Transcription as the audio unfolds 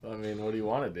mean, what do you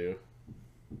want to do?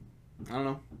 I don't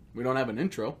know. We don't have an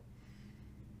intro.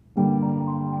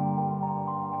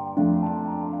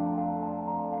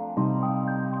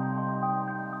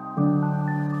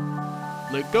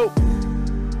 Let's go.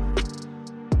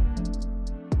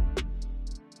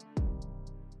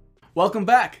 Welcome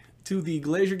back to the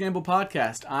Glazier Gamble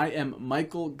podcast. I am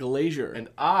Michael Glazier. And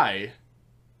I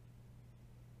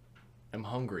am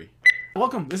hungry.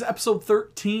 Welcome. This is episode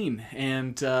 13.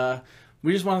 And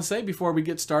we just want to say before we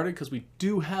get started, because we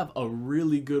do have a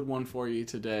really good one for you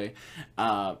today.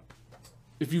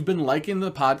 If you've been liking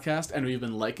the podcast and you've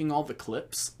been liking all the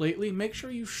clips lately, make sure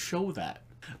you show that.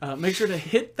 Make sure to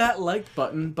hit that like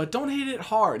button, but don't hit it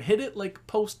hard. Hit it like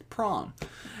post-prom.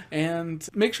 And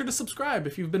make sure to subscribe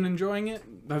if you've been enjoying it.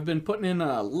 I've been putting in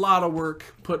a lot of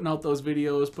work, putting out those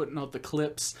videos, putting out the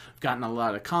clips. I've gotten a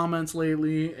lot of comments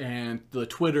lately, and the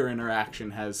Twitter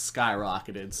interaction has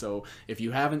skyrocketed. So if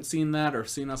you haven't seen that or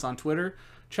seen us on Twitter,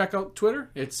 check out Twitter.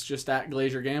 It's just at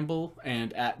Glazier Gamble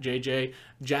and at JJ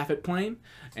Jaffet Plain,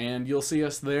 and you'll see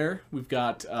us there. We've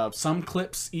got some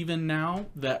clips even now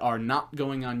that are not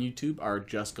going on YouTube, are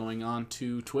just going on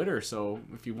to Twitter. So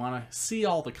if you want to see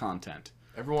all the content.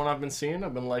 Everyone I've been seeing,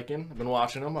 I've been liking, I've been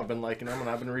watching them, I've been liking them, and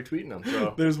I've been retweeting them.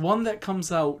 So there's one that comes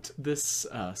out this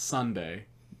Sunday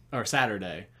or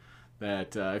Saturday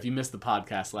that if you missed the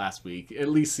podcast last week, at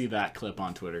least see that clip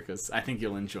on Twitter because I think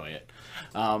you'll enjoy it.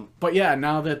 But yeah,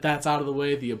 now that that's out of the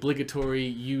way, the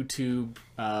obligatory YouTube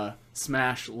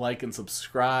smash, like, and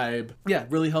subscribe, yeah,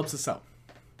 really helps us out.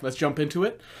 Let's jump into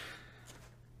it.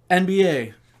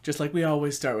 NBA, just like we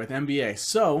always start with NBA.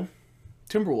 So,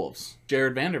 Timberwolves,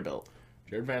 Jared Vanderbilt.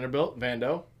 Jared Vanderbilt,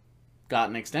 Vando. Got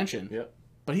an extension. Yep.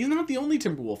 But he's not the only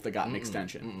Timberwolf that got an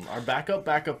extension. Our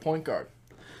backup point guard.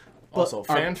 Also,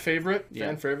 fan favorite. Yeah.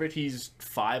 Fan favorite. He's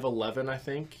 5'11", I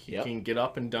think. He Yep. can get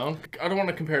up and dunk. I don't want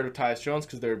to compare to Tyus Jones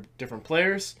because they're different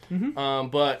players. Mm-hmm.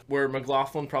 But where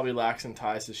McLaughlin probably lacks in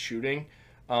Tyus' shooting,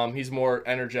 he's more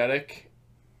energetic,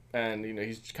 and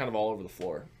he's kind of all over the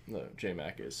floor.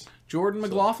 J-Mac is. Jordan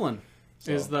McLaughlin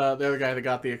is the other guy that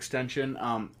got the extension.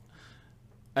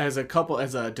 As a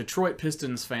Detroit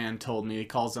Pistons fan told me, he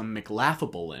calls him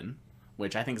McLaughable,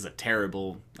 which I think is a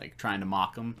terrible, trying to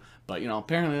mock him. But,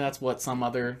 apparently that's what some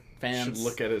other fans... Should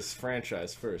look at his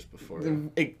franchise first before...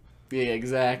 Yeah,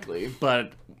 exactly.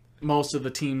 But most of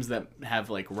the teams that have,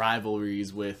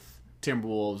 rivalries with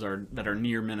Timberwolves that are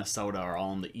near Minnesota are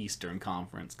all in the Eastern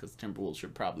Conference, because Timberwolves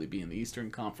should probably be in the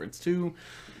Eastern Conference, too.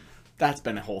 That's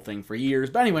been a whole thing for years.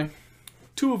 But anyway...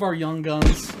 Two of our young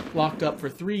guns locked up for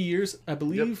 3 years, I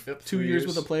believe. Yep, 2 years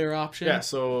with a player option. Yeah,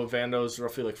 so Vando's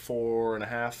roughly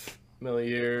 $4.5 million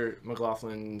a year.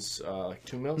 McLaughlin's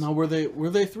 $2 million. Now, were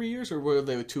they 3 years or were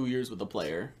they 2 years with a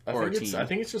player or a team? I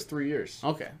think it's just 3 years.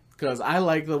 Okay, because I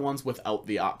like the ones without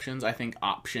the options. I think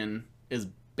option is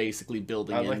basically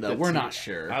building in the we're not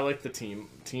sure. I like the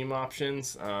team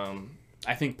options.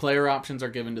 I think player options are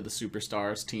given to the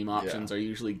superstars. Team options are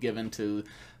usually given to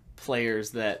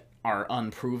players that are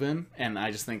unproven, and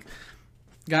I just think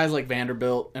guys like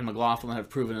Vanderbilt and McLaughlin have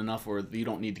proven enough where you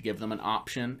don't need to give them an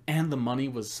option, and the money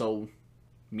was so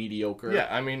mediocre. Yeah,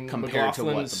 I mean, compared to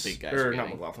what the big guys are not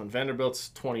getting. McLaughlin. Vanderbilt's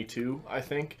 22, I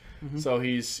think. So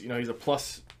he's he's a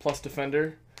plus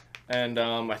defender, and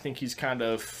I think he's kind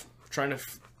of trying to.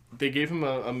 They gave him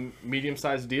a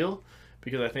medium-sized deal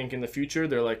because I think in the future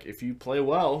they're like, if you play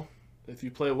well,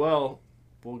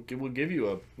 we'll give you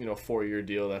a 4-year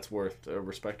deal that's worth a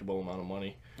respectable amount of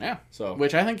money. Yeah. So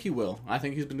which I think he will. I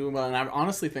think he's been doing well, and I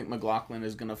honestly think McLaughlin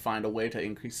is going to find a way to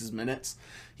increase his minutes.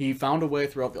 He found a way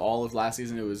throughout all of last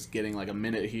season. It was getting a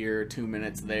minute here, 2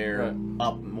 minutes there,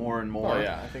 up more and more. Oh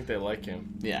yeah, I think they like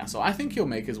him. Yeah, so I think he'll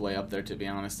make his way up there, to be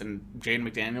honest. And Jaden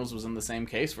McDaniels was in the same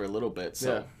case for a little bit.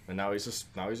 So yeah, and now he's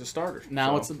a starter.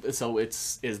 Now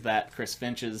is that Chris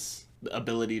Finch's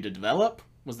ability to develop?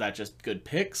 Was that just good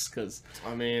picks? Because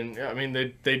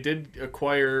they did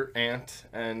acquire Ant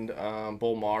and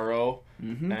Bolmaro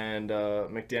and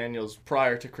McDaniels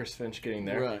prior to Chris Finch getting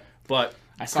there. Right. But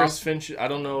Chris Finch, I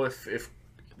don't know if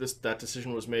that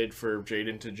decision was made for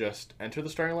Jaden to just enter the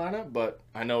starting lineup, but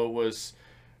I know it was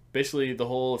basically the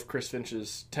whole of Chris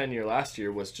Finch's tenure last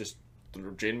year was just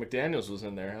Jaden McDaniels was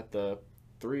in there at the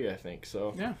 3, I think.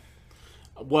 So yeah.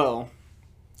 Well,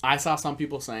 I saw some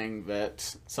people saying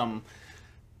that some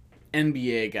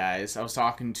NBA guys, I was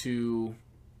talking to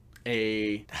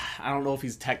I don't know if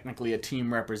he's technically a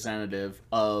team representative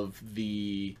of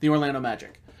the Orlando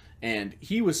Magic, and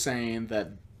he was saying that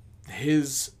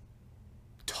his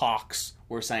talks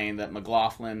were saying that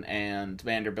McLaughlin and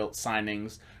Vanderbilt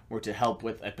signings were to help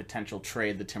with a potential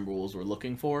trade the Timberwolves were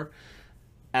looking for.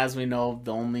 as we know,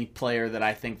 the only player that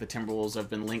I think the Timberwolves have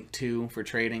been linked to for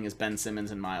trading is Ben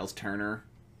Simmons and Miles Turner.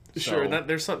 Sure,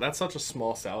 that's such a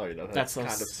small salary that's kind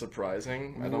of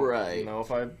surprising. I don't know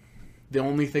if I. The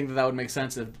only thing that would make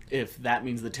sense if that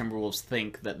means the Timberwolves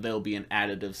think that there'll be an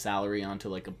additive salary onto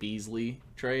like a Beasley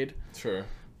trade. Sure.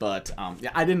 But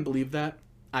yeah, I didn't believe that.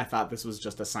 I thought this was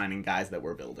just assigning guys that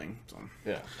we're building. So.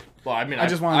 Yeah. Well, I mean, I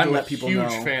just wanted to let people know. I'm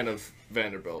a huge fan of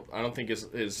Vanderbilt. I don't think he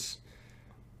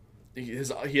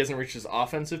hasn't reached his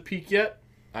offensive peak yet.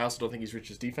 I also don't think he's reached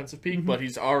his defensive peak, but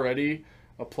he's already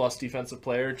a plus defensive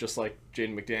player, just like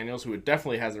Jaden McDaniels, who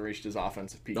definitely hasn't reached his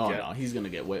offensive peak yet. Oh, no, he's going to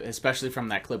get especially from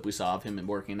that clip we saw of him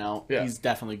working out. Yeah. He's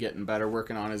definitely getting better,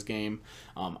 working on his game.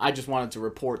 I just wanted to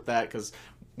report that because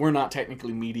we're not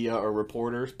technically media or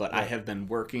reporters, but I have been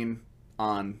working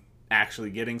on actually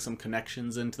getting some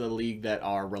connections into the league that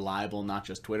are reliable, not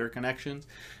just Twitter connections.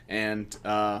 And,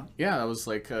 that was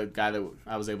like a guy that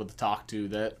I was able to talk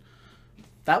to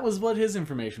that was what his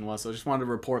information was. So I just wanted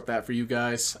to report that for you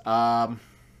guys.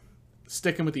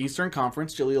 Sticking with the Eastern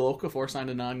Conference, Jahlil Okafor signed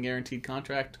a non-guaranteed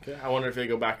contract. Okay. I wonder if they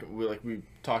go back, like we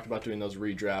talked about doing those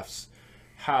redrafts,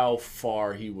 how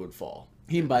far he would fall.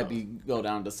 He might go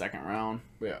down to second round,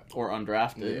 or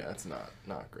undrafted. Yeah, that's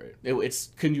not great.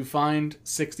 Can you find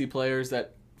 60 players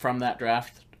that from that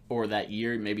draft or that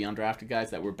year, maybe undrafted guys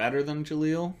that were better than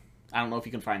Jahlil? I don't know if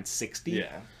you can find 60.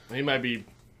 Yeah, he might be.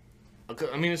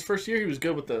 I mean, his first year he was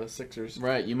good with the Sixers.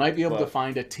 Right, you might be able to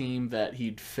find a team that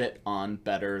he'd fit on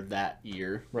better that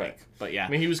year. Right, but yeah, I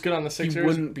mean, he was good on the Sixers. He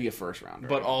wouldn't be a first rounder.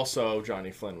 But also,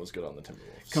 Johnny Flynn was good on the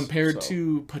Timberwolves. Compared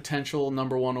to potential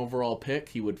number 1 overall pick,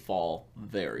 he would fall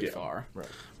very far. Right,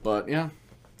 but yeah,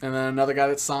 and then another guy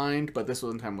that signed, but this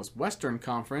one time was Western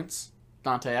Conference,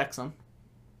 Dante Exum.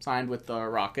 Signed with the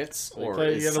Rockets. He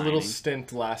had a little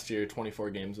stint last year, 24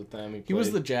 games with them. He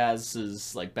was the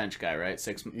Jazz's like bench guy, right?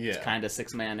 Kind of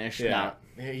 6-man-ish. Yeah,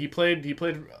 he played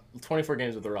 24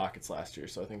 games with the Rockets last year,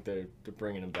 so I think they're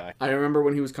bringing him back. I remember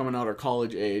when he was coming out of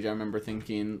college age, I remember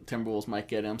thinking Timberwolves might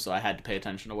get him, so I had to pay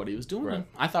attention to what he was doing. Right.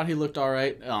 I thought he looked all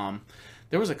right.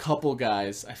 There was a couple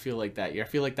guys I feel like that year. I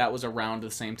feel like that was around the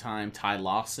same time Ty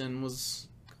Lawson was.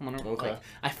 Okay. Like,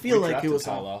 I feel like it was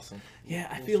Ty Lawson. Yeah,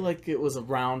 I feel like it was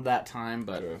around that time,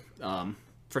 but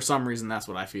for some reason that's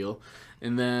what I feel.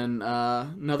 And then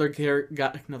another player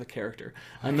that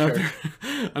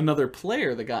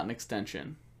got an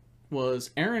extension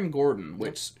was Aaron Gordon,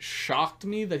 which shocked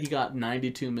me that he got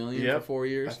 $92 million for 4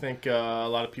 years. I think a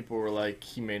lot of people were like,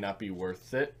 he may not be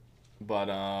worth it. But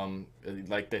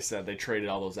like they said, they traded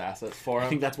all those assets for him. I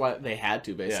think that's why they had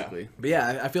to, basically. Yeah. But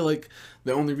yeah, I feel like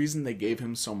the only reason they gave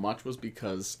him so much was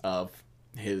because of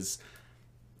his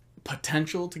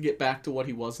potential to get back to what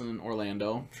he was in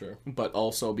Orlando. Sure. But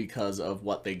also because of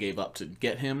what they gave up to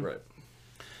get him. Right.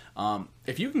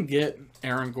 If you can get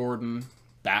Aaron Gordon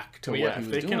back to what he was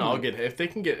doing.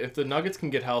 If the Nuggets can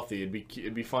get healthy,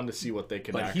 it'd be fun to see what they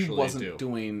can actually do. But he wasn't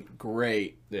doing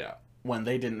great. Yeah. When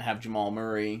they didn't have Jamal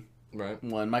Murray. Right.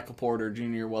 When Michael Porter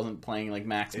Jr. wasn't playing like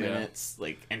max minutes,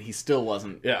 and he still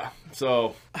wasn't. Yeah.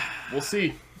 So we'll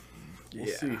see. We'll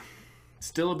see.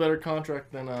 Still a better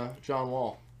contract than John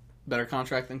Wall. Better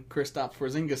contract than Kristaps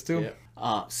Porzingis too.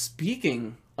 Yeah.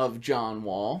 Speaking of John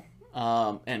Wall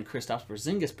and Kristaps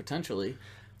Porzingis potentially,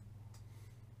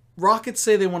 Rockets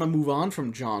say they want to move on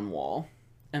from John Wall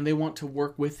and they want to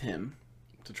work with him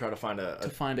to try to find a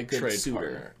good trade suitor.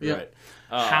 Partner. Yep. Right.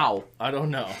 How? I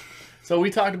don't know. So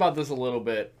we talked about this a little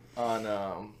bit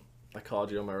on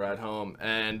Ecology on my ride home,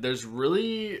 and there's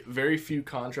really very few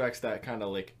contracts that kind of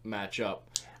like match up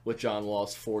with John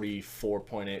Wall's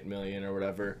 $44.8 million or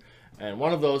whatever. And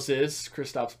one of those is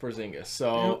Kristaps Porzingis.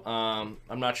 So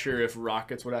I'm not sure if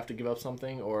Rockets would have to give up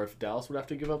something or if Dallas would have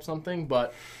to give up something,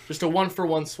 but just a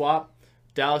 1-for-1 swap.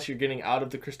 Dallas, you're getting out of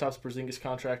the Kristaps Porzingis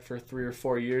contract for 3 or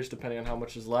 4 years, depending on how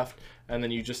much is left. And then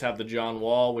you just have the John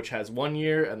Wall, which has 1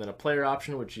 year, and then a player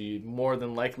option, which he more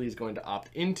than likely is going to opt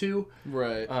into.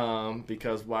 Right.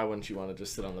 Because why wouldn't you want to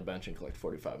just sit on the bench and collect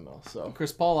 $45 million? So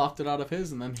Chris Paul opted out of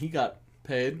his, and then he got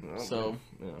paid. I don't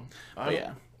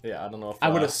know if I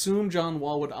would assume John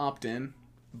Wall would opt in.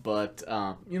 But,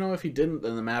 if he didn't,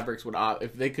 then the Mavericks would opt.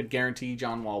 If they could guarantee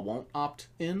John Wall won't opt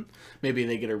in, maybe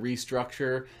they get a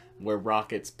restructure where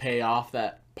Rockets pay off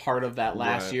that part of that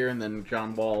last year, and then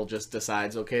John Wall just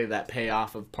decides, okay, that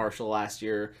payoff of partial last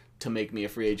year to make me a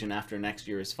free agent after next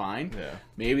year is fine. Yeah.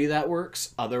 Maybe that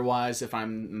works. Otherwise, if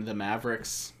I'm the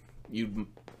Mavericks, you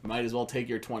might as well take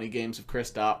your 20 games of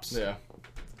Kristaps. Yeah.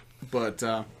 But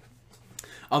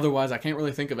otherwise, I can't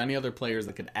really think of any other players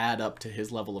that could add up to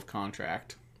his level of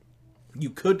contract. You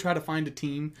could try to find a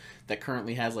team that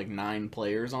currently has like 9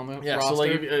 players on the roster. So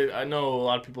like I know a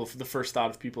lot of people. The first thought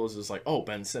of people is like, oh,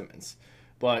 Ben Simmons,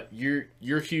 but you're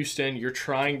Houston. You're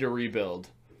trying to rebuild.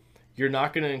 You're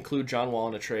not going to include John Wall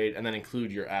in a trade and then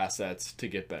include your assets to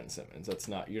get Ben Simmons.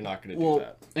 You're not going to do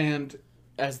that. And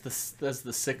as the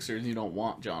Sixers, you don't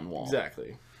want John Wall.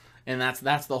 Exactly. And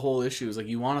that's the whole issue. Is like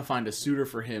you want to find a suitor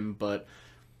for him, but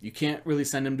you can't really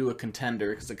send him to a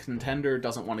contender because a contender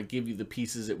doesn't want to give you the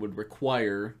pieces it would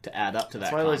require to add up to that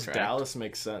contract. That's why Dallas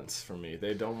makes sense for me.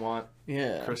 They don't want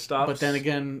Kristaps. But then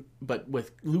again,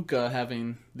 with Luka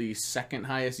having the second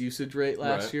highest usage rate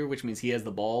last year, which means he has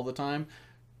the ball all the time,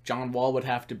 John Wall would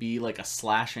have to be like a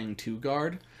slashing 2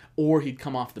 guard, or he'd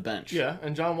come off the bench. Yeah,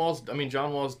 and John Wall's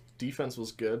defense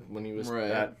was good when he was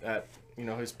at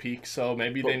his peak. So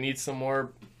maybe they need some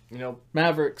more.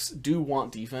 Mavericks do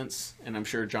want defense, and I'm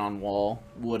sure John Wall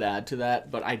would add to that.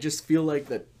 But I just feel like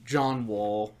that John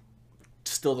Wall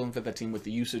still doesn't fit that team with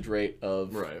the usage rate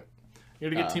of right. You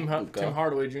got to get Tim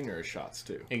Hardaway Jr. his shots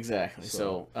too. Exactly.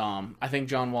 So I think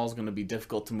John Wall's going to be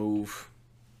difficult to move.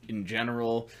 In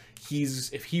general,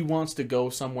 if he wants to go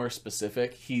somewhere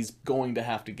specific, he's going to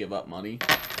have to give up money.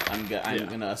 I'm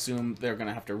going to assume they're going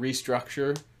to have to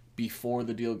restructure before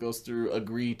the deal goes through.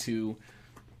 Agree to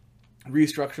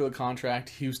restructure the contract.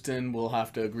 Houston will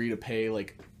have to agree to pay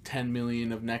like $10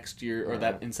 million of next year, or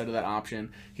that instead of that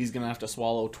option, he's going to have to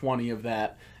swallow 20 of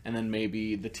that, and then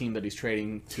maybe the team that he's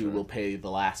trading to will pay the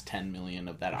last $10 million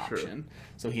of that option.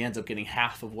 So he ends up getting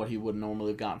half of what he would normally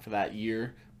have gotten for that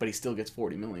year, but he still gets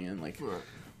 $40 million. Like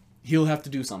he'll have to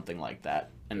do something like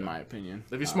that, in my opinion.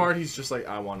 If he's smart, he's just like,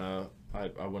 I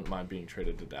wouldn't mind being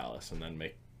traded to Dallas and then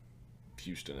make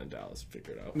Houston and Dallas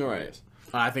figure it out. Right.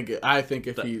 I think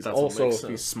if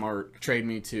he's smart, trade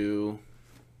me to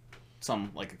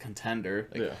some like a contender.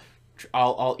 Like,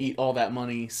 I'll eat all that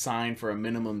money, sign for a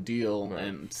minimum deal,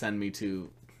 and send me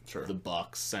to the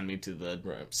Bucks, send me to the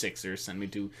Sixers, send me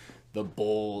to the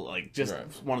Bull. Like just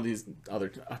one of these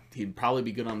other. He'd probably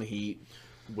be good on the Heat,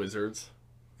 Wizards.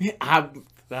 Yeah,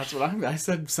 that's what I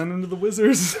said. Send him to the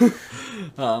Wizards.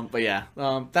 But yeah,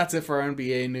 that's it for our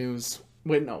NBA news.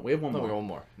 Wait, no, we have one more. We have one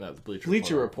more. No, the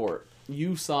Bleacher Report.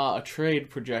 You saw a trade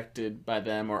projected by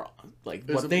them, or like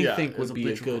what they think would be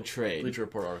a good trade. Bleacher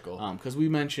Report article. Because we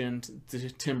mentioned the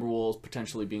Timberwolves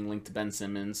potentially being linked to Ben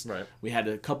Simmons. Right. We had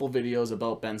a couple videos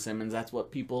about Ben Simmons. That's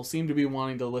what people seem to be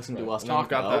wanting to listen to us talk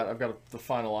about. I've got the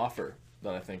final offer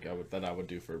that I think I would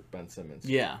do for Ben Simmons.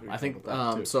 Yeah, I think.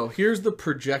 So here's the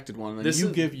projected one, and then you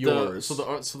give yours.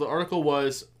 So the article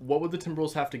was, what would the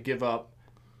Timberwolves have to give up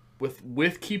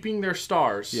with keeping their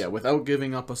stars? Yeah, without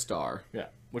giving up a star. Yeah.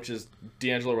 Which is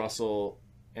D'Angelo Russell,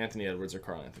 Anthony Edwards, or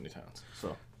Karl Anthony Towns.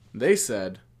 So they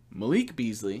said Malik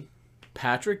Beasley,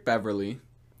 Patrick Beverley,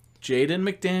 Jaden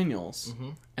McDaniels,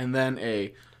 and then a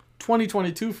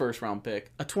 2022 first-round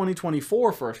pick, a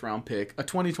 2024 first-round pick, a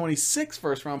 2026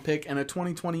 first-round pick, and a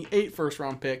 2028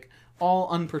 first-round pick, all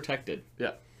unprotected.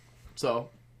 Yeah. So,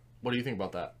 what do you think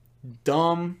about that?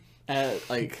 Dumb.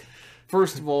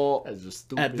 First of all,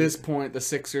 at this point, the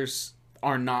Sixers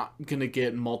are not going to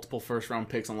get multiple first-round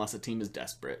picks unless a team is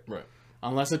desperate. Right.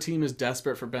 Unless a team is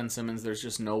desperate for Ben Simmons, there's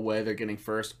just no way they're getting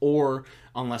first, or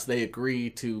unless they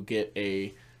agree to get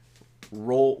a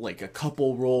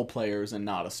couple role players and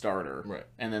not a starter. Right.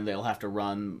 And then they'll have to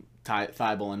run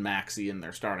Thibault and Maxey in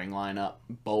their starting lineup,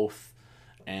 both,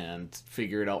 and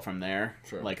figure it out from there.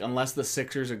 Sure. Like, unless the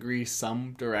Sixers agree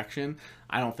some direction,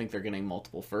 I don't think they're getting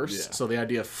multiple firsts. Yeah. So the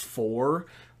idea of 4,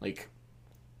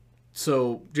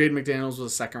 So, Jaden McDaniels was a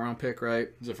second-round pick, right?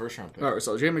 He was a first-round pick. All right,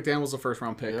 so Jaden McDaniels was a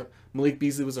first-round pick. Yep. Malik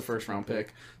Beasley was a first-round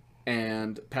pick.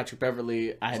 And Patrick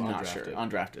Beverley, I'm not sure.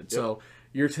 Undrafted. Yep. So,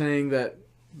 you're saying that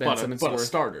Ben Simmons is a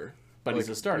starter. But he's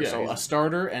a starter. Yeah, so, a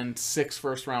starter and 6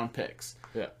 first-round picks.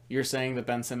 Yeah. You're saying that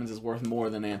Ben Simmons is worth more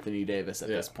than Anthony Davis at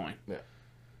this point. Yeah.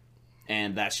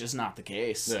 And that's just not the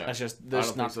case. Yeah.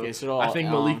 That's not the case at all. I think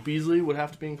Malik Beasley would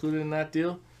have to be included in that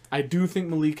deal. I do think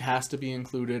Malik has to be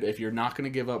included if you're not going to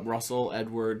give up Russell,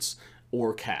 Edwards,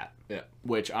 or Cat. Yeah.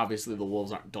 Which obviously the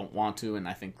Wolves don't want to, and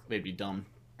I think they'd be dumb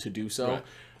to do so.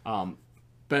 Right.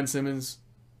 Ben Simmons,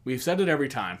 we've said it every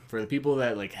time. For the people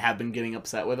that have been getting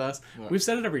upset with us, we've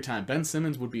said it every time. Ben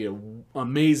Simmons would be an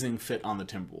amazing fit on the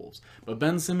Timberwolves. But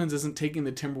Ben Simmons isn't taking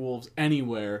the Timberwolves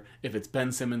anywhere if it's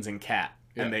Ben Simmons and Cat.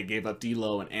 Yeah. And they gave up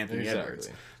D'Lo and Anthony Edwards.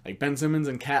 Ben Simmons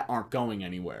and Cat aren't going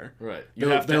anywhere. Right.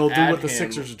 They'll do what the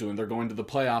Sixers are doing. They're going to the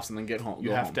playoffs and then get home.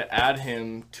 You have to add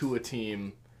him to a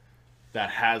team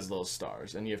that has those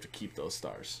stars, and you have to keep those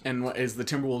stars. And is the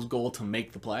Timberwolves' goal to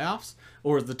make the playoffs?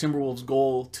 Or is the Timberwolves'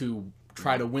 goal to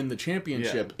try to win the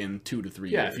championship in 2 to 3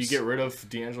 years. Yeah, if you get rid of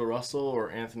D'Angelo Russell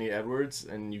or Anthony Edwards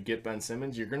and you get Ben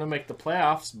Simmons, you're going to make the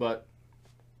playoffs, but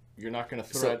you're not going to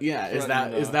throw it. Yeah, is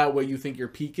that what you think your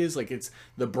peak is? Like, it's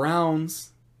the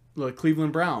Browns, the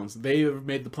Cleveland Browns. They have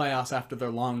made the playoffs after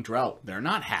their long drought. They're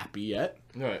not happy yet.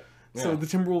 Right. Yeah. So the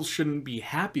Timberwolves shouldn't be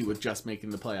happy with just making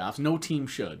the playoffs. No team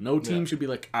should. No team should be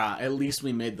like, at least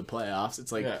we made the playoffs.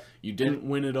 It's like, you didn't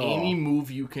win it all. Any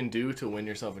move you can do to win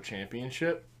yourself a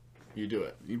championship, you do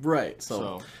it. Right.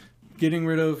 So getting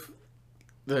rid of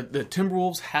the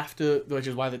Timberwolves have to, which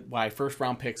is why first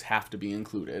round picks have to be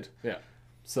included. Yeah.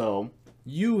 So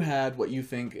you had what you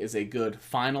think is a good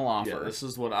final offer. Yeah, this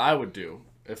is what I would do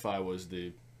if I was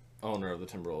the owner of the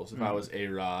Timberwolves. If I was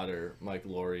A-Rod or Mike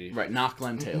Lowry. Right, not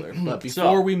Glenn Taylor. But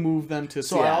before we move them to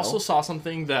Seattle. I also saw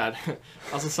something that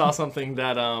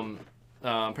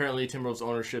apparently Timberwolves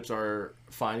ownerships are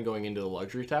fine going into the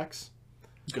luxury tax.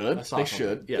 Good. They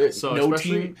should. Yeah. So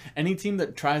any team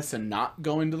that tries to not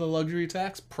go into the luxury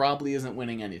tax probably isn't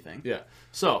winning anything. Yeah.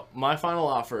 So my final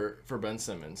offer for Ben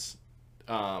Simmons,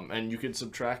 and you could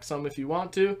subtract some if you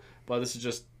want to, but this is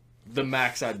just the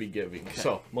max I'd be giving. Okay.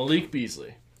 So Malik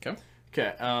Beasley.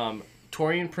 Okay.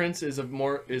 Taurean Prince is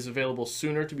available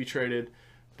sooner to be traded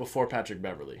before Patrick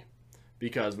Beverley,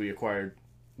 because we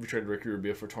traded Ricky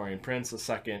Rubio for Taurean Prince, a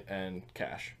second, and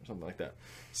cash, or something like that.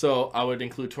 So I would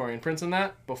include Taurean Prince in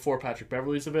that before Patrick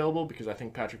Beverley is available, because I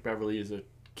think Patrick Beverley is a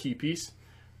key piece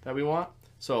that we want.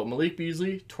 So Malik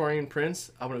Beasley, Taurean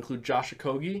Prince. I would include Josh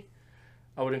Okogie.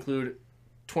 I would include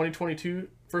 2022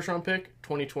 first-round pick,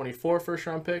 2024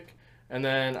 first-round pick, and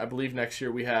then I believe next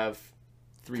year we have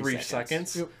 3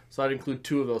 seconds. Yep. So I'd include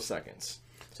 2 of those seconds.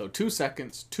 So 2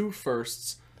 seconds, 2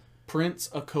 firsts, Prince,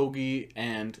 Okogie,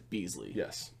 and Beasley.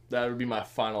 Yes. That would be my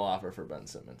final offer for Ben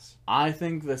Simmons. I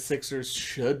think the Sixers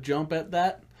should jump at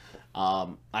that.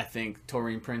 I think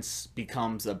Taurean Prince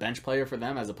becomes a bench player for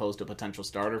them as opposed to a potential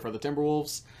starter for the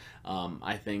Timberwolves.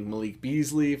 I think Malik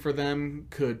Beasley for them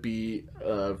could be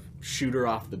a shooter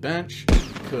off the bench,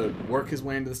 could work his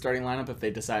way into the starting lineup if they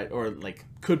decide, or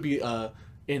could be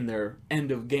in their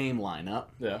end of game lineup.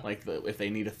 Yeah. If they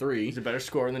need a 3. He's a better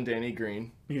scorer than Danny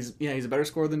Green. He's a better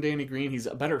scorer than Danny Green. He's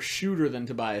a better shooter than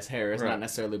Tobias Harris, not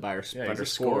necessarily better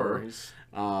scorer.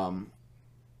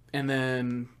 And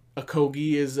then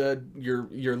Okogie is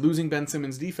you're losing Ben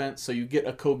Simmons' defense, so you get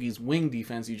Okogie's wing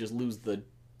defense. You just lose the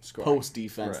post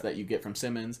defense that you get from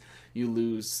Simmons. You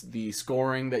lose the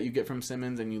scoring that you get from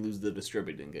Simmons, and you lose the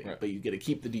distributing game. But you get to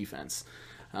keep the defense.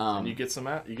 And you get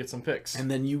some picks. And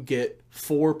then you get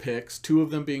 4 picks, 2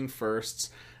 of them being firsts.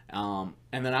 And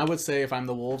then I would say if I'm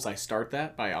the Wolves, I start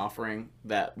that by offering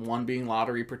that one being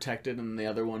lottery protected and the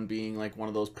other one being like one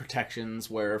of those protections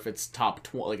where if it's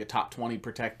like a top 20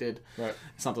 protected,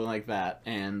 something like that.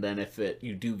 And then if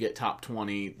you do get top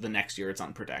 20, the next year it's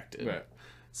unprotected. Right.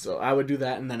 So I would do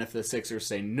that. And then if the Sixers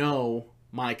say no,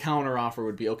 my counter offer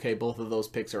would be, okay, both of those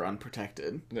picks are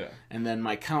unprotected. Yeah. And then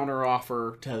my counter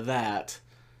offer to that,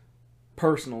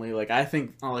 personally, I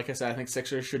think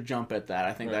Sixers should jump at that.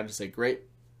 I think that is a great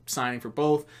signing for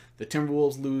both. The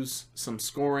Timberwolves lose some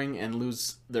scoring and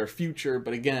lose their future,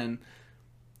 but again,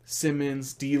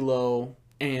 Simmons, D'Lo,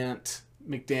 Ant,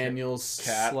 McDaniels,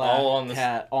 Cat, all on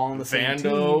the same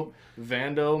team.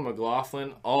 Vando,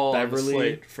 McLaughlin, all Beverly. On the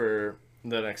slate for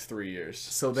the next 3 years.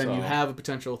 So then you have a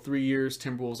potential 3 years.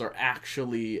 Timberwolves are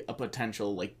actually a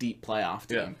potential deep playoff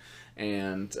team. Yeah.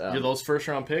 And those first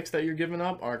round picks that you're giving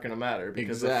up aren't going to matter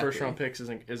because the first round picks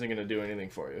isn't going to do anything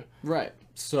for you. Right.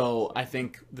 So I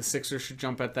think the Sixers should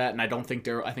jump at that, and I think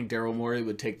Daryl Morey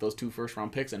would take those 2 first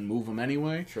round picks and move them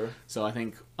anyway. Sure. So I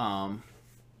think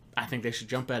they should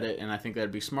jump at it, and I think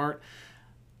that'd be smart.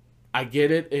 I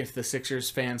get it if the Sixers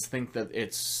fans think that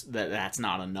that's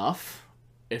not enough.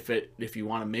 If you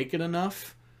want to make it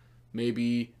enough,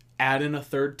 maybe add in a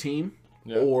 3rd team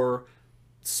or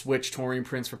switch Taurean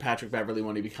Prince for Patrick Beverley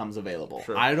when he becomes available.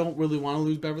 Sure. I don't really want to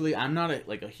lose Beverley. I'm not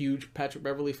a huge Patrick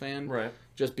Beverley fan. Right.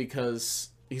 Just because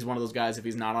he's one of those guys, if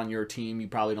he's not on your team, you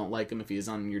probably don't like him. If he's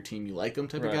on your team, you like him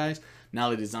type of guys. Now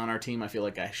that he's on our team, I feel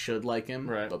like I should like him.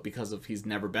 Right. But because he's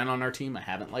never been on our team, I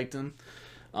haven't liked him.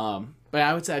 But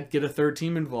I would say I'd get a 3rd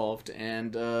team involved,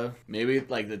 and maybe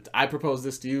I propose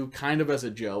this to you kind of as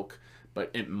a joke, but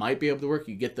it might be able to work.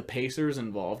 You get the Pacers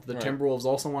involved. The Timberwolves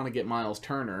also want to get Miles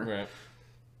Turner. Right.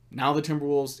 Now the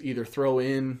Timberwolves either throw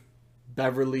in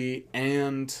Beverley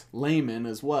and Layman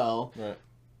as well,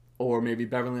 or maybe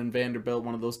Beverley and Vanderbilt,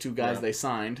 one of those 2 guys they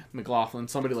signed, McLaughlin,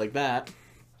 somebody like that,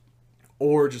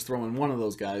 or just throw in one of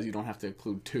those guys. You don't have to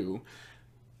include 2.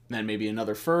 Then maybe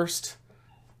another first.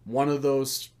 One of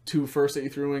those 2 firsts that you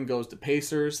threw in goes to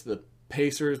Pacers. The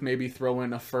Pacers maybe throw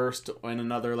in a first and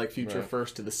another like future Right.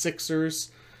 first to the Sixers,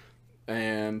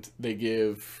 and they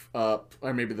give up,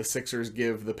 or maybe the Sixers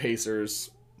give the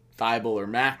Pacers Thibault or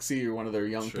Maxey or one of their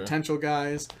young Sure. potential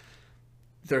guys.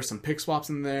 There's some pick swaps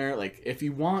in there. Like if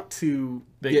you want to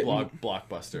Big get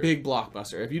blockbuster. big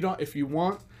blockbuster, if you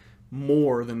want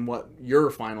more than what your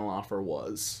final offer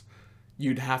was,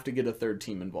 you'd have to get a third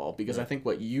team involved, because I think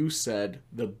what you said,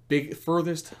 the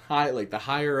furthest high, like the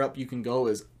higher up you can go,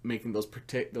 is making those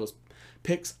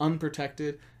picks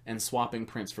unprotected and swapping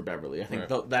Prince for Beverly. I think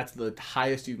that's the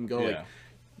highest you can go. Yeah. Like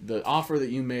the offer that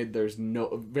you made, there's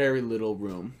very little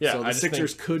room. Yeah, so the I just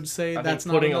Sixers think- could say I that's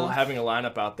think not enough. having a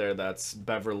lineup out there that's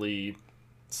Beverly,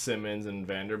 Simmons, and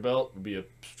Vanderbilt would be a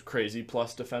crazy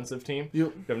plus defensive team.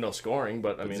 You have no scoring,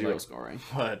 but I mean, zero like, scoring.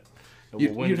 but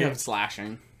You'd win have games.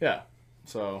 slashing. Yeah.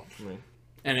 So I mean,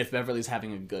 And if Beverly's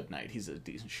having a good night, he's a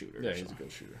decent shooter. yeah, so. he's a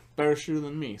good shooter. Better shooter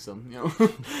than me, so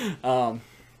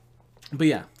but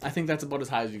yeah, I think that's about as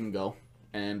high as you can go.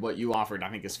 And what you offered, I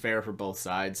think, is fair for both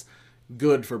sides,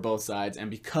 good for both sides, and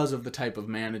because of the type of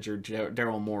manager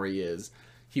Daryl Morey is,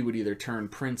 he would either turn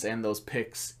Prince and those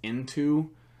picks into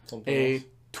Something a else.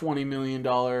 $20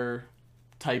 million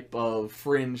type of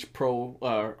fringe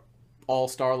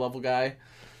all-star level guy.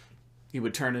 He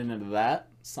would turn it into that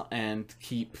and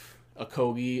keep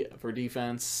Okogie for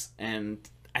defense, and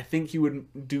I think he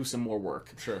would do some more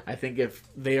work. Sure. I think if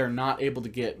they are not able to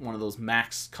get one of those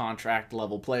max contract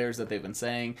level players that they've been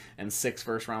saying and 6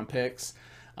 first-round picks,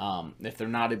 if they're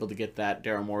not able to get that,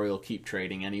 Daryl Morey will keep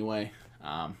trading anyway.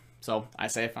 So I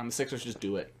say if I'm the Sixers, just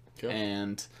do it. Cool.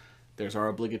 And there's our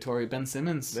obligatory Ben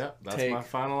Simmons. Yeah, that's take. my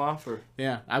final offer.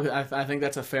 Yeah, I think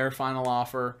that's a fair final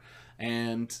offer,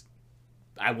 and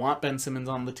I want Ben Simmons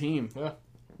on the team Yeah.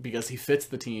 because he fits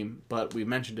the team. But we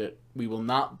mentioned it, we will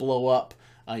not blow up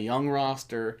a young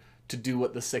roster to do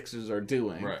what the Sixers are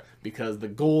doing. Right. Because the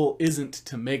goal isn't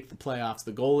to make the playoffs.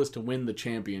 The goal is to win the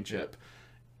championship.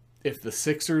 If the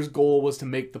Sixers' goal was to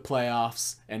make the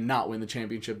playoffs and not win the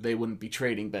championship, they wouldn't be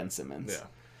trading Ben Simmons. Yeah.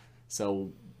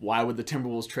 So why would the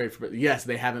Timberwolves trade for? Yes,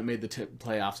 they haven't made the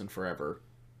playoffs in forever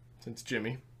Since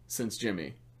Jimmy. since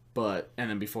Jimmy, and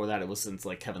then before that it was since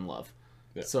like Kevin Love.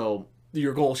 Yeah. So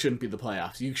your goal shouldn't be the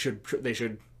playoffs. They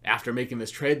should after making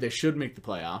this trade, they should make the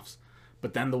playoffs.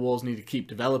 But then the Wolves need to keep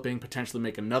developing, potentially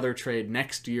make another trade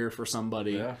next year for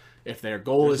somebody Yeah. if their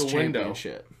goal There's is a window.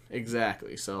 championship.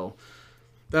 Exactly. So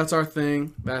that's our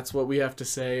thing. That's what we have to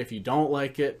say. If you don't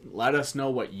like it, let us know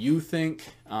what you think.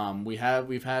 We've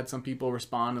had some people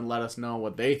respond and let us know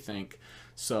what they think.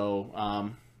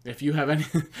 So if you have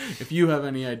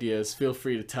any ideas, feel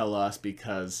free to tell us,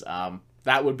 because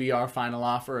that would be our final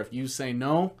offer. If you say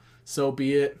no, so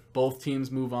be it. Both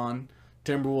teams move on.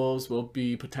 Timberwolves will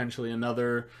be potentially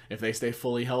another, if they stay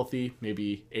fully healthy,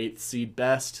 maybe 8th seed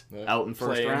best, out in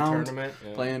first Play-in round, tournament,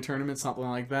 yeah. play-in tournament, something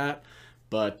like that.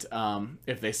 But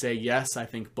if they say yes, I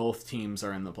think both teams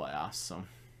are in the playoffs. So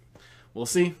we'll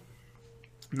see.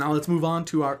 Now let's move on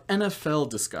to our NFL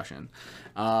discussion.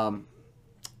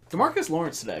 DeMarcus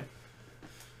Lawrence today,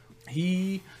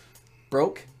 he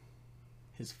broke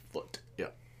his foot. Yeah.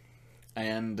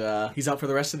 And he's out for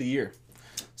the rest of the year.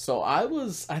 So I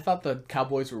thought the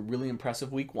Cowboys were really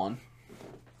impressive week 1.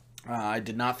 I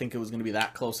did not think it was going to be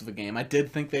that close of a game. I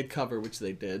did think they'd cover, which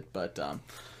they did, but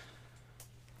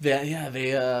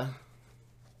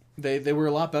they were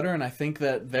a lot better, and I think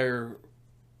that their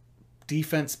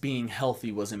defense being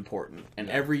healthy was important. And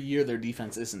every year their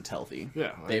defense isn't healthy.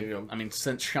 Yeah. I mean,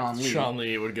 since Sean Lee. Sean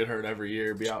Lee would get hurt every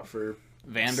year, be out for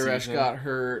Van Der Esch season. got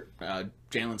hurt.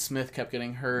 Jalen Smith kept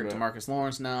getting hurt. Right. DeMarcus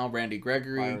Lawrence now. Randy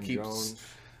Gregory Byron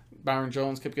Byron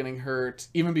Jones kept getting hurt.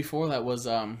 Even before that was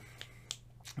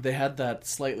they had that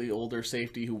slightly older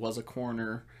safety who was a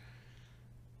corner.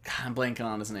 God, I'm blanking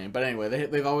on his name. But anyway,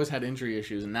 they've always had injury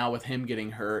issues, and now with him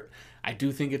getting hurt, I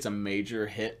do think it's a major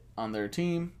hit on their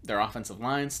team. Their offensive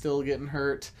line's still getting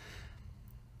hurt.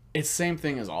 It's the same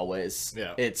thing as always.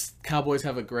 Yeah. It's Cowboys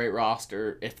have a great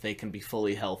roster if they can be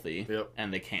fully healthy. Yep.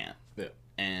 And they can't. Yeah.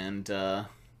 And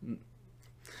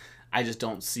I just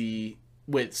don't see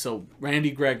so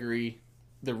Randy Gregory,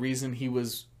 the reason he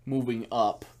was moving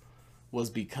up was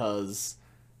because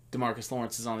DeMarcus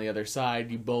Lawrence is on the other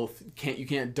side. You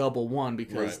can't double one,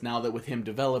 because Right. now that with him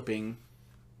developing,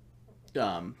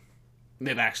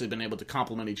 they've actually been able to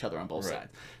complement each other on both Right.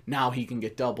 sides. Now he can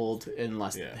get doubled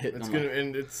unless Yeah, hit it's them. good,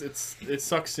 and it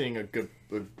sucks seeing a good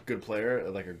player,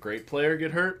 like a great player,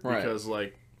 get hurt, Right. because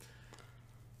like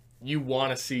you want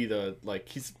to see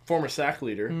he's former sack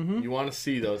leader. You want to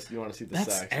see those. You want to see the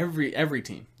That's sacks. every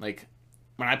team. Like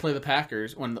when I play the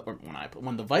Packers, when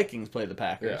the Vikings play the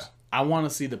Packers, Yeah. I want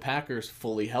to see the Packers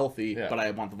fully healthy, Yeah. but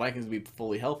I want the Vikings to be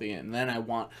fully healthy, and then I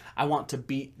want to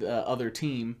beat the other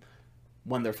team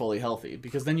when they're fully healthy,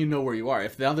 because then you know where you are.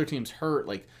 If the other team's hurt,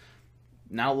 like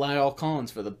now Lyle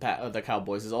Collins for the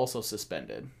Cowboys is also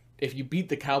suspended. If you beat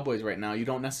the Cowboys right now, you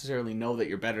don't necessarily know that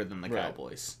you're better than the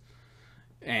Cowboys.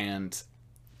 And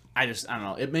I don't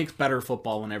know. It makes better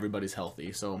football when everybody's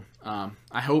healthy. So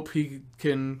I hope he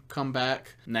can come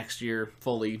back next year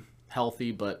fully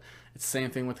healthy, but it's the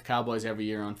same thing with the Cowboys every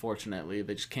year, unfortunately.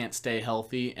 They just can't stay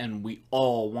healthy, and we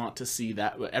all want to see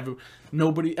that.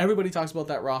 Everybody talks about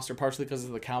that roster, partially because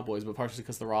of the Cowboys, but partially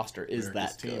because the roster is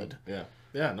that good. Yeah.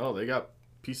 Yeah, no, they got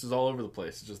pieces all over the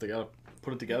place. It's just they got to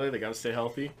put it together. They got to stay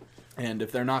healthy. And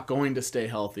if they're not going to stay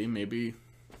healthy, maybe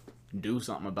do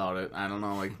something about it. I don't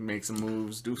know, like make some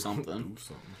moves, do something.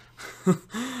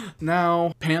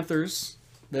 Now, Panthers,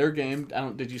 their game.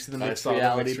 Did you see the mixed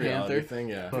reality Panther thing?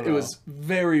 Yeah, it was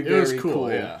very, very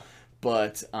cool. Yeah,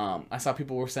 but I saw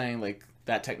people were saying like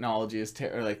that technology is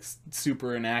like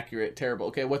super inaccurate, terrible.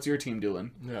 Okay, what's your team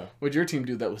doing? Yeah, what'd your team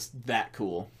do that was that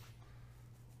cool?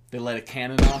 They let a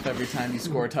cannon off every time you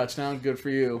score a touchdown. Good for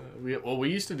you. We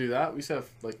used to do that. We used to have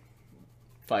like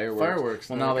fireworks.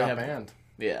 Well, now they have banned.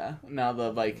 Yeah, now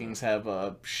the Vikings have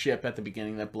a ship at the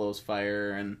beginning that blows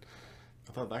fire, and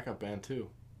I thought that got banned too.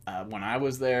 When I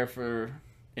was there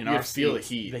in our feel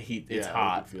seats, the heat. It's yeah,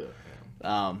 hot. Feel it,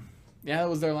 yeah, that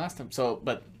was their last time. So,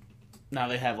 but now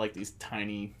they have like these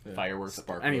tiny fireworks.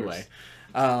 Sparklers. Anyway,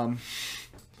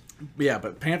 yeah,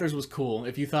 but Panthers was cool.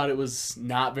 If you thought it was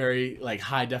not very like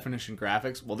high definition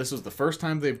graphics, well, this was the first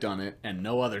time they've done it, and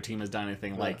no other team has done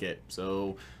anything like it.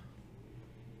 So,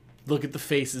 look at the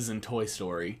faces in Toy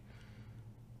Story.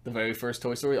 The very first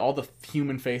Toy Story, all the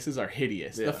human faces are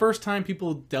hideous. Yeah. The first time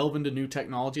people delve into new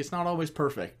technology, it's not always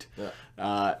perfect. Yeah.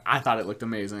 I thought it looked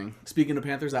amazing. Speaking of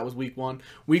Panthers, that was week 1.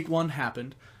 Week 1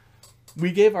 happened.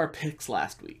 We gave our picks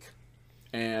last week.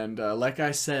 And like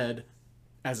I said,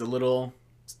 as a little,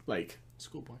 like,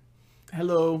 schoolboy.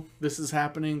 Hello, this is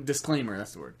happening. Disclaimer,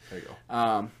 that's the word. There you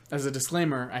go. As a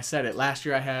disclaimer, I said it. Last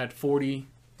year I had 38%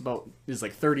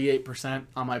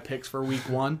 on my picks for week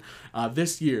 1.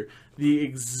 This year, the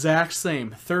exact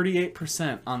same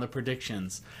 38% on the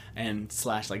predictions and /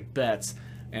 like bets,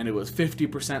 and it was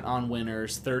 50% on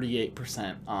winners,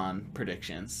 38% on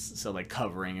predictions. So like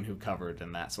covering and who covered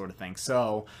and that sort of thing.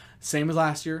 So same as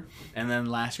last year. And then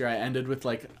last year I ended with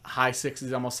like high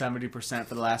 60s, almost 70%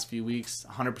 for the last few weeks,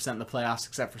 100% in the playoffs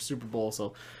except for Super Bowl.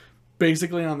 So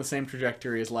basically on the same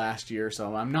trajectory as last year,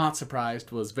 so I'm not surprised.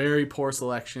 It was very poor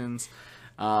selections.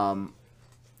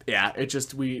 Yeah, it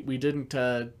just we didn't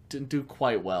do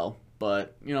quite well,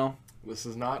 but you know, this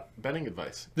is not betting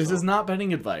advice. This is not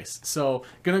betting advice. So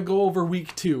gonna go over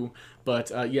week 2, but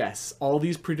yes, all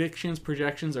these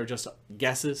projections are just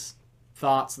guesses,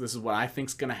 thoughts. This is what I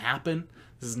think's gonna happen.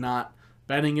 This is not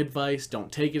betting advice.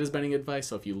 Don't take it as betting advice.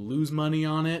 So if you lose money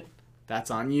on it,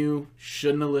 that's on you.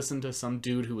 Shouldn't have listened to some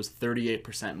dude who was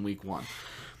 38% in week 1.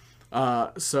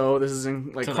 So this is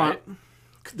in like tonight.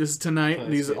 This is tonight.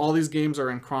 All these games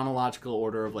are in chronological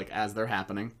order of like as they're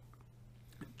happening.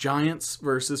 Giants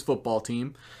versus football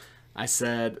team. I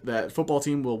said that football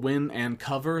team will win and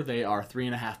cover. They are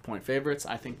 3.5-point favorites.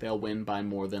 I think they'll win by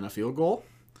more than a field goal.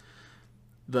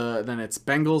 Then it's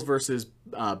Bengals versus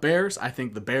Bears. I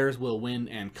think the Bears will win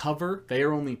and cover. They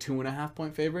are only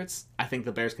 2.5-point favorites. I think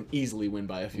the Bears can easily win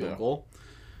by a field goal.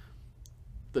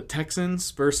 The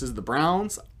Texans versus the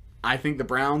Browns. I think the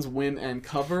Browns win and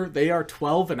cover. They are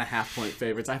 12.5-point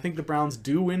favorites. I think the Browns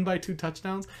do win by 2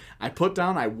 touchdowns. I put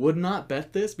down I would not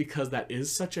bet this because that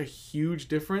is such a huge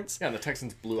difference. Yeah, and the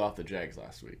Texans blew out the Jags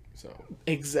last week. So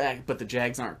but the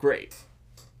Jags aren't great.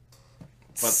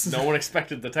 But no one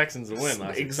expected the Texans to win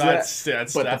last week. Exactly.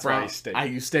 That's why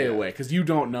you stay away because you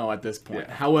don't know at this point.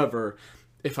 Yeah. However,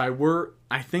 if I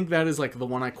think that is like the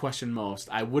one I question most.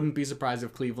 I wouldn't be surprised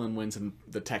if Cleveland wins and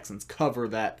the Texans cover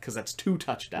that because that's 2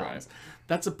 touchdowns. Right.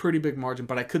 That's a pretty big margin,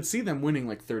 but I could see them winning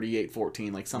like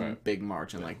 38-14, like some big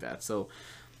margin like that. So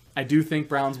I do think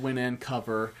Browns win and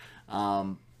cover.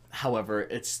 However,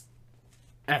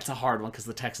 that's a hard one because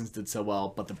the Texans did so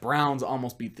well, but the Browns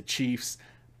almost beat the Chiefs.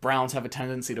 Browns have a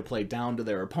tendency to play down to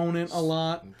their opponent a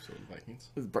lot. So do the Vikings.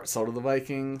 So do the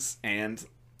Vikings, and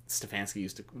Stefanski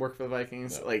used to work for the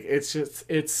Vikings. Yeah. Like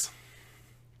it's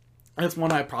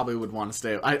one I probably would want to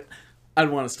stay. I'd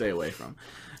want to stay away from.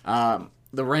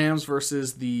 The Rams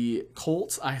versus the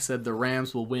Colts. I said the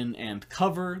Rams will win and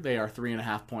cover. They are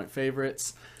 3.5-point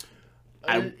favorites.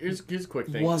 Here's a quick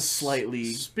thing. was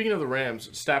slightly... Speaking of the Rams,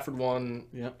 Stafford won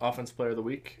Yep. Offensive Player of the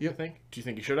Week, I think. Do you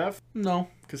think he should have? No.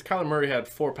 Because Kyler Murray had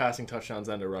 4 passing touchdowns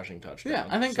and a rushing touchdown. Yeah,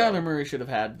 I think Kyler Murray should have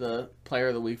had the Player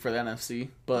of the Week for the NFC,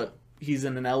 but he's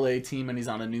in an LA team and he's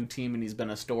on a new team and he's been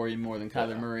a story more than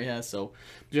Kyler Murray has. So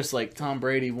just like Tom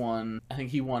Brady won, I think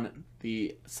he won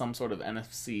some sort of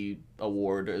NFC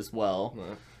award as well.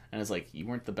 Right. And it's like, you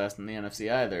weren't the best in the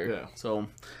NFC either. Yeah. So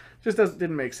just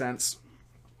didn't make sense.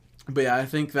 But yeah, I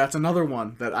think that's another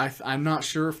one that I'm not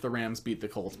sure if the Rams beat the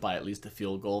Colts by at least a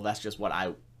field goal. That's just what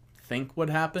I think would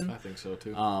happen. I think so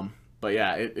too. But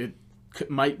yeah, it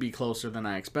might be closer than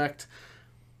I expect.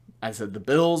 I said the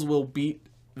Bills will beat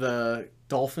the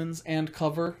Dolphins and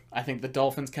cover. I think the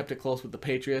Dolphins kept it close with the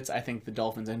Patriots. I think the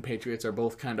Dolphins and Patriots are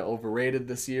both kind of overrated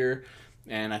this year.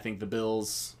 And I think the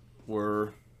Bills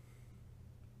were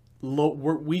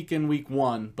weak in week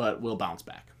 1, but will bounce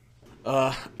back.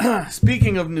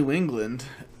 Speaking of New England,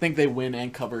 I think they win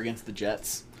and cover against the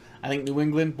Jets. I think New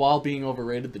England, while being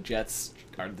overrated, the Jets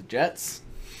are the Jets.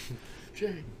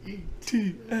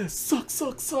 Jets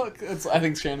suck. I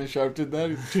think Shannon Sharp did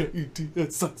that.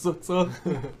 Jets suck. So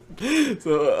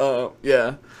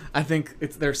yeah, I think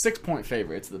they're 6-point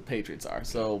favorites. The Patriots are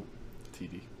so.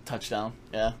 TD Touchdown.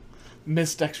 Yeah,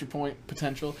 missed extra point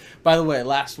potential. By the way,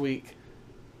 last week,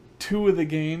 2 of the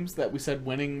games that we said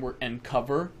winning were and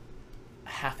cover.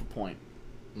 Half a point.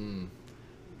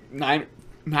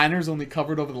 Niners only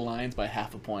covered over the Lions by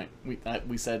half a point.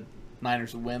 We said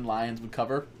Niners would win, Lions would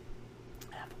cover.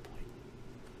 Half a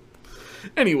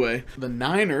point. Anyway, the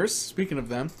Niners, speaking of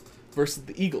them, versus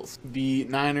the Eagles. The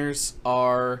Niners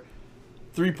are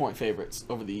 3-point favorites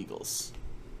over the Eagles.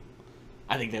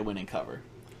 I think they win and cover.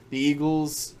 The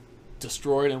Eagles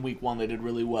destroyed in week 1. They did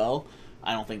really well.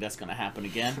 I don't think that's going to happen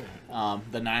again.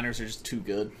 The Niners are just too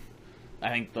good. I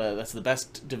think that's the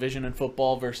best division in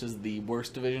football versus the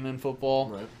worst division in football.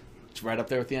 Right. It's right up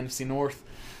there with the NFC North.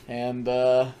 And,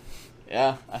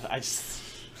 yeah, I just...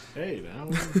 Hey, now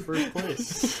we're in first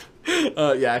place.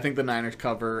 Yeah, I think the Niners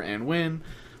cover and win.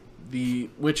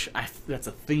 That's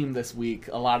a theme this week.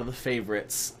 A lot of the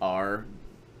favorites are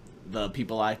the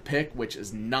people I pick, which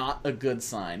is not a good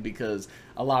sign because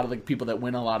a lot of the people that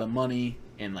win a lot of money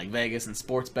in like Vegas and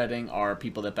sports betting are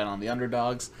people that bet on the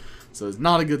underdogs. So it's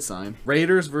not a good sign.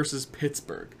 Raiders versus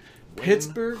Pittsburgh.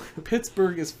 Pittsburgh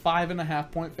is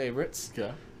 5.5-point favorites.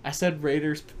 Okay. I said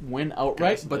Raiders win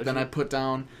outright, but then I put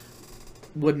down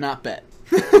would not bet.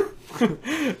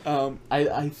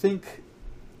 I think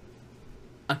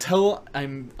until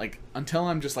I'm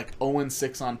just like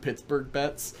 0-6 on Pittsburgh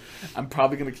bets, I'm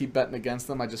probably gonna keep betting against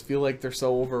them. I just feel like they're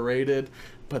so overrated,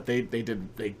 but they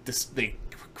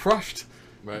crushed.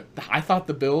 Right. I thought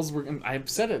the Bills were. I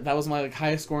said it. That was my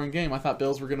highest scoring game. I thought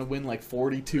Bills were gonna win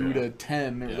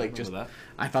 42-10. Or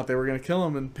I thought they were gonna kill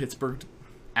them, and Pittsburgh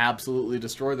absolutely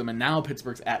destroyed them. And now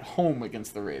Pittsburgh's at home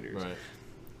against the Raiders. Right.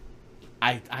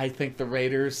 I think the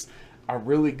Raiders are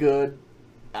really good.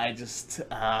 I just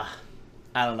I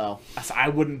don't know. I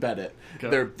wouldn't bet it.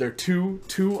 Okay. They're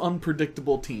two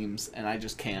unpredictable teams, and I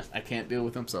just can't. I can't deal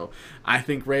with them. So I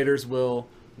think Raiders will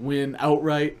win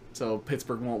outright, so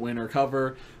Pittsburgh won't win or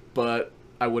cover, but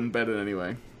I wouldn't bet it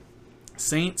anyway.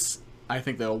 Saints, I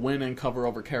think they'll win and cover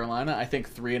over Carolina. I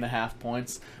think 3.5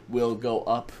 points will go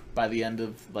up by the end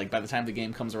of, by the time the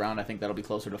game comes around. I think that'll be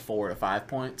closer to 4 to 5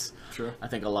 points. Sure. I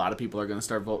think a lot of people are going to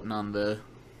start voting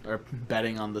or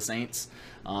betting on the Saints.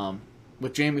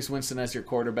 With Jameis Winston as your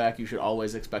quarterback, you should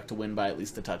always expect to win by at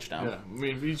least a touchdown. Yeah, I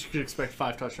mean, you should expect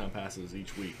 5 touchdown passes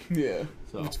each week. Yeah.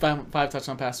 So. It's five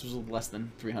touchdown passes with less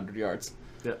than 300 yards.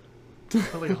 Yeah.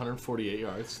 Like 148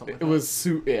 yards, something like that. It was,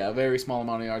 a very small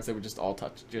amount of yards. They were just all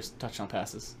touchdown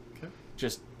passes. Okay.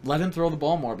 Just let him throw the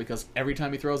ball more because every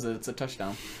time he throws it, it's a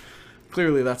touchdown.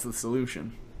 Clearly, that's the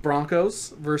solution.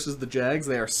 Broncos versus the Jags.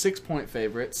 They are 6-point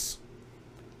favorites.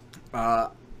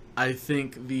 I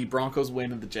think the Broncos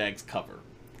win and the Jags cover.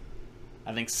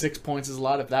 I think 6 points is a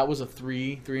lot. If that was a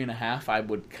 3.5, I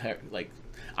would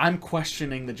I'm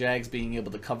questioning the Jags being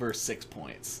able to cover 6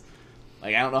 points.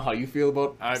 I don't know how you feel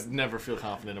about. I never feel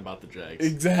confident about the Jags.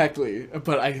 Exactly,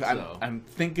 but I'm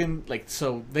thinking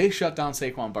so they shut down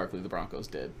Saquon Barkley. The Broncos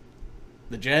did.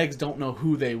 The Jags don't know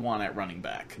who they want at running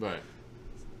back. Right.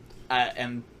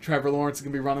 And Trevor Lawrence is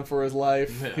gonna be running for his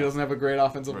life. Yeah. He doesn't have a great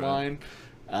offensive line.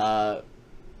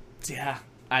 Yeah,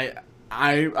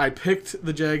 I picked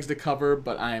the Jags to cover,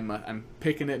 but I'm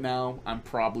picking it now. I'm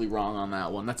probably wrong on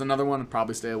that one. That's another one I'd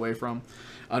probably stay away from.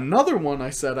 Another one I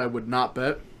said I would not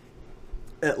bet.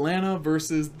 Atlanta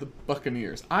versus the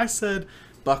Buccaneers. I said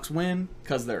Bucs win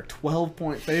because they're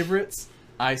 12-point favorites.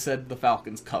 I said the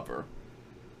Falcons cover.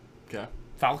 Okay.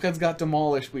 Falcons got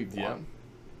demolished week Yeah. 1.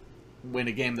 Win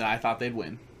a game that I thought they'd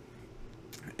win.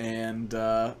 And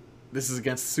this is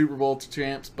against the Super Bowl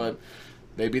champs, but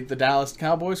they beat the Dallas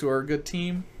Cowboys, who are a good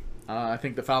team. I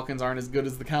think the Falcons aren't as good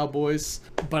as the Cowboys,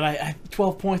 but I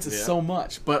 12 points is so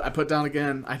much. But I put down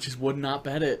again, I just would not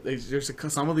bet it.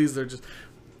 Some of these, they're just...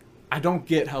 I don't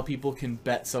get how people can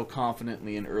bet so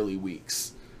confidently in early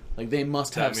weeks. Like, they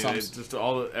must have some... It's just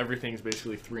everything's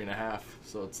basically 3.5,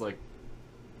 so it's like...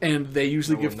 And they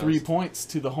usually No give one 3 knows. points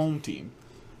to the home team,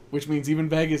 which means even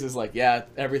Vegas is like, yeah,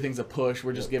 everything's a push.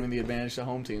 We're just giving the advantage to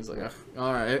home teams. Like, ugh,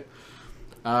 all right.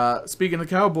 Speaking of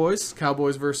Cowboys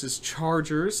versus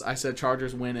Chargers. I said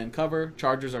Chargers win and cover.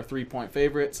 Chargers are 3-point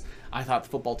favorites. I thought the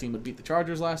football team would beat the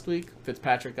Chargers last week.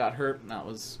 Fitzpatrick got hurt. And that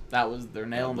was their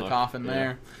nail in the coffin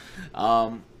there.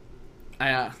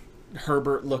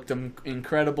 Herbert looked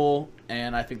incredible,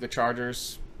 and I think the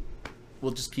Chargers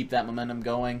will just keep that momentum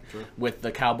going. Sure. With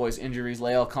the Cowboys injuries.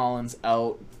 La'el Collins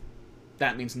out.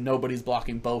 That means nobody's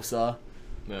blocking Bosa.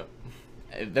 Yeah.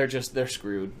 They're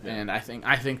screwed, and I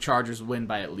think Chargers win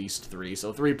by at least 3.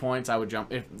 So 3 points, I would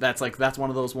jump. If that's one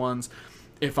of those ones.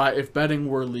 If betting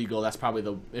were legal, that's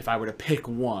probably if I were to pick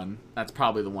one, that's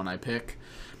probably the one I pick.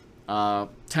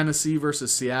 Tennessee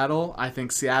versus Seattle. I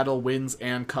think Seattle wins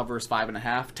and covers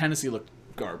 5.5. Tennessee looked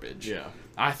garbage. Yeah.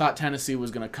 I thought Tennessee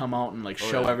was gonna come out and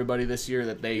show everybody this year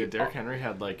that they. Yeah, Derrick Henry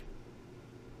had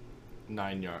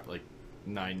 9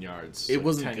 yards. It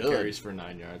wasn't 10 good. carries for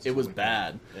 9 yards. It was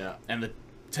bad. Yeah. And the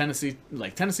Tennessee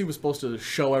was supposed to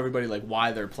show everybody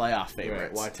why they're playoff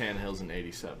favorites. Right. Why Tannehill's an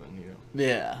 87,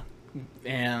 Yeah.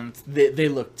 And they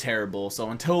look terrible. So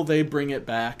until they bring it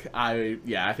back, I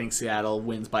think Seattle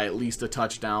wins by at least a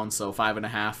touchdown. So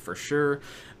 5.5 for sure.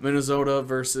 Minnesota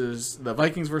versus the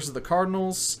Vikings versus the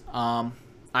Cardinals.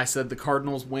 I said the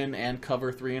Cardinals win and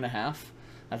cover 3.5.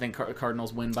 I think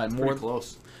Cardinals win by more. Pretty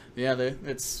close. Yeah,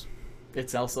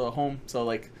 it's also a home, so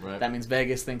that means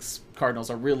Vegas thinks Cardinals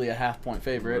are really a half-point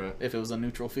favorite if it was a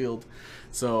neutral field.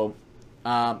 So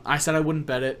I said I wouldn't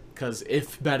bet it because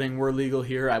if betting were legal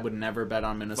here, I would never bet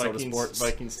on Minnesota sports.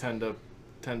 Vikings tend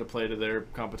to play to their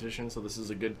competition, so this is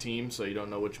a good team. So you don't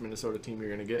know which Minnesota team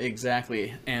you're gonna get.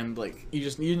 Exactly, and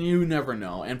you never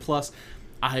know. And plus,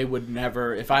 I would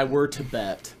never, if I were to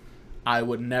bet, I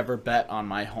would never bet on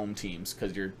my home teams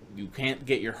because you can't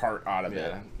get your heart out of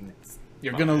it.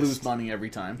 You're going to lose money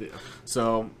every time. Yeah.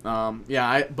 So,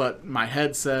 but my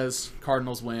head says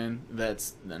Cardinals win.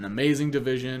 That's an amazing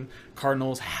division.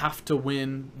 Cardinals have to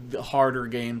win the harder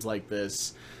games like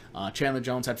this. Chandler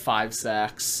Jones had 5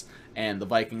 sacks, and the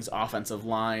Vikings offensive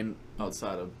line...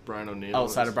 Outside of Brian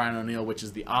O'Neill. Which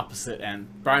is the opposite end.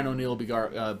 Brian O'Neill will be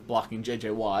blocking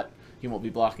J.J. Watt. He won't be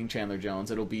blocking Chandler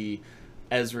Jones. It'll be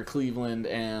Ezra Cleveland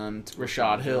and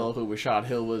Rashad Hill, who Rashad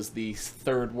Hill was the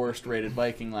 3rd worst rated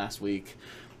Viking last week,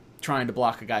 trying to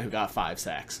block a guy who got 5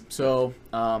 sacks. So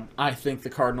I think the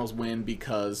Cardinals win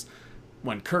because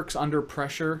when Kirk's under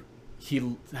pressure,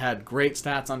 he had great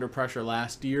stats under pressure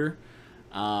last year.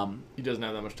 He doesn't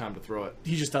have that much time to throw it.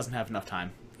 He just doesn't have enough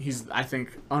time. I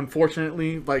think,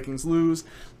 unfortunately, Vikings lose.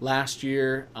 Last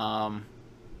year, none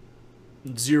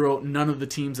of the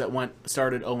teams that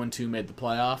started 0-2 made the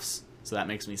playoffs. So that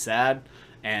makes me sad.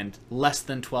 And less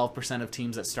than 12% of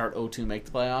teams that start 0-2 make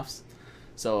the playoffs.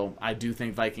 So I do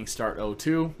think Vikings start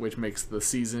 0-2, which makes the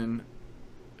season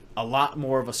a lot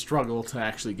more of a struggle to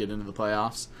actually get into the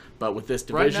playoffs. But with this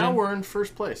division... Right now we're in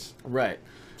first place. Right.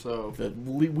 So the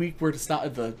week were to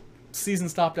stop... The season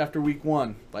stopped after week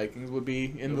 1. Vikings would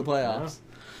be in the playoffs.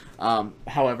 Yeah.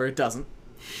 However, it doesn't.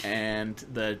 And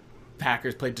the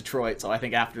Packers played Detroit. So I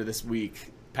think after this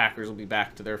week, Packers will be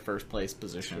back to their first place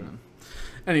position. Sure.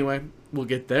 Anyway, we'll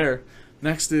get there.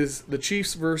 Next is the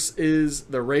Chiefs versus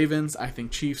the Ravens. I think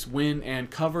Chiefs win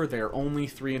and cover. They're only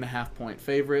 3.5-point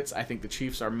favorites. I think the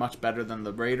Chiefs are much better than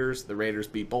the Raiders. The Raiders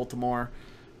beat Baltimore.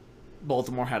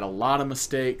 Baltimore had a lot of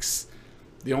mistakes.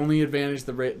 The only advantage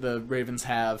the Ravens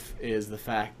have is the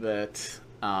fact that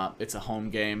it's a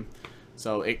home game.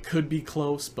 So it could be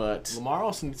close, but... Lamar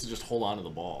also needs to just hold on to the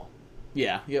ball.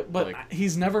 Yeah, but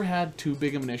he's never had too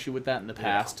big of an issue with that in the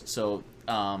past. Yeah. So,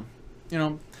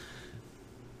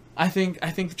 I think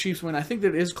the Chiefs win. I think that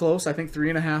it is close. I think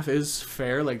 3.5 is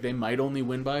fair. They might only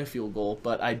win by a field goal,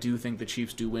 but I do think the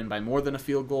Chiefs do win by more than a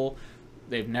field goal.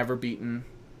 They've never beaten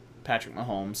Patrick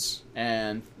Mahomes,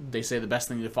 and they say the best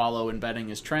thing to follow in betting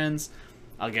is trends.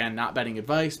 Again, not betting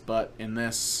advice, but in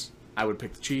this, I would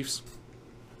pick the Chiefs.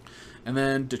 And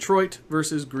then Detroit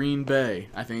versus Green Bay.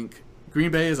 I think Green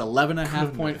Bay is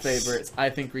 11.5-point favorites. I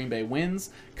think Green Bay wins,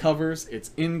 covers.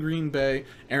 It's in Green Bay.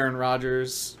 Aaron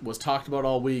Rodgers was talked about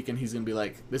all week, and he's going to be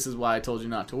like, this is why I told you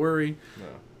not to worry.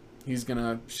 he's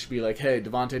gonna be like, hey,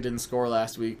 Devontae didn't score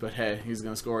last week, but hey, he's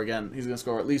gonna score again. He's gonna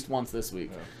score at least once this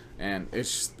week, and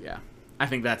it's just, I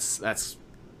think that's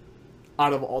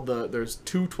out of all there's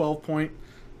two 12-point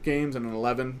games and an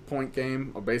 11-point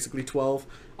game, or basically 12.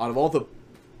 Out of all the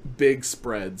big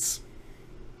spreads,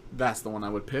 that's the one I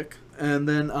would pick. And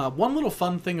then one little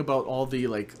fun thing about all the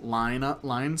like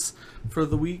lines for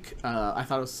the week, I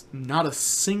thought it was not a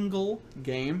single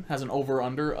game has an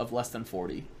over/under of less than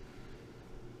 40.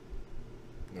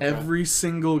 Okay. Every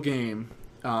single game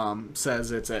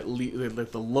says it's at least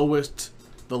like the lowest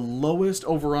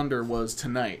over/under was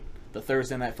tonight, the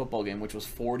Thursday night football game, which was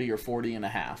 40 or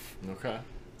 40.5. Okay.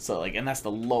 So like, and that's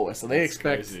the lowest. So they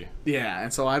expect, crazy. Yeah.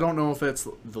 And so I don't know if it's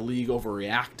the league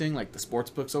overreacting, like the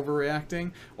sportsbooks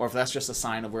overreacting, or if that's just a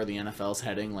sign of where the NFL's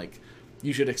heading. Like,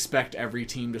 you should expect every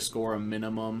team to score a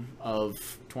minimum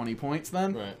of 20 points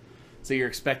then. Right. So you're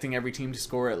expecting every team to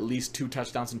score at least 2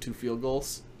 touchdowns and 2 field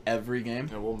goals every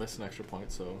game. And we'll miss an extra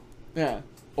point, so. Yeah.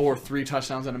 Or 3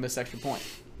 touchdowns and a missed extra point.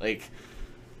 Like,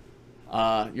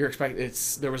 you're expecting,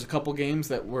 there was a couple games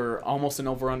that were almost an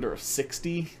over/under of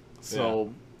 60.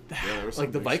 So. Yeah,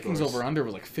 like the Vikings scores. Over/under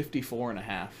was like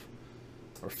 54.5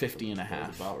 or 50.5.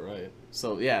 That's about right.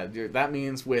 So yeah, that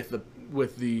means with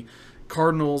the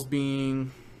Cardinals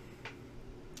being,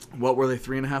 what were they,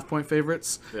 3.5-point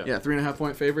favorites? Yeah,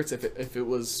 3.5-point favorites. If it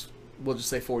was, we'll just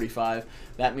say 45.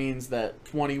 That means that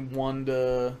 21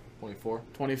 to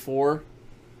 24.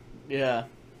 Yeah,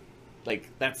 like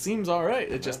that seems all right.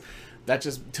 That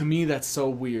just to me that's so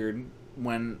weird.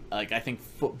 When, like, I think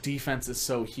defense is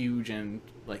so huge, and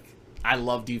like I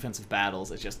love defensive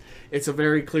battles. It's a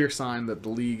very clear sign that the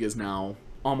league is now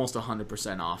almost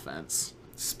 100% offense.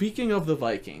 Speaking of the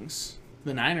Vikings,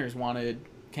 the Niners wanted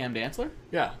Cam Dantzler.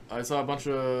 Yeah, I saw a bunch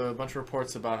of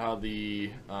reports about how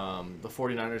the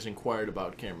 49ers inquired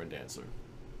about Cameron Dantzler,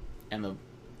 and the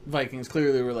Vikings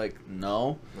clearly were like,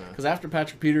 no. Because after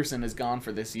Patrick Peterson is gone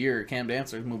for this year, Cam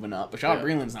Dantzler's moving up. Bashad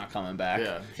Breeland's not coming back.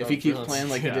 Yeah, if he keeps playing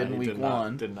like he did in week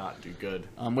 1. Did not do good.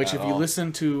 Which, if you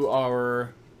listen to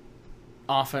our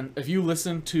if you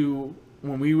listen to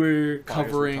when we were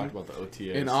covering about the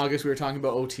OTAs. In August, we were talking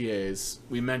about OTAs.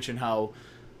 We mentioned how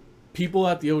people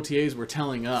at the OTAs were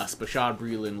telling us Bashad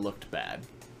Breeland looked bad.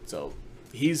 So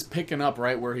he's picking up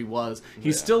right where he was.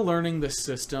 He's still learning this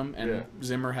system, and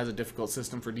Zimmer has a difficult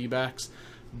system for D-backs,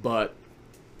 but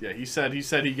yeah, he said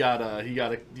he got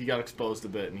exposed a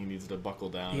bit, and he needs to buckle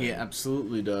down. He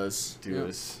absolutely does.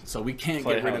 So we can't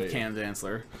get rid of Cam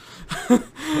Dantzler.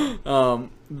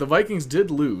 The Vikings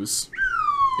did lose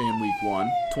in week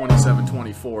 1,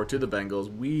 27-24 to the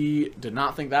Bengals. We did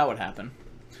not think that would happen.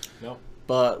 No.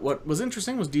 But what was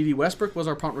interesting was D.D. Westbrook was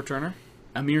our punt returner.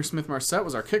 Amir Smith-Marset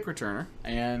was our kick returner.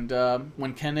 And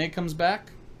when Kene comes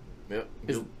back... Yep,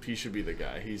 he should be the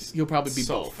guy. He'll probably be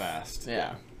so both. Fast.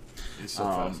 Yeah. He's so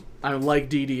fast. I like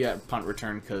D.D. at punt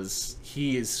return because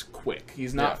he is quick.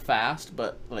 He's not fast,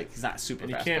 but like he's not super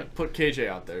fast. And you can't put KJ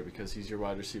out there because he's your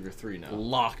wide receiver 3 now.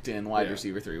 Locked in wide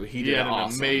receiver 3. He did an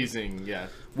awesome. Amazing,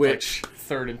 which like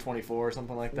 3rd and 24 or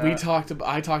something like that.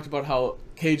 I talked about how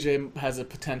KJ has a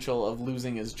potential of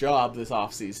losing his job this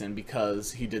offseason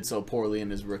because he did so poorly in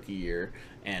his rookie year,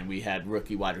 and we had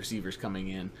rookie wide receivers coming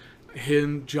in.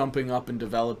 Him jumping up and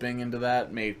developing into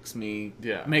that makes my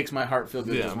heart feel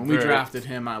good. Because when we drafted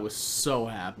him, I was so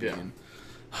happy and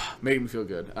made me feel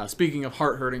good. Speaking of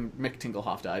heart hurting, Mick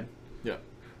Tingelhoff died. Yeah.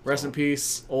 Rest in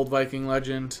peace, old Viking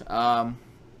legend. Hall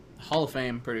of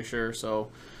Fame, pretty sure.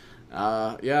 So,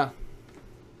 gone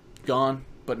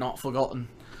but not forgotten.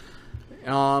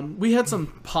 We had some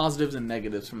positives and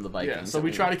negatives from the Vikings. Yeah, so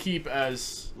we try to keep,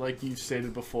 as like you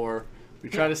stated before, we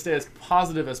try to stay as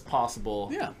positive as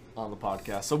possible on the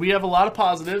podcast. So we have a lot of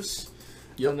positives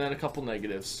and then a couple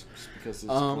negatives just because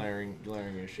it's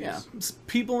glaring issues. Yeah,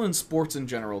 people in sports in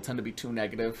general tend to be too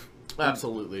negative.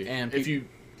 Absolutely. And if you,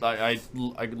 I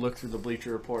look through the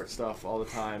Bleacher Report stuff all the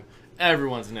time.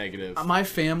 Everyone's negative. My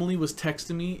family was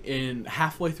texting me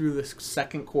halfway through the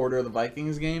second quarter of the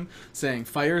Vikings game saying,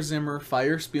 fire Zimmer,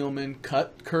 fire Spielman,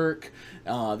 cut Kirk.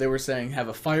 They were saying have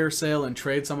a fire sale and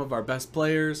trade some of our best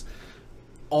players.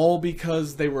 All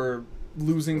because they were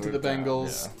losing to the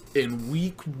Bengals in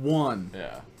week 1.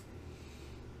 Yeah.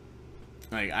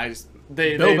 Like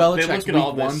Bill Belichick's week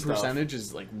 1 percentage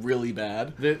is like really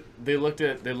bad. They look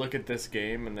at this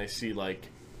game and they see like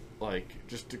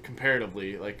just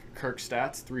comparatively, like Kirk's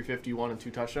stats, 351 and 2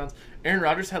 touchdowns. Aaron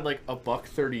Rodgers had like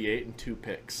 $138 and 2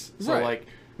 picks. So like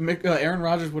Aaron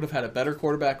Rodgers would have had a better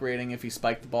quarterback rating if he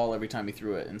spiked the ball every time he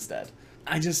threw it instead.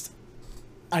 I just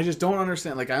don't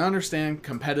understand. Like, I understand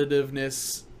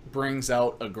competitiveness brings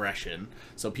out aggression.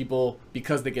 So people,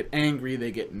 because they get angry,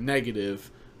 they get negative.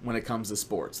 when it comes to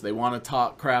sports. They want to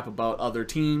talk crap about other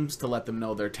teams to let them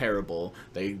know they're terrible.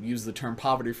 They use the term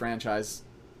poverty franchise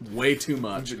way too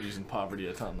much. I've been using poverty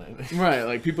a ton lately. Right,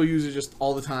 like people use it just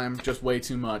all the time, just way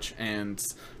too much, and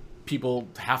people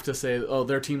have to say, "Oh,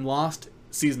 their team lost,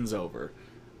 season's over."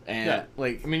 And Yeah.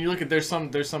 like, I mean, you look at there's some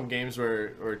games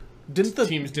where didn't the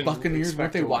teams didn't Buccaneers weren't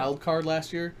expect they to win. wild card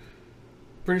last year?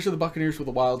 Pretty sure the Buccaneers were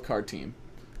the wild card team,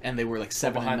 and they were like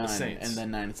 7-9, behind the Saints. and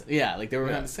then 9. Yeah, like they were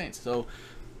behind Yeah. the Saints. So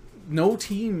no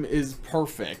team is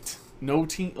perfect. No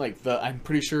team I'm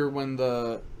pretty sure when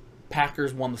the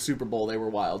Packers won the Super Bowl, they were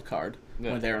wild card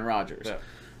with Aaron Rodgers. Yeah.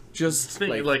 Just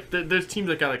there's teams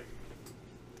that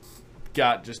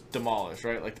got just demolished,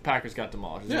 right? Like the Packers got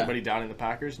demolished. Is Yeah. anybody down in the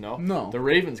Packers? No. No. The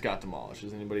Ravens got demolished.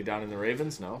 Is anybody down in the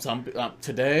Ravens? No. some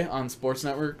today on sports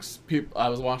networks, I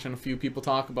was watching a few people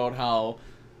talk about how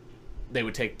they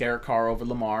would take Derek Carr over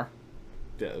Lamar.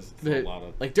 Yeah, there's a lot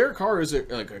of Like Derek Carr is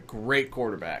a great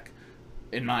quarterback,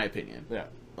 in my opinion. yeah.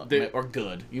 Or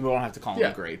good. You don't have to call him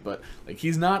Yeah. great, but like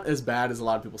he's not as bad as a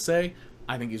lot of people say.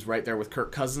 I think he's right there with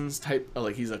Kirk Cousins type.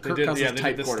 Like he's a Kirk Cousins they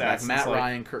type did the quarterback. stats. Matt It's like-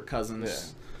 Ryan, Kirk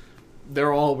Cousins.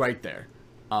 They're all right there.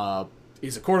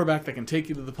 He's a quarterback that can take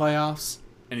you to the playoffs,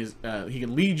 and he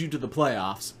can lead you to the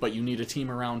playoffs. But you need a team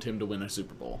around him to win a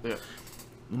Super Bowl. Yeah.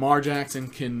 Lamar Jackson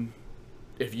can,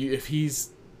 if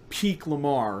he's peak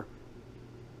Lamar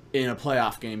in a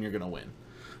playoff game, you're gonna win.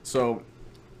 So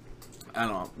I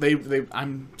don't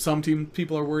know. Some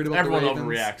people are worried about Everyone the Ravens.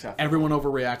 overreacts after Everyone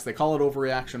overreacts. They call it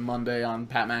Overreaction Monday on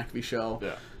Pat McAfee show.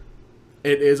 Yeah.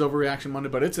 It is Overreaction Monday,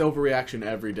 but it's overreaction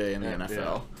every day in the Yeah,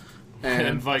 NFL. yeah. And,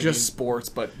 And Vikings- just sports,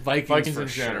 but Vikings in for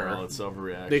general, sure. it's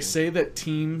overreaction. They say that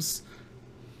teams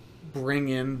bring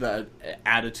in the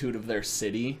attitude of their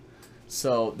city.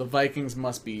 So the Vikings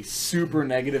must be super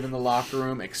negative in the locker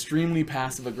room, extremely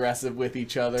passive aggressive with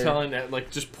each other.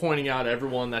 just pointing out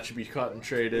everyone that should be cut and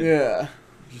traded. Yeah.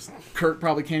 Just Kirk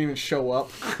probably can't even show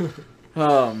up.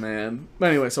 Oh man. But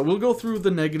anyway, so we'll go through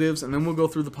the negatives and then we'll go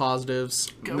through the positives.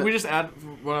 Can we just add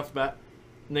right off the bat?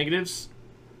 Negatives.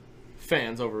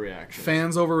 Fans overreaction.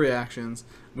 Fans overreactions.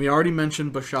 We already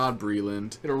mentioned Bashad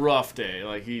Breeland. Had a rough day.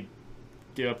 Like he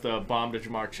gave up the bomb to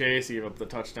Jamar Chase. He gave up the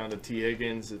touchdown to T.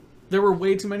 Higgins. There were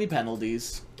way too many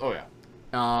penalties. Oh yeah.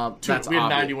 That's we had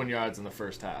obvious. 91 yards in the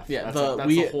first half. Yeah, that's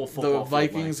the whole football field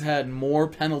Vikings length. had more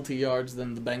penalty yards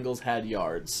than the Bengals had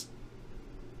yards.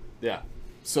 Yeah.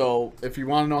 So if you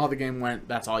want to know how the game went,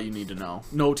 that's all you need to know.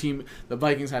 The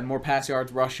Vikings had more pass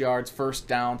yards, rush yards, first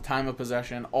down, time of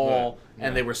possession, all,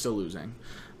 and they were still losing.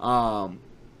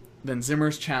 Then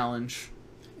Zimmer's challenge.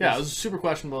 Yeah, it was super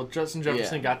questionable. Justin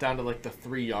Jefferson Yeah. got down to like the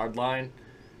 3-yard line.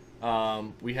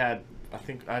 We had,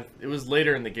 it was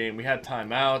later in the game. We had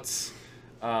timeouts.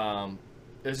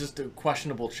 It was just a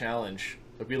questionable challenge.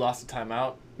 Like, we lost a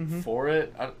timeout for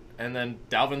it, and then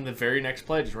Dalvin the very next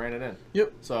play just ran it in.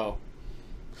 Yep. So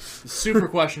super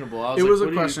questionable. It was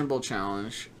a questionable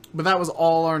challenge. But that was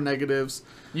all our negatives.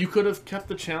 You could have kept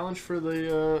the challenge for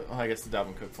the. I guess the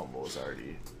Dalvin Cook fumble was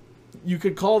already. You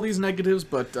could call these negatives,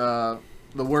 but the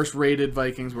worst rated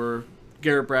Vikings were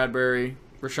Garrett Bradbury,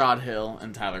 Rashad Hill,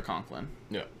 and Tyler Conklin.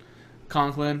 Yeah.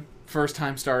 Conklin, first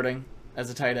time starting as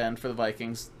a tight end for the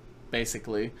Vikings,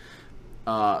 basically.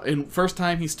 First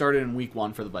time he started in week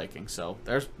 1 for the Vikings, so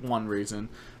there's one reason.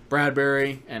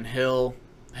 Bradbury and Hill.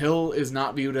 Hill is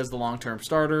not viewed as the long-term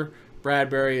starter.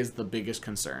 Bradbury is the biggest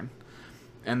concern.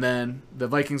 And then the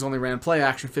Vikings only ran play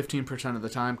action 15% of the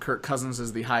time. Kirk Cousins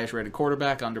is the highest rated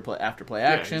quarterback after play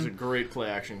action. Yeah, he's a great play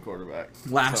action quarterback.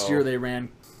 Last year they ran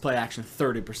play action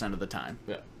 30% of the time.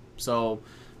 Yeah. So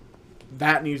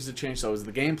that needs to change. So it was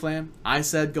the game plan. I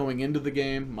said going into the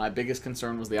game, my biggest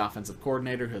concern was the offensive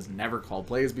coordinator who has never called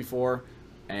plays before.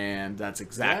 And that's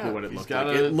exactly what it looked like.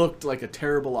 It looked like a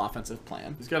terrible offensive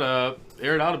plan. He's got to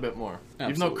air it out a bit more. Absolutely.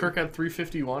 Even though Kirk had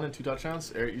 351 and 2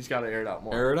 touchdowns, he's got to air it out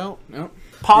more. Air it out? Yep.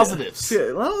 Positives.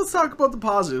 Yeah, well, let's talk about the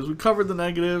positives. We covered the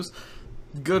negatives.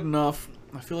 Good enough.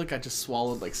 I feel like I just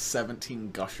swallowed like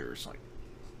 17 gushers. Like,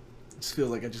 it just feels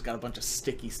like I just got a bunch of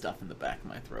sticky stuff in the back of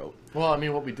my throat. Well, I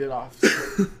mean, what we did off.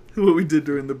 What we did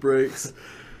during the breaks.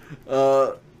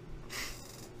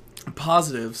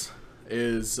 Positives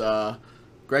is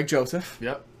Greg Joseph.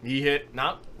 Yep. He hit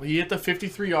the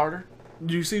 53-yarder.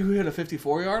 Did you see who hit a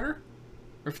 54-yarder?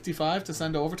 Or 55 to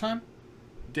send to overtime?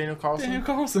 Daniel Carlson. Daniel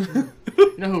Carlson.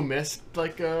 You know who missed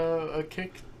like a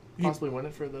kick? Possibly win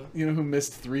it for the. You know who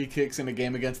missed 3 kicks in a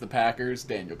game against the Packers?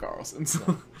 Daniel Carlson.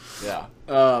 So,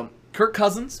 Yeah. Kirk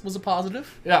Cousins was a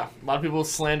positive. Yeah. A lot of people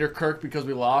slander Kirk because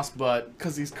we lost, but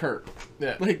Because he's Kirk.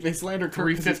 yeah. Like, they slander Kirk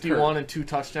 'cause he's 351 Kirk. and 2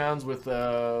 touchdowns with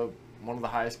one of the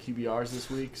highest QBRs this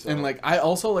week. So. And, like, I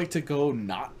also like to go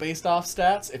not based off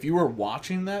stats. If you were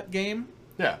watching that game,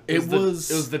 yeah, it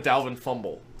was the Dalvin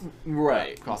fumble.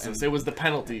 Right. Cost us. It was the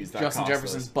penalties that Justin cost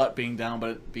Jefferson's us. butt being down, but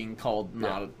it being called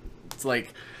not. It's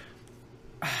like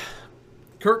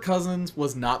Kirk Cousins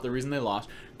was not the reason they lost.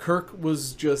 Kirk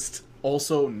was just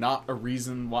also not a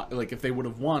reason why. Like, if they would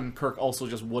have won, Kirk also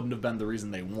just wouldn't have been the reason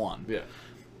they won. Yeah.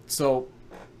 So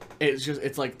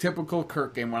it's like typical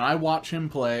Kirk game. When I watch him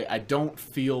play, I don't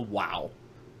feel wow.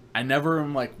 I never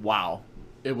am like wow.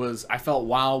 I felt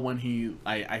wow when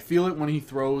I feel it when he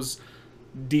throws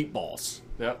deep balls.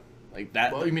 Yep. Like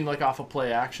that. Well, you mean like off of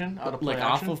play action? Out of play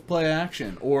action? Off of play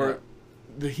action. Or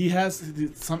he has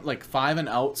some like 5 and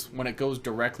outs when it goes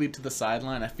directly to the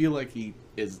sideline. I feel like he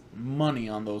is money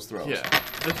on those throws. Yeah.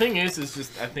 The thing is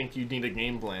just I think you need a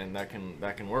game plan that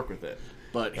can work with it.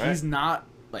 But he's not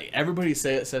like everybody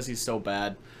says he's so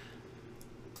bad.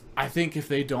 I think if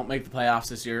they don't make the playoffs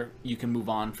this year, you can move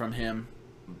on from him.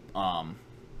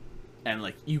 And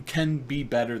like you can be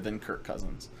better than Kirk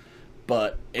Cousins.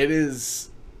 But it's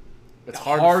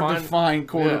hard to find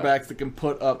quarterbacks that can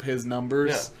put up his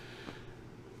numbers.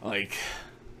 Yeah. Like,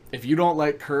 if you don't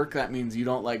like Kirk, that means you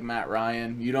don't like Matt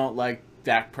Ryan. You don't like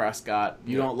Dak Prescott.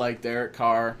 You don't like Derek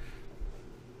Carr.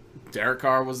 Derek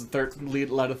Carr was led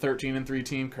a 13-3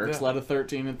 team. Kirk's led a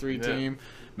 13-3 team.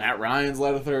 Matt Ryan's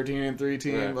led a 13-3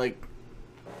 team. Yeah. Like,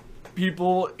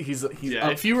 people, he's up,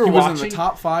 if you were he watching, was in the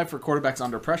top 5 for quarterbacks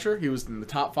under pressure. He was in the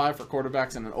top 5 for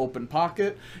quarterbacks in an open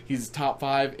pocket. He's top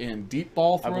 5 in deep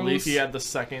ball throws. I believe he had the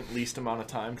second least amount of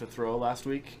time to throw last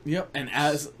week. Yep, and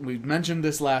as we mentioned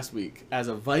this last week, as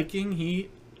a Viking, he,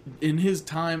 in his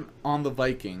time on the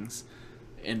Vikings,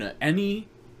 in any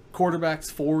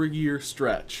quarterback's 4-year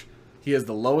stretch, he has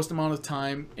the lowest amount of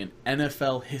time in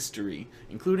NFL history,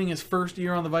 including his first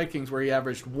year on the Vikings where he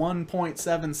averaged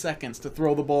 1.7 seconds to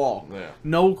throw the ball. Yeah.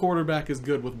 No quarterback is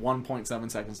good with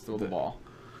 1.7 seconds to throw the ball.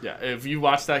 Yeah, if you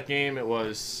watch that game, it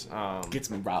was...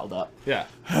 Gets me riled up. Yeah.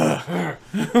 The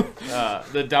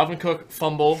Dalvin Cook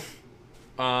fumble,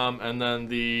 and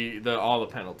then all the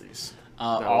penalties.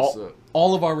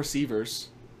 All of our receivers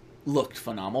looked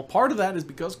phenomenal. Part of that is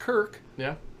because Kirk...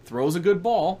 Yeah. Throws a good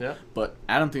ball, but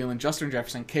Adam Thielen, Justin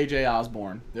Jefferson, KJ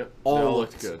Osborne, all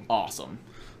looked good. Awesome.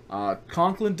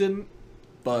 Conklin didn't,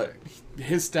 but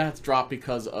his stats dropped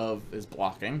because of his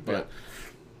blocking. But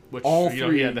which all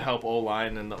three, he had to help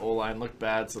O-line, and the O-line looked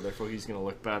bad, so therefore he's going to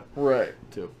look bad, right?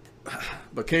 Too.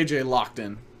 But KJ locked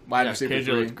in. Wide receiver KJ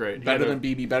looked great. Better than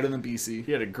BB, better than BC.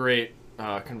 He had a great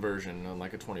conversion on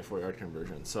like a 24-yard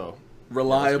conversion. So.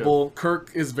 Reliable.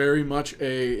 Kirk is very much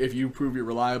if you prove you're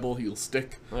reliable, he'll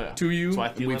stick to you. That's why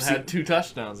Thielen had 2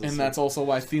 touchdowns. And that's also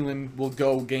why Thielen will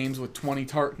go games with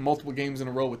multiple games in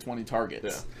a row with 20 targets.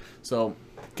 Yeah. So,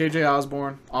 KJ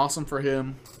Osborne, awesome for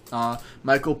him.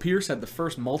 Michael Pierce had the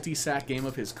first multi-sack game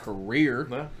of his career.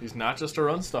 Yeah, he's not just a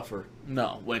run stuffer.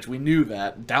 No, which we knew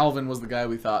that. Dalvin was the guy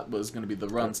we thought was going to be the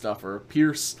run stuffer.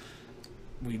 Pierce,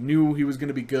 we knew he was going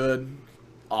to be good.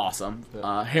 Awesome.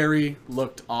 Harry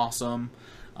looked awesome.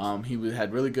 He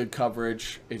had really good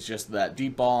coverage. It's just that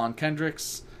deep ball on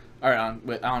Kendricks, or on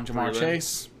Jamar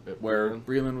Chase, where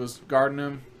Breeland was guarding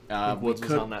him. Woods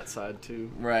was on that side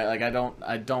too. Right. Like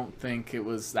I don't think that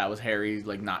was Harry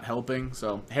like not helping.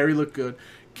 So Harry looked good.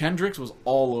 Kendricks was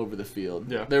all over the field.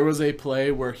 Yeah. There was a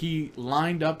play where he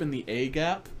lined up in the A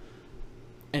gap,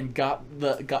 and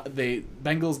the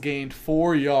Bengals gained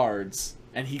 4 yards.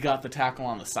 And he got the tackle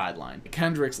on the sideline.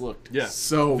 Kendricks looked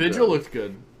so good. Vigil looked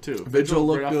good, too. Vigil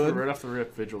looked good. Right off the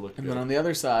rip, Vigil looked good. And then on the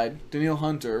other side, Danielle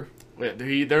Hunter. Yeah,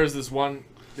 there's this one,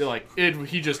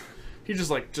 he just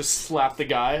slapped the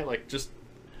guy,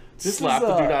 slapped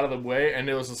the dude out of the way, and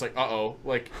it was just like, uh-oh.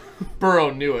 Like, Burrow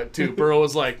knew it, too. Burrow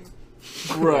was like...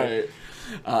 Right.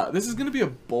 This is going to be a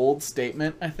bold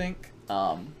statement, I think.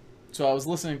 So I was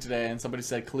listening today, and somebody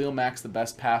said Khalil Mack's the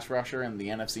best pass rusher in the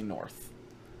NFC North.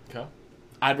 Okay.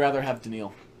 I'd rather have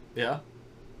Danielle. Yeah.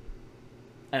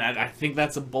 And I think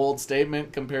that's a bold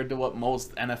statement compared to what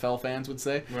most NFL fans would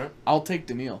say. Right. I'll take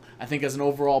Danielle. I think as an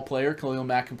overall player, Khalil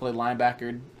Mack can play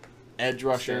linebacker, edge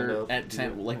rusher,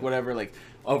 whatever. Like,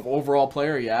 overall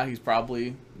player, he's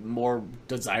probably more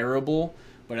desirable.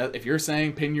 But if you're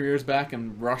saying pin your ears back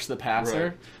and rush the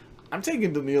passer, I'm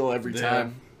taking Danielle every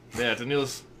time. Yeah,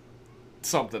 Danielle's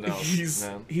something else.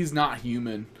 He's not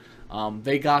human.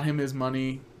 They got him his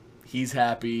money. He's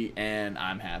happy, and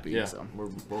I'm happy. Yeah, so. we're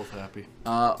both happy.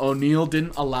 O'Neal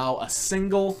didn't allow a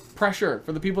single pressure.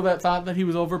 For the people that thought that he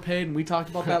was overpaid, and we talked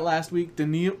about that last week,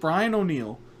 Brian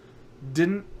O'Neal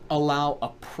didn't allow a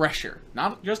pressure.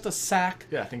 Not just a sack.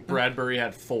 Yeah, I think Bradbury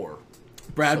had 4.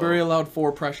 Bradbury allowed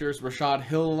 4 pressures. Rashad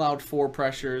Hill allowed 4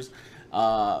 pressures.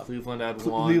 Cleveland had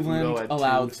 1. Cleveland had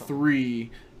allowed 2, 3,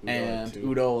 Udo and had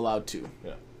 2. Udo allowed 2.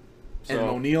 Yeah. And So,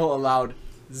 O'Neal allowed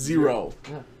 0.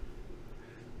 Yeah.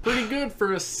 Pretty good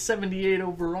for a 78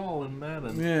 overall in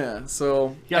Madden. Yeah,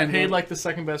 so... He got and paid like the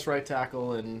second best right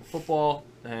tackle in football,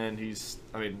 and he's,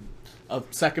 a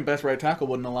second best right tackle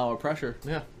wouldn't allow a pressure.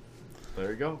 yeah.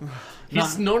 There you go.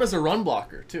 He's known as a run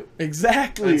blocker, too.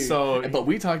 Exactly. And so, but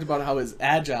we talked about how his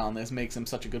agileness makes him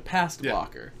such a good pass Yeah.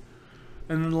 blocker.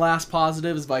 And then the last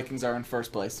positive is Vikings are in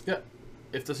first place. yeah.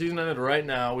 If the season ended right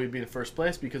now, we'd be in first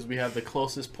place because we have the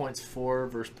closest points for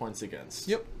versus points against.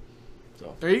 Yep.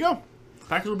 So There you go.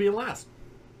 Packers will be in last.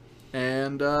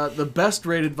 And the best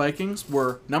rated Vikings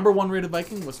were, number 1 rated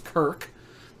Viking was Kirk.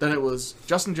 Then it was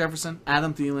Justin Jefferson,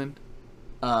 Adam Thielen,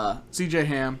 CJ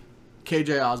Ham,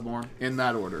 KJ Osborne, in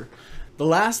that order. The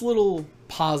last little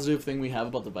positive thing we have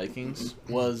about the Vikings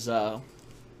was I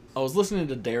was listening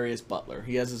to Darius Butler.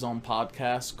 He has his own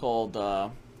podcast called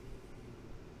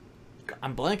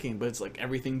I'm blanking, but it's like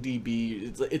Everything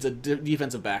DB. It's a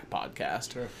defensive back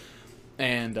podcast. Sure.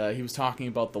 And he was talking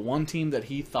about the one team that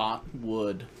he thought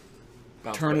would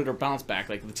turn it or bounce back.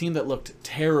 Like the team that looked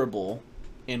terrible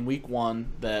in week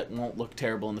 1 that won't look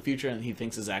terrible in the future and he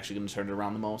thinks is actually going to turn it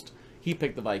around the most. He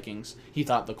picked the Vikings. He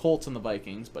thought the Colts and the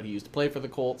Vikings, but he used to play for the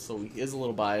Colts, so he is a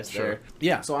little biased there.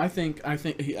 Yeah, so I think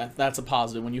that's a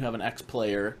positive when you have an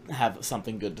ex-player have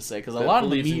something good to say, because a lot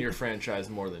of the believes in your franchise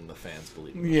more than the fans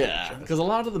believe in yeah, the franchise. because a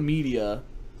lot of the media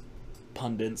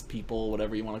pundits, people,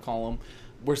 whatever you want to call them,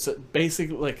 were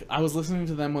basically like I was listening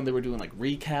to them when they were doing like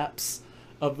recaps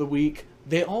of the week.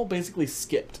 They all basically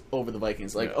skipped over the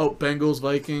Vikings, like Bengals,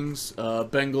 Vikings,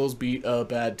 Bengals beat a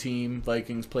bad team,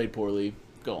 Vikings played poorly.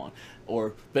 Go on.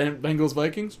 Or Bengals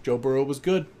Vikings, Joe Burrow was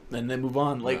good, and then move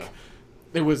on. Like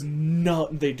there was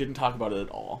they didn't talk about it at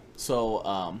all. So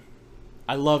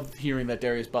I love hearing that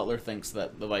Darius Butler thinks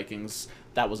that the Vikings,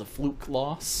 that was a fluke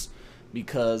loss,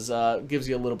 because it gives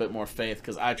you a little bit more faith,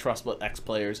 because I trust what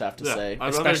ex-players have to say,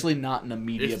 especially not in a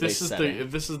media-based setting.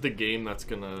 If this is the game that's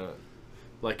gonna,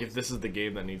 like, if this is the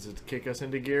game that needs to kick us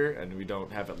into gear, and we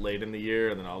don't have it late in the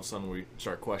year, and then all of a sudden we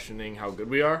start questioning how good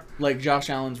we are. Like Josh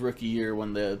Allen's rookie year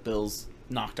when the Bills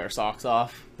knocked our socks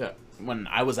off. Yeah. When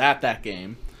I was at that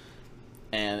game,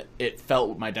 and it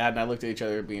felt, my dad and I looked at each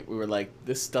other, we were like,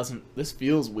 this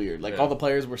feels weird. Like all the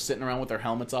players were sitting around with their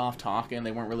helmets off talking.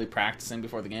 They weren't really practicing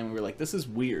before the game. We were like, this is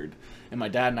weird. And my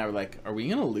dad and I were like, are we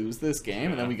going to lose this game?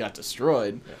 And then we got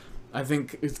destroyed. Yeah. I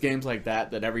think it's games like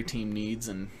that every team needs,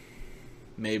 and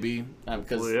maybe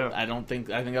because I think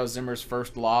that was Zimmer's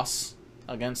first loss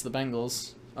against the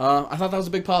Bengals. I thought that was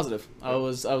a big positive. I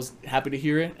was happy to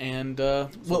hear it, and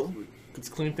well, let's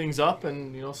clean things up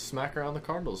and smack around the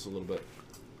Cardinals a little bit.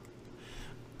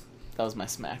 That was my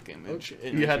smack image.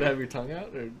 You had to have your tongue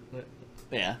out, or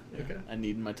yeah. Okay. I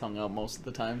need my tongue out most of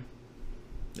the time.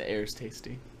 The air's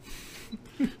tasty.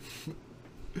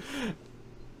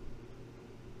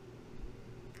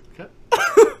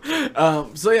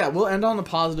 So yeah, we'll end on a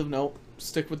positive note.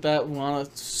 Stick with that. We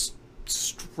want to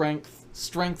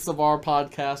strengths of our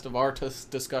podcast, of our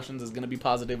discussions, is going to be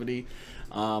positivity.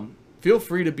 Feel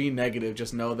free to be negative.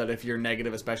 Just know that if you're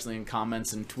negative, especially in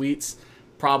comments and tweets,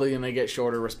 probably going to get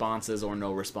shorter responses or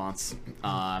no response.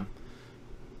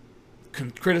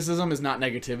 Criticism is not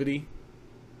negativity,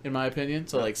 in my opinion.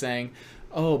 So like saying,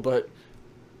 oh, but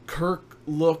Kirk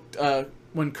looked...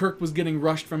 when Kirk was getting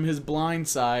rushed from his blind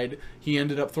side, he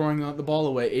ended up throwing the ball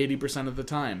away 80% of the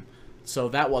time. So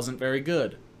that wasn't very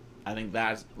good. I think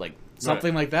that's like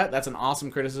something like that. That's an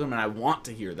awesome criticism, and I want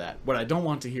to hear that. What I don't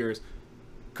want to hear is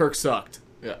Kirk sucked.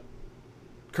 Yeah.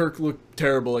 Kirk looked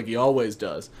terrible like he always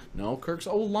does. No, Kirk's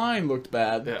O-line looked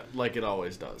bad. Yeah, like it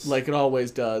always does. Like it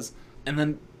always does. And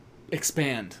then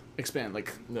expand.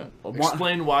 Like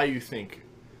explain why you think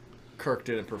Kirk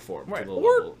didn't perform to the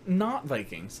or level. Not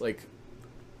Vikings. Like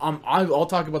I'll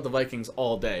talk about the Vikings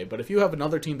all day, but if you have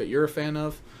another team that you're a fan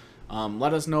of,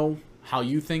 let us know how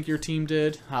you think your team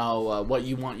did, what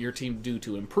you want your team to do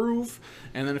to improve,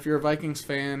 and then if you're a Vikings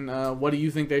fan, what do you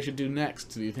think they should do next?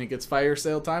 Do you think it's fire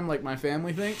sale time like my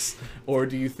family thinks, or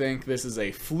do you think this is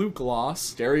a fluke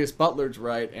loss? Darius Butler's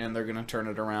right, and they're gonna turn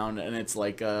it around, and it's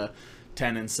like a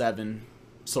 10-7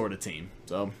 sort of team.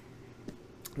 So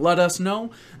let us know.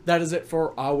 That is it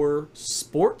for our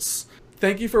sports.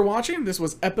 Thank you for watching. This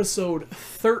was episode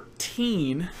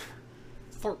 13.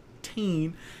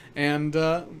 And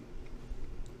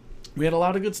we had a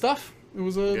lot of good stuff. It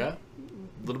was a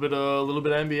A little bit of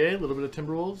NBA, a little bit of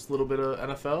Timberwolves, a little bit of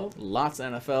NFL, Lots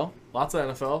of NFL. lots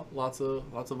of NFL, lots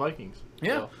of Vikings.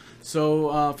 Yeah.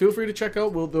 So feel free to check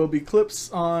out. There'll be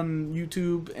clips on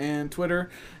YouTube and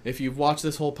Twitter. If you've watched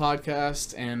this whole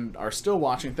podcast and are still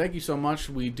watching, thank you so much.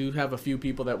 We do have a few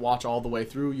people that watch all the way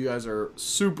through. You guys are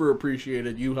super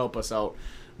appreciated. You help us out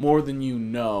more than you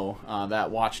know. That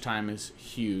watch time is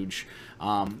huge.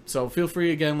 So feel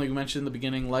free, again, like we mentioned in the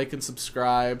beginning, like and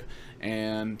subscribe.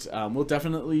 And we'll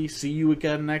definitely see you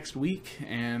again next week.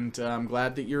 And I'm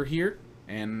glad that you're here.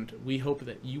 And we hope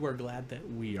that you are glad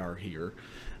that we are here.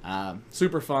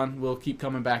 Super fun. We'll keep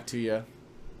coming back to you.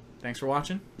 Thanks for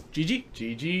watching. GG.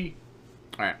 GG.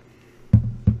 All right.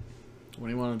 What do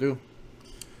you want to do?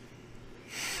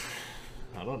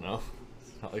 I don't know.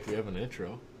 It's not like we have an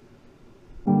intro.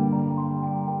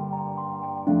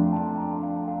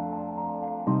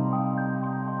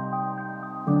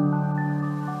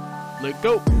 Let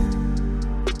go.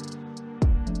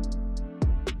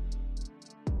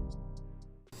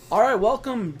 All right,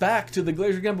 welcome back to the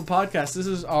Glacier Gamble podcast. This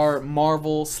is our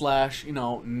Marvel /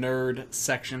 nerd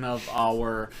section of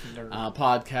our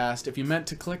podcast. If you meant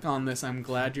to click on this, I'm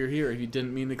glad you're here. If you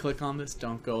didn't mean to click on this,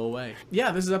 don't go away.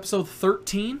 Yeah, this is episode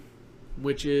 13,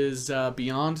 which is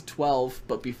beyond 12,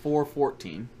 but before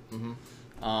 14.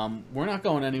 Mm-hmm. We're not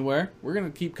going anywhere. We're going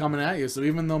to keep coming at you. So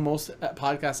even though most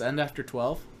podcasts end after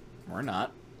 12, we're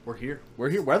not. We're here. We're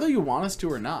here, whether you want us to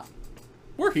or not.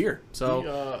 We're here.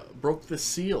 So we broke the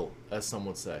seal, as some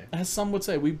would say. As some would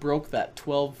say, we broke that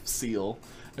 12 seal.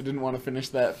 I didn't want to finish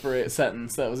that for a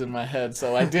sentence that was in my head,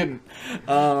 so I didn't.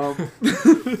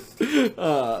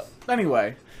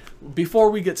 Anyway,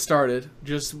 before we get started,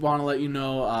 just want to let you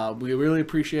know we really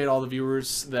appreciate all the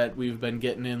viewers that we've been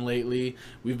getting in lately.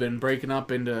 We've been breaking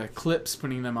up into clips,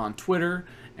 putting them on Twitter,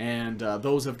 and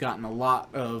those have gotten a lot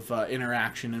of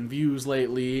interaction and views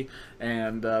lately,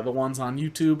 and the ones on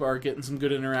YouTube are getting some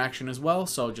good interaction as well.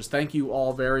 So just thank you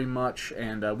all very much,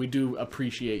 and we do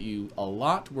appreciate you a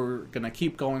lot. We're going to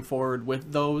keep going forward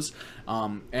with those,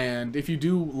 and if you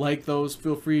do like those,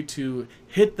 feel free to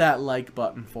hit that like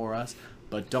button for us,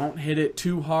 but don't hit it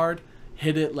too hard.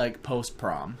 Hit it like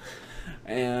post-prom.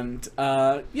 And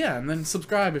yeah, and then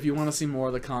subscribe if you want to see more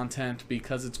of the content,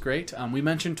 because it's great. We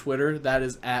mentioned Twitter. That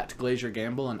is at Glacier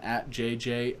Gamble and at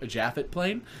JJ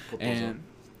Jaffetplane. And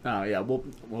yeah,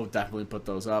 we'll definitely put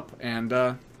those up. And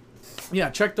yeah,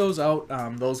 check those out.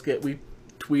 We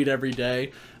tweet every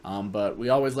day, but we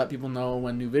always let people know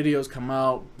when new videos come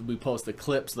out. We post the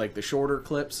clips, like the shorter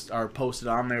clips are posted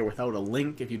on there without a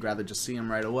link if you'd rather just see them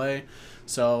right away.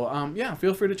 So yeah,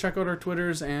 feel free to check out our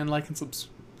Twitters and like and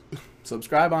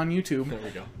subscribe on YouTube. There we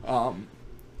go.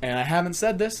 And I haven't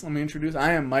said this. Let me introduce.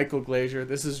 I am Michael Glazier.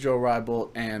 This is Joe Rybolt,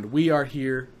 and we are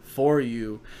here for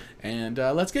you. And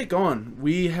let's get going.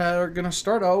 We are going to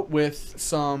start out with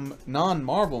some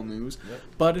non-Marvel news,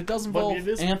 but it does involve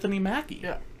Anthony Mackie.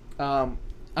 Yeah.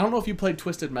 I don't know if you played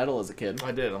Twisted Metal as a kid.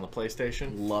 I did, on the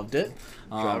PlayStation. Loved it.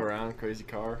 Drive around, crazy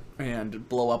car. And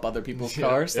blow up other people's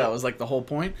cars. Yeah. That was like the whole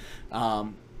point.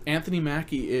 Anthony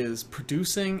Mackie is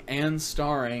producing and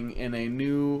starring in a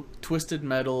new Twisted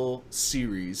Metal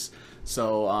series.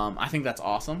 So I think that's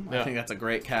awesome. Yeah. I think that's a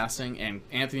great casting. And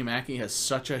Anthony Mackie has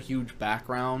such a huge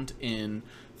background in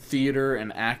theater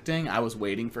and acting. I was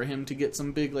waiting for him to get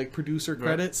some big producer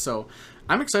credits. So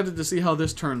I'm excited to see how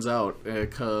this turns out,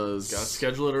 because gotta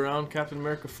schedule it around Captain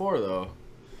America 4 though.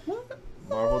 What?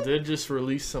 Marvel did just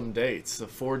release some dates,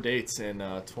 4 dates in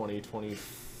 2024.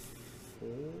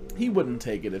 He wouldn't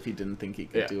take it if he didn't think he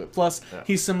could do it. Plus,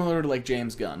 he's similar to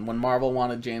James Gunn. When Marvel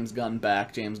wanted James Gunn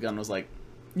back, James Gunn was like,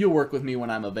 "You'll work with me when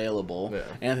I'm available." Yeah.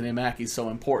 Anthony Mackie's so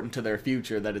important to their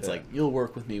future that it's "You'll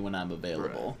work with me when I'm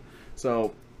available." Right.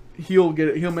 So he'll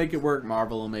make it work.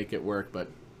 Marvel will make it work. But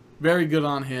very good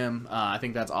on him. I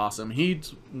think that's awesome. He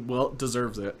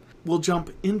deserves it. We'll jump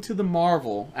into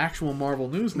the actual Marvel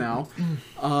news now.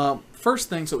 First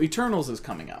thing, so Eternals is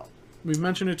coming out. We've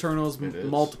mentioned Eternals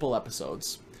multiple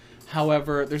episodes.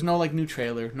 However, there's no new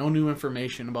trailer, no new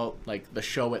information about the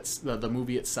show, the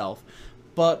movie itself.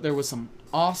 But there was some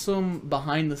awesome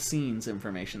behind the scenes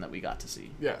information that we got to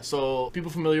see. Yeah, so people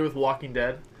familiar with Walking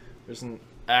Dead, there's an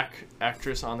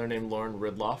actress on there named Lauren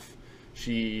Ridloff.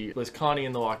 She plays Connie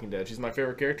in The Walking Dead. She's my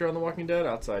favorite character on The Walking Dead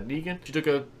outside Negan. She took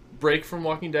a break from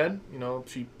Walking Dead.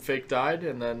 She fake died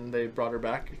and then they brought her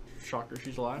back. Shocker,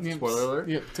 she's alive. Yep. Spoiler alert.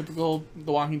 Yep, typical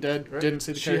The Walking Dead. Right. Didn't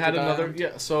see the character. She had another.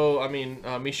 Yeah, so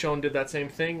Michonne did that same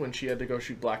thing when she had to go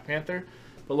shoot Black Panther.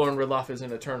 But Lauren Ridloff is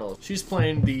in Eternals. She's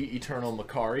playing the Eternal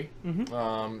Makkari.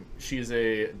 Mm-hmm. She's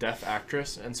a deaf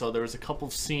actress, and so there was a couple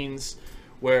of scenes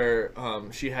where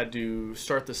she had to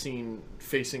start the scene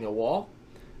facing a wall,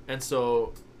 and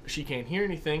so she can't hear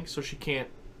anything, so she can't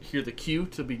hear the cue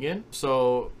to begin.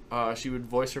 So she would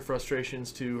voice her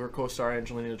frustrations to her co-star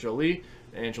Angelina Jolie.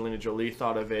 Angelina Jolie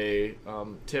thought of a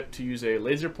tip to use a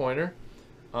laser pointer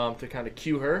to kind of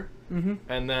cue her. Mm-hmm.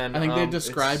 And then I think they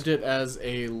described it as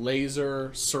a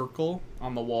laser circle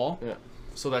on the wall. Yeah,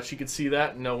 so that she could see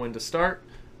that, know when to start,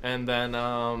 and then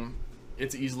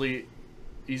it's easily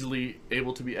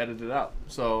able to be edited out.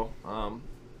 So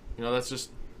that's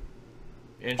just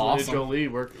Angelina Awesome. Jolie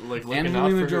looking Angelina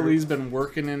out for Jolie's her. been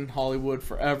working in Hollywood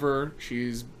forever.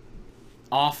 She's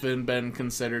often been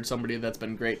considered somebody that's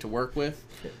been great to work with,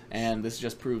 and this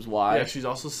just proves why. Yeah, she's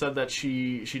also said that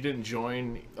she didn't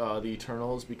join the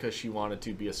Eternals because she wanted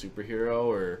to be a superhero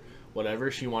or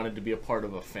whatever. She wanted to be a part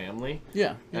of a family.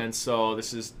 Yeah. And so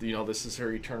this is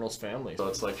her Eternals family. So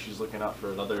it's like she's looking out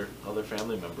for another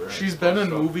family member. She's been in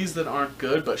movies that aren't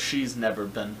good, but she's never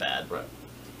been bad. Right.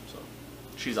 So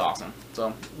she's awesome.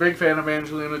 So big fan of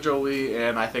Angelina Jolie,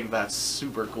 and I think that's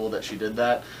super cool that she did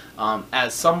that.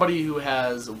 As somebody who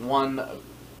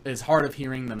is hard of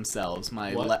hearing themselves,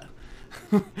 for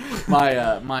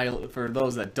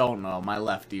those that don't know, my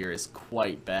left ear is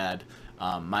quite bad.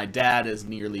 My dad is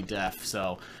nearly deaf,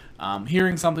 so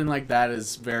hearing something like that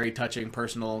is very touching,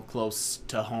 personal, close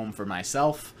to home for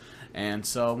myself. And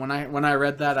so when I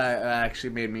read that, it actually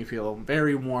made me feel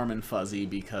very warm and fuzzy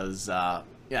because I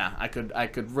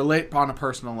could relate on a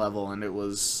personal level, and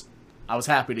I was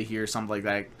happy to hear something like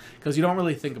that because you don't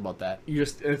really think about that.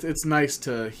 It's nice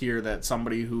to hear that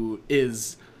somebody who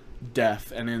is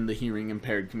deaf and in the hearing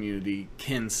impaired community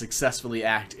can successfully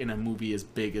act in a movie as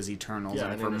big as Eternals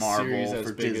and for Marvel, as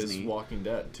for big Disney, as Walking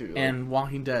Dead too. and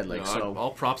Walking Dead.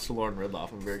 All props to Lauren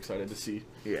Ridloff. I'm very excited to see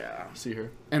her.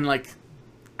 And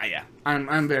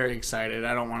I'm very excited.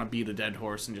 I don't want to beat a dead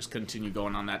horse and just continue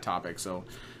going on that topic. So,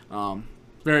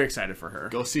 very excited for her.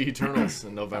 Go see Eternals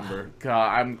in November.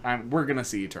 God, we're gonna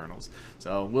see Eternals.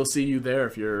 So we'll see you there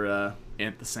if you're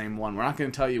at the same one. We're not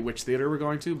gonna tell you which theater we're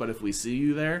going to, but if we see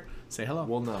you there, say hello.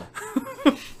 We'll know.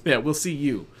 Yeah, we'll see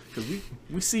you because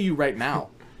we see you right now.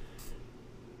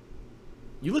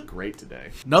 You look great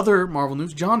today. Another Marvel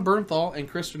news: John Bernthal and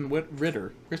Kristen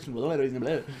Ritter.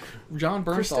 John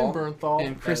Bernthal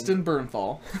and Kristen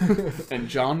Bernthal and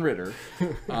John Ritter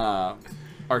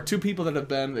are two people that have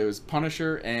been. It was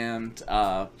Punisher and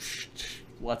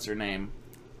what's her name?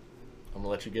 I'm gonna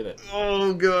let you get it.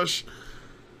 Oh gosh,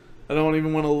 I don't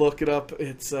even want to look it up.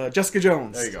 It's Jessica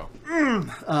Jones. There you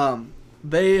go.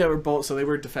 They are both. So they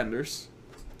were Defenders.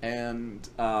 And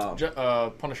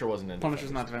Punisher wasn't in.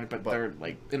 Punisher's not Defender, but they're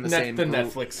like in the same. The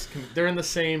Netflix. They're in the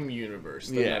same universe.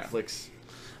 The Netflix.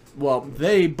 Well,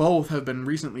 they both have been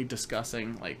recently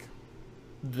discussing like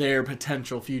their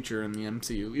potential future in the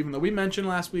MCU. Even though we mentioned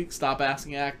last week, stop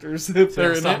asking actors if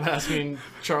they're in it. Stop asking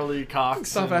Charlie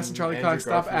Cox. Stop asking Charlie Cox.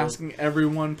 Stop asking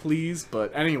everyone, please.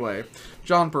 But anyway,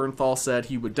 John Bernthal said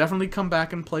he would definitely come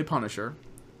back and play Punisher.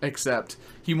 Except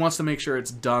he wants to make sure it's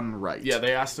done right. Yeah,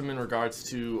 they asked him in regards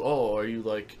to, are you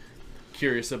like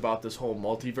curious about this whole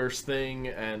multiverse thing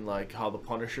and like how the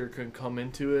Punisher could come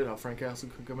into it, how Frank Castle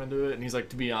could come into it? And he's like,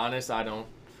 to be honest, I don't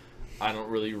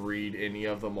really read any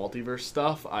of the multiverse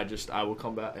stuff. I will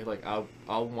come back, like I'll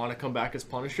want to come back as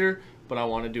Punisher, but I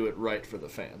want to do it right for the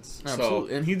fans.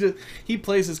 Absolutely. And he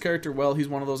plays his character well. He's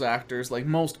one of those actors, like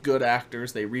most good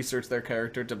actors, they research their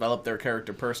character, develop their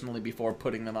character personally before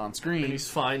putting them on screen. And he's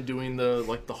fine doing the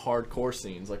hardcore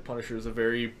scenes. Like Punisher is a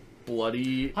very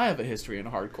bloody. I have a history in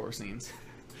hardcore scenes.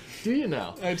 Do you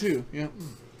now? I do. Yeah.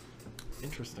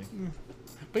 Interesting.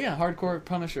 But yeah, hardcore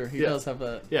Punisher. He does have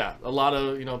a a lot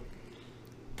of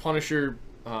Punisher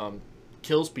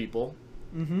kills people.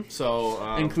 Mm-hmm.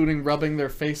 So including rubbing their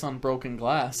face on broken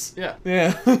glass. Yeah.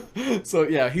 So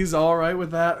yeah, he's all right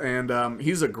with that, and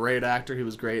he's a great actor. He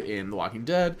was great in The Walking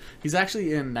Dead. He's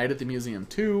actually in Night at the Museum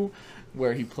 2,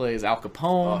 where he plays Al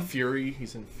Capone. Fury.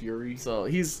 He's in Fury. So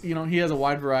he's he has a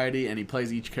wide variety, and he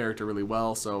plays each character really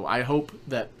well. So I hope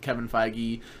that Kevin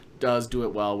Feige does do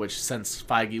it well. Which, since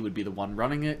Feige would be the one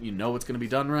running it, it's going to be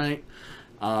done right.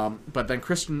 But then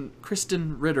Kristen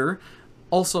Ritter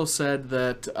also said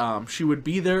that she would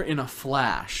be there in a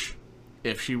flash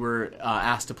if she were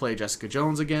asked to play Jessica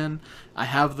Jones again. I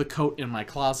have the coat in my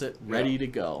closet ready to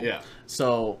go. Yeah.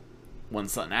 So when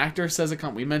an actor says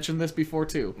we mentioned this before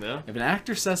too. Yeah. If an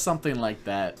actor says something like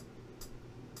that,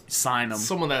 sign them.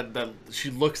 Someone that she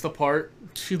looks the part.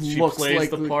 She looks plays like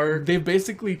the part. They've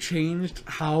basically changed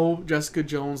how Jessica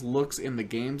Jones looks in the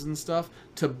games and stuff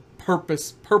to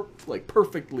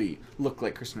perfectly look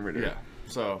like Kristen Ritter. Yeah.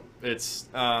 So it's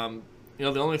the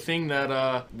only thing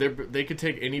that they could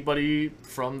take anybody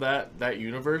from that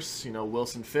universe.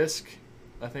 Wilson Fisk,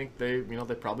 I think they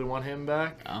probably want him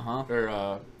back.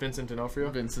 Or Vincent D'Onofrio.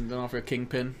 Vincent D'Onofrio,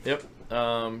 Kingpin. Yep.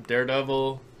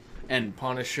 Daredevil. And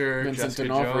Punisher, Vincent Jessica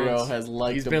D'Onofrio Jones. has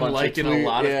liked He's a been bunch liking of a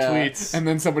lot of tweets. And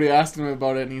then somebody asked him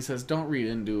about it, and he says, "Don't read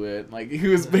into it." Like, he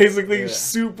was basically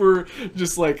super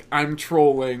just like, I'm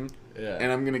trolling, and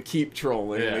I'm gonna keep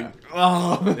trolling. Yeah. Like,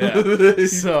 oh. Yeah.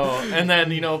 So, and then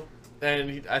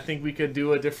and I think we could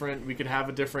have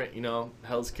a different,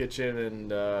 Hell's Kitchen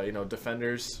and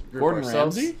Defenders group Gordon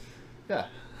ourselves. Ramsay? Yeah.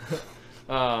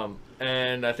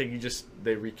 And I think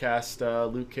they recast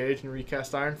Luke Cage and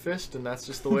recast Iron Fist, and that's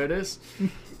just the way it is.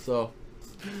 So,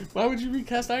 why would you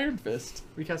recast Iron Fist?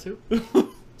 Recast who?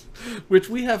 Which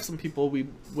we have some people we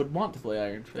would want to play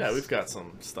Iron Fist. Yeah, we've got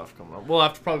some stuff coming up. We'll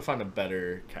have to probably find a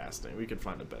better casting. We could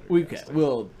find a better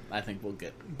casting. I think we'll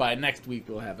get, by next week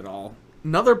we'll have it all.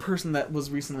 Another person that was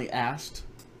recently asked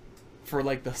for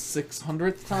like the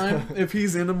 600th time if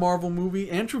he's in a Marvel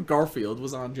movie, Andrew Garfield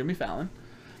was on Jimmy Fallon.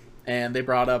 And they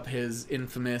brought up his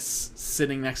infamous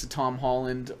sitting next to Tom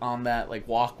Holland on that like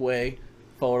walkway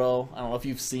photo. I don't know if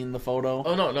you've seen the photo.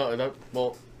 Oh no!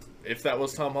 If that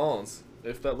was Tom Holland's,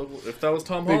 if that was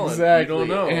Tom Holland, exactly. You don't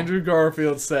know. Andrew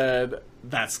Garfield said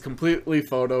that's completely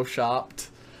photoshopped.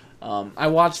 I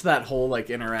watched that whole like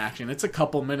interaction. It's a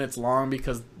couple minutes long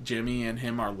because Jimmy and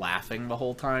him are laughing the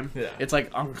whole time. Yeah. It's like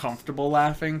uncomfortable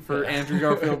laughing for Andrew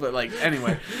Garfield, but like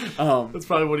anyway. That's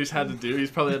probably what he's had to do.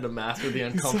 He's probably had to master the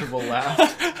uncomfortable laugh.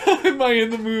 Am I in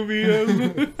the movie?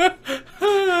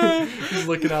 He's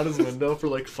looking out his window for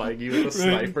like Feige with a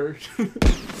sniper.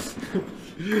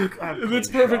 And it's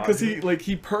perfect because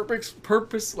he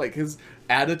purpose like his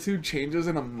attitude changes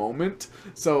in a moment.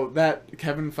 So that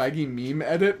Kevin Feige meme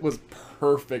edit was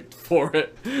perfect for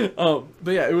it.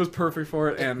 But yeah, it was perfect for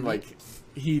it, and like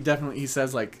he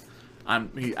says like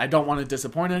I don't want to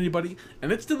disappoint anybody,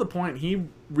 and it's to the point he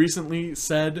recently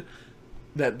said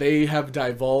that they have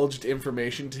divulged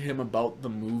information to him about the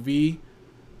movie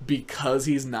because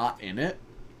he's not in it.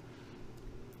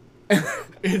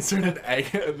 Inserted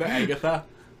the Agatha.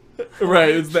 Right,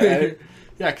 it's the egg.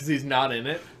 Yeah, because he's not in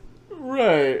it.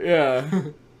 Right, yeah.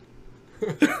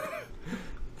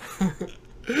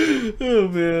 Oh,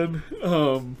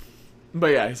 man. But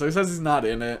yeah, so he says he's not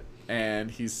in it, and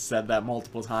he's said that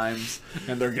multiple times,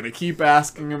 and they're going to keep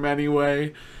asking him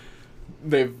anyway.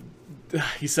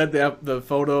 He said the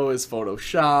photo is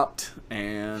photoshopped,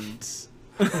 and...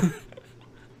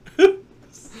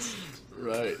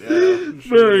 Right, yeah.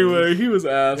 But anyway, he was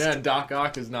asked. Yeah, and Doc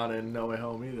Ock is not in No Way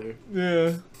Home either.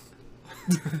 Yeah.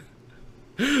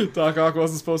 Doc Ock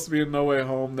wasn't supposed to be in No Way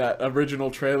Home. That original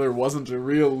trailer wasn't a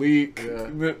real leak.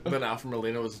 Yeah. Then Alfred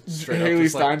Molina was straight up Haley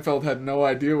just Steinfeld had no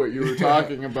idea what you were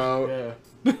talking about.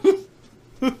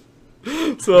 Yeah.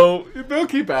 So they'll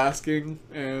keep asking,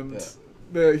 and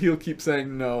he'll keep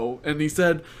saying no. And he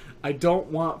said, I don't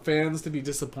want fans to be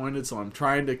disappointed, so I'm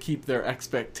trying to keep their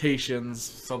expectations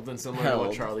something similar held. to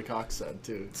what Charlie Cox said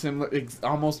too. Similar,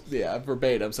 almost,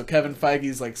 verbatim. So Kevin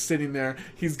Feige's like sitting there.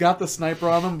 He's got the sniper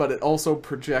on him, but it also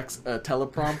projects a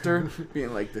teleprompter,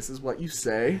 being like, "This is what you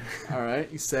say. All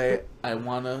right, you say, I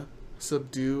want to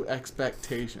subdue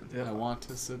expectations. Yeah. I want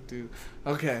to subdue."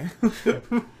 Okay.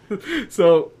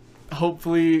 So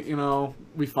hopefully,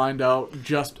 we find out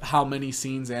just how many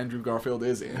scenes Andrew Garfield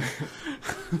is in.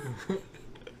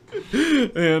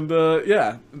 And,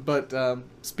 but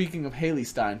speaking of Haley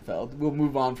Steinfeld, we'll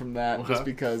move on from that just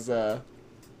because,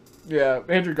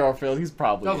 Andrew Garfield, he's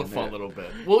probably That was a fun little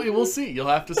bit. Well, we'll see. You'll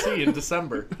have to see in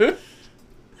December.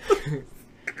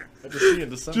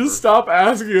 Just stop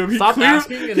asking him.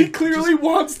 He clearly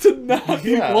wants to not.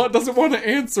 Yeah. Doesn't want to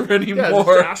answer anymore. Yeah,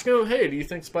 just ask him, hey, do you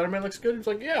think Spider-Man looks good? He's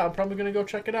like, yeah, I'm probably going to go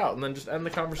check it out. And then just end the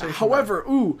conversation. However,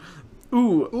 I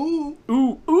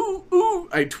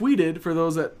tweeted, for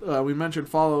those that we mentioned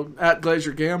follow, at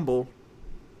Glacier Gamble,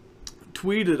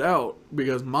 tweeted out,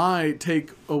 because my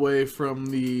takeaway from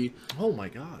the... Oh my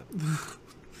god.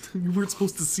 You weren't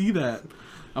supposed to see that.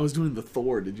 I was doing the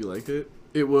Thor. Did you like it?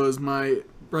 It was my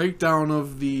breakdown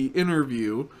of the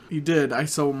interview. He did.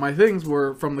 So my things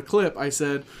were, from the clip, I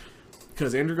said,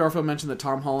 because Andrew Garfield mentioned that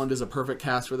Tom Holland is a perfect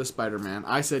cast for the Spider-Man.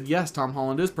 I said, yes, Tom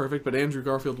Holland is perfect, but Andrew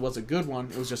Garfield was a good one.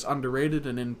 It was just underrated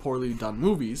and in poorly done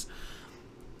movies.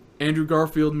 Andrew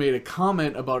Garfield made a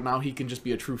comment about now he can just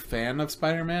be a true fan of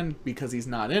Spider-Man because he's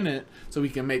not in it, so he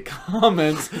can make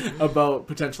comments about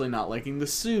potentially not liking the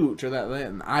suit or that.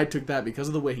 And I took that because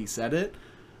of the way he said it.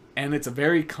 And it's a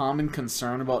very common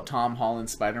concern about Tom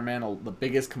Holland's Spider-Man. The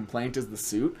biggest complaint is the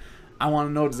suit. I want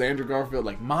to know, does Andrew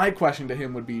Garfield, my question to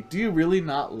him would be, do you really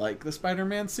not like the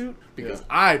Spider-Man suit? Because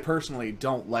I personally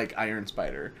don't like Iron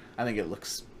Spider. I think it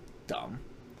looks dumb.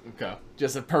 Okay.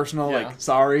 Just a personal, Yeah. like,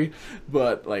 sorry.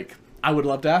 But, like, I would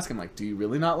love to ask him, like, do you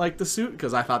really not like the suit?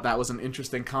 Because I thought that was an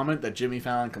interesting comment that Jimmy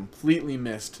Fallon completely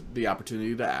missed the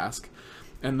opportunity to ask.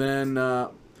 And then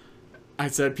I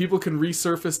said, people can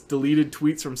resurface deleted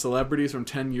tweets from celebrities from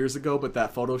 10 years ago, but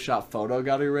that Photoshop photo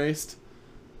got erased.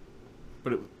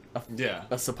 But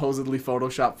a supposedly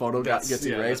Photoshop photo gets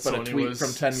erased, but a tweet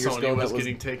from 10 years ago that was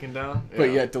getting taken down.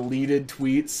 But yet deleted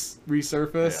tweets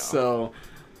resurfaced. So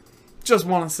just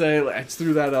want to say, I just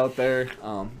threw that out there.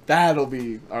 That'll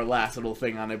be our last little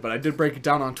thing on it. But I did break it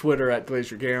down on Twitter at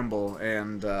Glacier Gamble,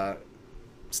 and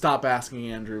stop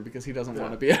asking Andrew because he doesn't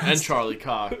want to be asked. And Charlie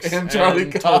Cox. and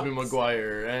Cox. Tobey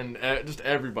Maguire. And just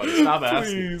everybody. Stop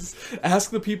asking. Please.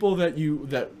 Ask the people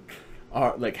that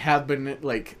are, like, have been,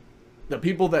 like, the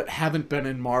people that haven't been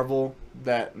in Marvel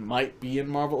that might be in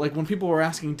Marvel. Like, when people were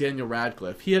asking Daniel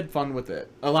Radcliffe, he had fun with it.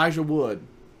 Elijah Wood,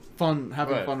 having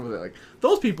fun with it. Like,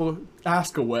 those people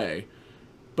ask away.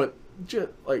 But, just,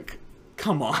 like,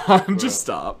 come on. Just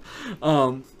stop.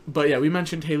 But, yeah, we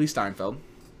mentioned Haley Steinfeld.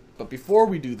 But before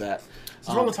we do that,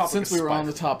 since we were on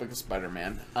the topic of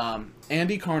Spider-Man,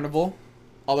 Andy Carnival,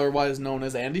 otherwise known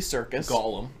as Andy Serkis.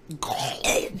 Gollum.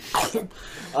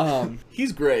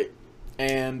 He's great.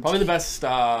 And probably the best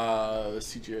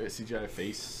CGI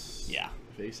face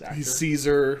actor. He's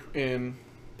Caesar in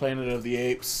Planet of the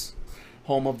Apes,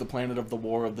 home of the Planet of the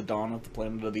War of the Dawn of the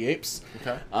Planet of the Apes.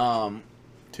 Okay.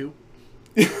 2.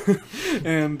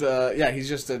 And he's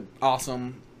just an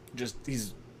awesome.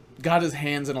 He's got his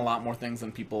hands in a lot more things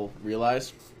than people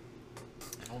realize.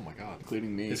 Oh my god,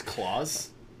 including me. His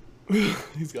claws.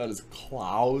 He's got his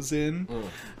claws in.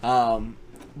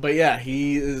 But yeah,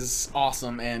 he is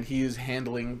awesome, and he is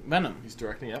handling Venom. He's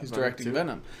directing. He's directing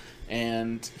Venom,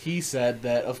 and he said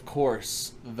that of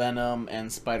course Venom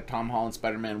and Tom Holland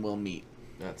Spider-Man will meet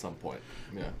at some point.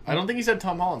 Yeah, I don't think he said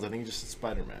Tom Holland's. I think he just said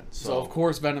Spider-Man. So of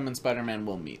course Venom and Spider-Man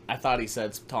will meet. I thought he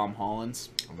said Tom Holland's.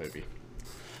 Maybe.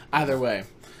 Either way.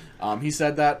 He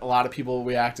said that. A lot of people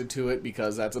reacted to it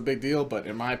because that's a big deal, but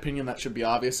in my opinion that should be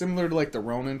obvious. Similar to like the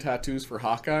Ronin tattoos for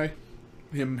Hawkeye,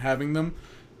 him having them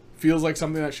feels like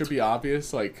something that should be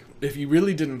obvious. Like, if you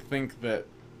really didn't think that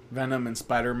Venom and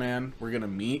Spider-Man were going to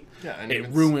meet, it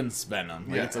ruins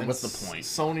Venom. Like, what's the point?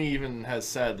 Sony even has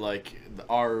said, like,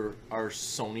 our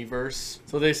Sonyverse.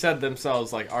 So they said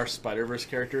themselves, like, our Spider-Verse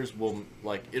characters will,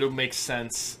 like, it'll make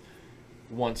sense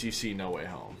once you see No Way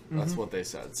Home. That's what they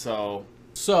said. So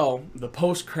the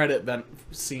post-credit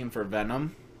scene for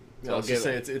Venom. Yeah, let's just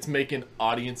say it's making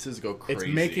audiences go crazy.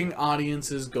 It's making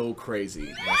audiences go crazy.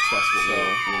 That's what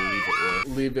we'll leave it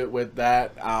with. Leave it with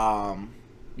that.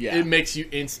 Yeah. It makes you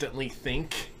instantly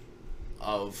think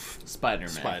of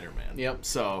Spider-Man. Yep.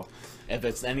 So if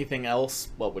it's anything else,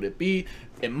 what would it be?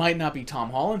 It might not be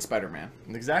Tom Holland Spider-Man.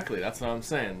 Exactly. That's what I'm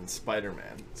saying.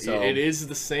 Spider-Man. So it is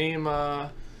the same.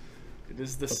 It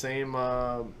is the same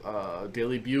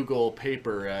Daily Bugle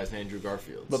paper as Andrew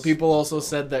Garfield's. But people also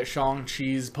said that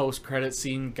Shang-Chi's post-credit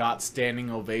scene got standing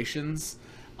ovations,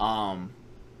 and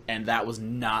that was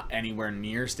not anywhere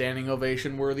near standing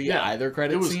ovation worthy either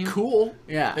credit scene. It was cool.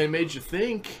 Yeah. It made you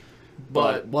think,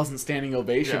 but it wasn't standing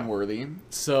ovation worthy.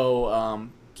 So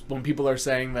when people are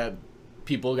saying that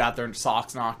people got their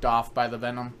socks knocked off by the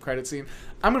Venom credit scene,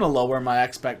 I'm going to lower my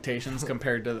expectations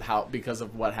compared to because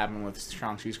of what happened with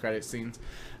Shang-Chi's credit scenes.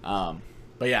 But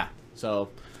yeah, so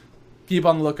keep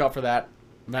on the lookout for that.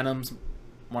 Venom's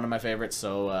one of my favorites,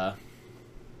 so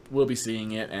we'll be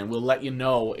seeing it, and we'll let you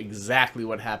know exactly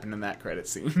what happened in that credit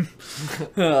scene.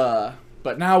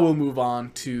 But now we'll move on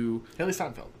to Haley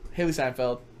Steinfeld. Haley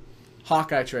Steinfeld.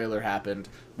 Hawkeye trailer happened,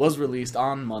 was released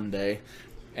on Monday,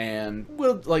 and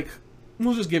we'll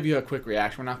just give you a quick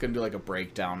reaction. We're not going to do like a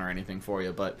breakdown or anything for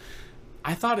you, but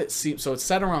I thought it seemed... So it's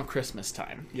set around Christmas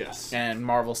time. Yes. And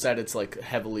Marvel said it's like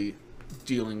heavily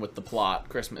dealing with the plot.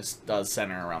 Christmas does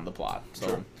center around the plot.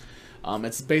 So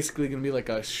it's basically going to be like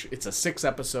it's a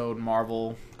 6-episode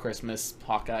Marvel Christmas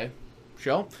Hawkeye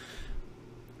show.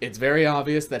 It's very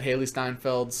obvious that Haley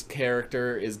Steinfeld's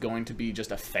character is going to be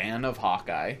just a fan of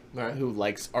Hawkeye, who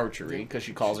likes archery because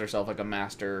she calls herself like a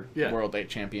master world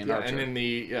champion archer. And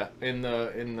in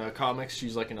the comics,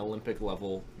 she's like an Olympic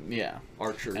level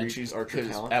archer. And she's archer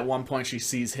talent. At one point, she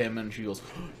sees him and she goes,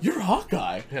 "You're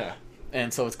Hawkeye!" Yeah.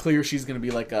 And so it's clear she's going to be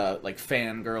like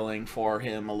fangirling for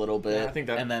him a little bit. Yeah, I think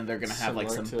that. And then they're going to have like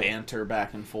some banter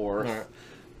back and forth. Right.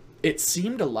 It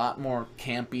seemed a lot more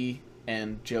campy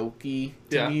and jokey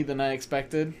to me than I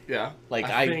expected. Yeah. Like,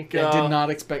 I did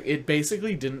not expect... It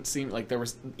basically didn't seem like there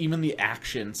was... Even the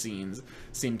action scenes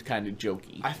seemed kind of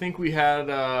jokey. I think we had...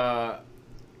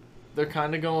 They're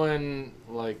kind of going,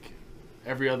 like,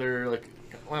 every other, like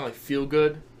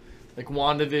feel-good like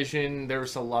WandaVision, there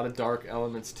was a lot of dark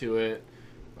elements to it.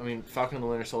 I mean, Falcon and the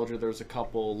Winter Soldier, there was a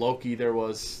couple. Loki, there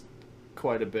was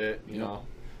quite a bit, you know.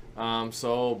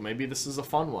 So maybe this is a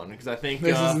fun one because I think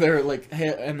this is their like,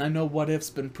 hey, and I know What If's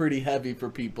been pretty heavy for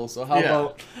people. So how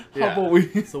about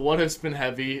we? So What If's been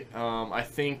heavy. I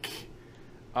think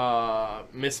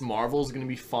Miss Marvel's gonna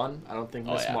be fun. I don't think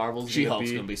Miss Marvel's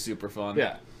She-Hulk's gonna be super fun.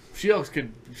 Yeah, She-Hulk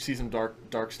could see some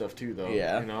dark stuff too, though.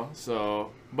 Yeah, you know.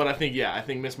 So, but I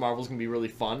think Miss Marvel's gonna be really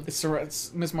fun.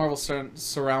 It's Miss Marvel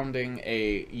surrounding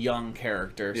a young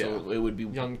character, so it would be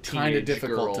kind of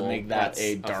difficult to make that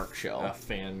a dark show. A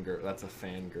fangirl. That's a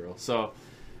fangirl. So,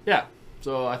 yeah.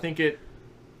 So I think it.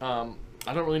 I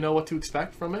don't really know what to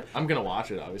expect from it. I'm gonna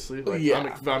watch it, obviously. Like,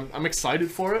 yeah. I'm excited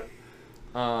for it.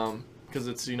 Because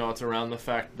it's it's around the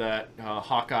fact that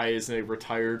Hawkeye is a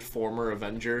retired former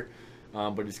Avenger.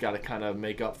 But he's got to kind of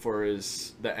make up for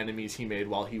the enemies he made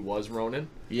while he was Ronin.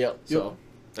 Yep. So,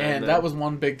 and that was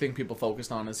one big thing people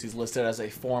focused on, is he's listed as a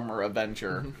former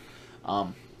Avenger.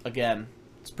 Mm-hmm. Again,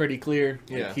 it's pretty clear.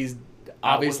 Yeah. He's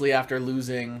obviously after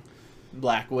losing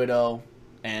Black Widow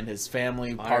and his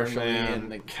family partially, and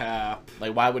the Cap.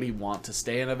 Like, why would he want to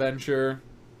stay an Avenger?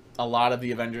 A lot of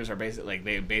the Avengers are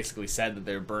they basically said that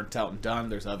they're burnt out and done.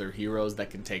 There's other heroes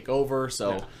that can take over.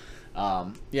 So.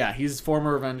 Yeah. He's a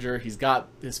former Avenger. He's got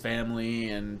his family,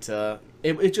 and I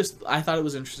thought it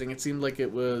was interesting. It seemed like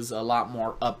it was a lot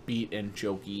more upbeat and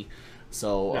jokey.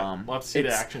 So we'll have to see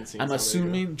the action scenes. I'm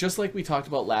assuming, just like we talked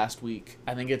about last week,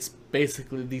 I think it's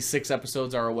basically these 6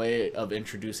 episodes are a way of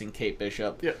introducing Kate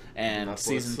Bishop. Yeah. And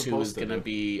season 2 is going to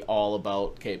be all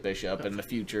about Kate Bishop, and the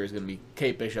future is going to be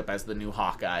Kate Bishop as the new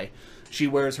Hawkeye. She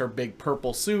wears her big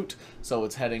purple suit, so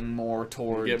it's heading more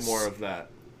towards... You get more of that.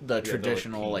 The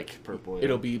traditional, like purple,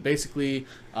 it'll be basically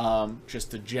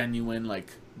just a genuine,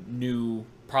 like, new,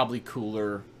 probably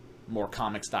cooler, more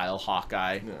comic style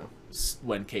Hawkeye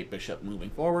when Kate Bishop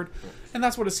moving forward. And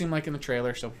that's what it seemed like in the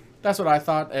trailer, so that's what I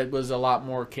thought. It was a lot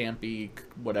more campy,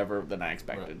 whatever, than I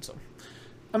expected. So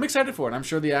I'm excited for it. I'm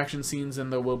sure the action scenes,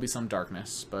 and there will be some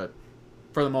darkness, but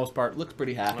for the most part, it looks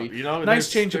pretty happy. Nice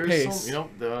change of pace.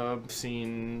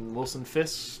 Seen Wilson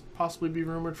Fisk possibly be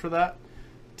rumored for that.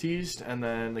 Teased, and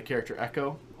then the character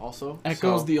Echo also.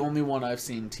 Echo's the only one I've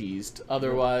seen teased.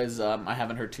 Otherwise, I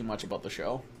haven't heard too much about the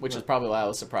show, which is probably why I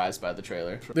was surprised by the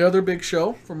trailer. The other big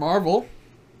show for Marvel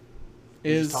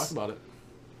is... Talk about it.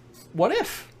 What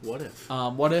If? What If?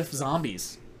 What If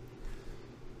Zombies?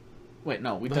 Wait,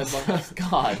 no, we did...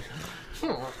 God.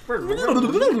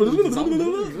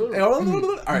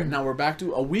 Alright, now we're back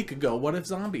to a week ago. What If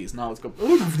Zombies? Now let's go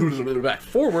back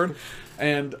forward.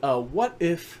 And what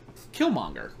if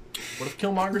Killmonger? What if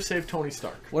Killmonger saved Tony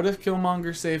Stark? What if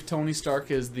Killmonger saved Tony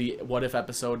Stark is the What If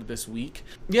episode this week.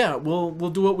 Yeah, we'll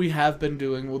do what we have been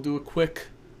doing. We'll do a quick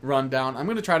rundown. I'm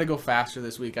going to try to go faster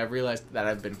this week. I've realized that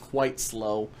I've been quite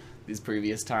slow these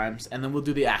previous times. And then we'll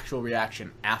do the actual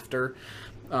reaction after.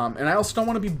 And I also don't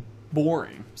want to be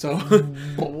boring. So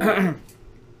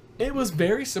it was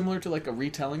very similar to like a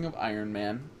retelling of Iron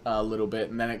Man a little bit.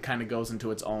 And then it kind of goes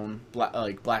into its own,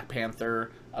 like Black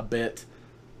Panther a bit.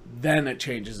 Then it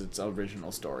changes its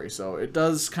original story. So it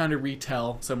does kind of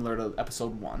retell similar to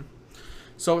episode 1.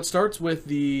 So it starts with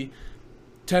the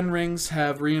 10 rings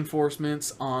have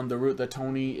reinforcements on the route that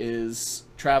Tony is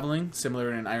traveling,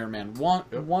 similar in Iron Man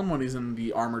 1 when he's in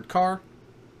the armored car.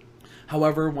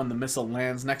 However, when the missile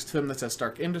lands next to him that says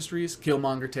Stark Industries,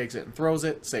 Killmonger takes it and throws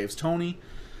it, saves Tony.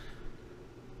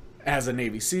 As a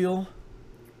Navy SEAL,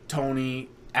 Tony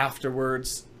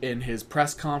afterwards in his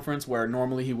press conference, where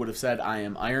normally he would have said, I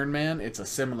am Iron Man, it's a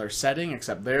similar setting,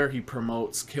 except there he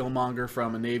promotes Killmonger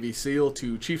from a Navy SEAL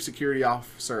to Chief Security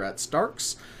Officer at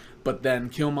Stark's. But then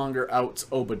Killmonger outs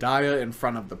Obadiah in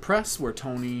front of the press, where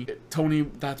Tony,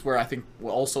 that's where I think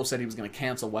also said he was going to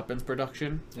cancel weapons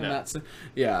production.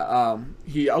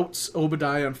 He outs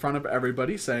Obadiah in front of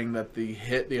everybody, saying that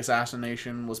the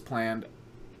assassination was planned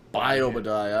by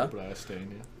Obadiah. Obadiah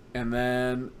Stane, yeah. And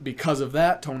then, because of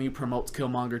that, Tony promotes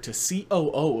Killmonger to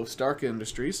COO of Stark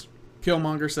Industries.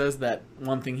 Killmonger says that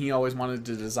one thing he always wanted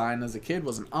to design as a kid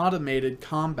was an automated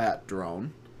combat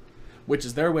drone, which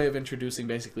is their way of introducing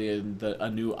basically a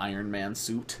new Iron Man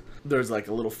suit. There's like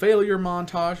a little failure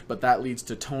montage, but that leads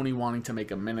to Tony wanting to make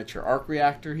a miniature arc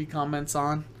reactor he comments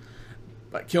on.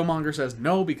 But Killmonger says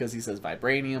no, because he says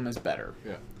vibranium is better.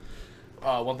 Yeah.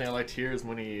 One thing I liked here is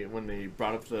when they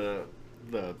brought up the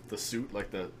suit,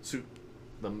 like the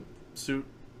suit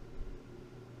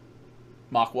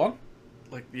Mach 1?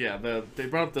 Like, yeah, they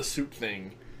brought up the suit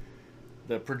thing,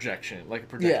 the projection, like a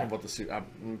projection of what the suit,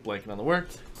 I'm blanking on the word,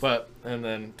 and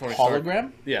then Tony Stark.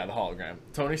 Hologram? Yeah, the hologram.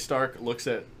 Tony Stark looks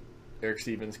at Eric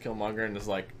Stevens, Killmonger, and is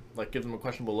like, like gives him a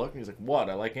questionable look, and he's like, "What?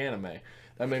 I like anime."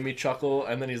 That made me chuckle,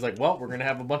 and then he's like, "Well, we're gonna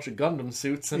have a bunch of Gundam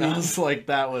suits," and I was like,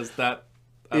 "That was that."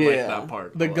 I like that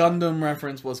part. The Gundam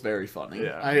reference was very funny.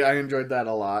 Yeah. I enjoyed that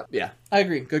a lot. Yeah, I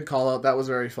agree. Good call out. That was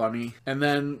very funny. And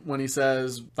then when he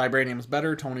says vibranium's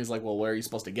better, Tony's like, well, where are you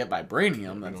supposed to get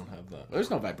vibranium? I don't have that. There's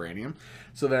no vibranium.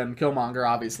 So then Killmonger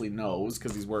obviously knows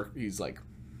because he's like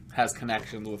has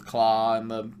connections with Claw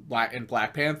and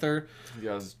Black Panther. He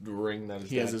has the ring that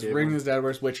his ring his dad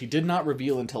wears, which he did not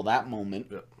reveal until that moment.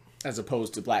 Yeah. As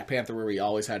opposed to Black Panther, where he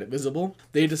always had it visible.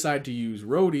 They decide to use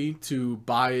Rhodey to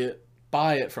buy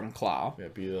it from Claw. Yeah,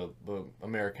 be the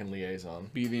American liaison.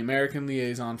 Be the American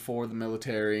liaison for the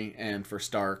military and for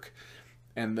Stark.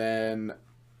 And then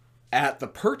at the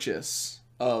purchase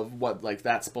of what, like,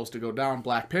 that's supposed to go down,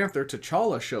 Black Panther,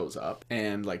 T'Challa shows up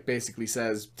and, like, basically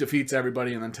says, defeats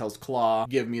everybody and then tells Claw,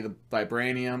 give me the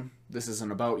vibranium. This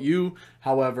isn't about you.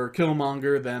 However,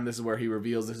 Killmonger, then this is where he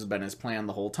reveals this has been his plan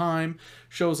the whole time,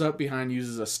 shows up behind,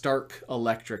 uses a Stark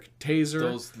electric taser.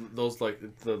 Those like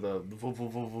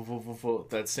the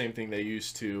that same thing they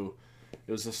used to.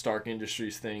 It was the Stark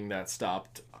Industries thing that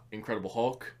stopped Incredible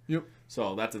Hulk. Yep.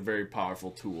 So that's a very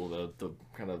powerful tool. The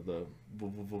kind of the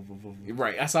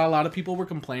right. I saw a lot of people were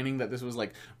complaining that this was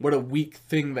like what a weak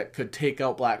thing that could take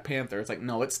out Black Panther. It's like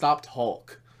no, it stopped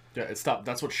Hulk. Yeah, it stopped.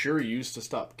 That's what Shuri used to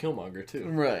stop Killmonger too.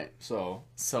 Right. So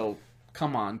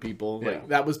come on, people. Yeah. Like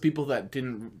that was people that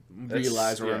didn't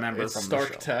realize or remember from Stark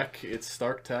the show. Tech. It's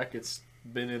Stark Tech. It's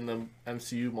been in the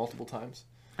MCU multiple times.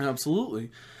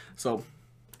 Absolutely. So,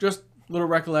 just little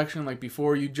recollection, like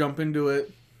before you jump into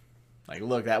it. Like,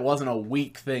 look, that wasn't a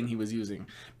weak thing he was using.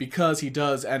 Because he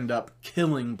does end up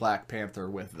killing Black Panther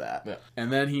with that. Yeah.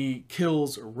 And then he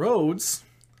kills Rhodes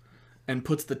and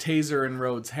puts the taser in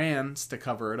Rhodes' hands to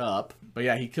cover it up. But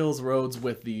yeah, he kills Rhodes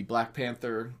with the Black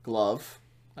Panther glove,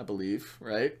 I believe,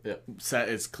 right? Yeah.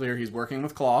 It's clear he's working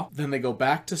with Claw. Then they go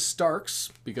back to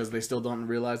Stark's because they still don't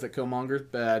realize that Killmonger's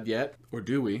bad yet. Or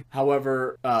do we?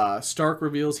 However, Stark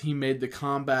reveals he made the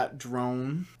combat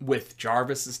drone with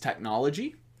Jarvis's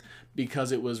technology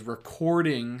because it was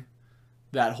recording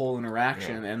that whole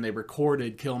interaction, and they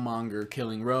recorded Killmonger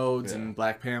killing Rhodes and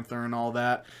Black Panther and all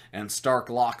that, and Stark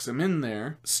locks him in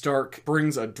there. Stark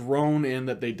brings a drone in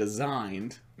that they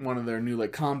designed, one of their new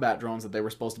like combat drones that they were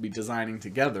supposed to be designing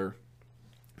together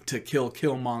to kill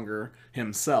Killmonger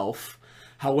himself.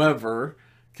 However,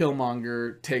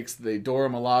 Killmonger takes the Dora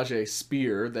Milaje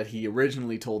spear that he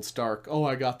originally told Stark, oh,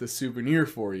 I got this souvenir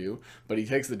for you, but he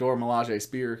takes the Dora Milaje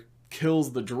spear,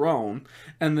 kills the drone,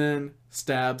 and then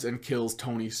stabs and kills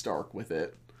Tony Stark with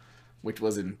it, which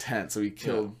was intense. So he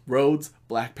killed Rhodes,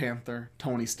 Black Panther,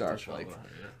 Tony Stark.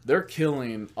 They're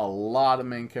killing a lot of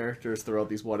main characters throughout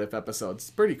these What If episodes.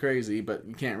 It's pretty crazy, but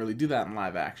you can't really do that in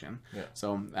live action. Yeah.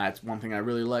 So that's one thing I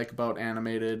really like about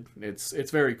animated. It's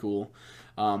very cool.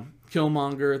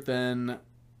 Killmonger then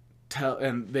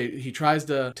he tries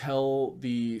to tell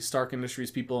the Stark Industries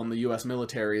people in the U.S.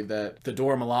 military that the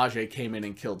Dora Milaje came in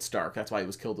and killed Stark. That's why he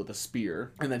was killed with a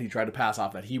spear. And then he tried to pass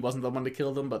off that he wasn't the one to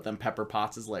kill them, but then Pepper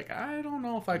Potts is like, I don't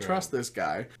know if I trust this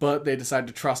guy. But they decide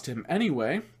to trust him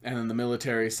anyway, and then the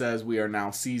military says we are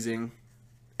now seizing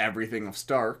everything of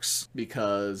Stark's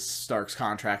because Stark's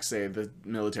contracts say the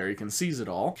military can seize it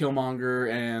all.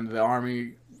 Killmonger and the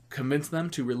army convince them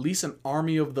to release an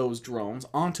army of those drones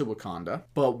onto Wakanda.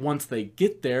 But once they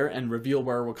get there and reveal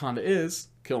where Wakanda is,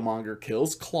 Killmonger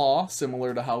kills Claw,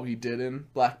 similar to how he did in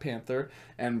Black Panther,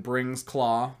 and brings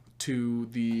Claw to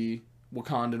the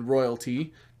Wakandan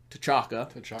royalty,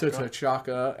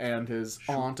 T'Chaka and his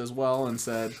aunt as well, and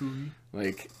said,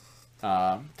 like,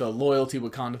 the loyalty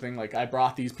Wakanda thing, like, I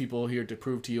brought these people here to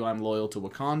prove to you I'm loyal to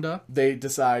Wakanda. They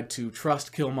decide to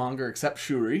trust Killmonger except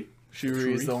Shuri.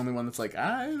 Shuri is the only one that's like,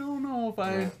 I don't know if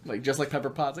I... Like, just like Pepper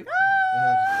Potts, like,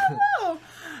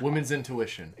 Women's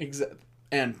intuition.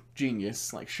 And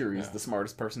genius. Like, Shuri's the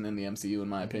smartest person in the MCU, in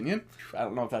my opinion. I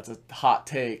don't know if that's a hot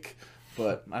take,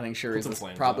 but I think Shuri's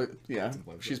probably... Yeah,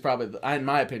 she's probably, in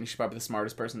my opinion, she's probably the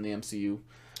smartest person in the MCU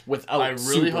without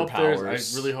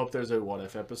superpowers. I really hope there's a What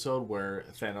If episode where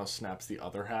Thanos snaps the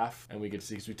other half, and we get to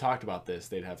see, because we talked about this,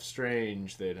 they'd have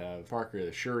Strange, they'd have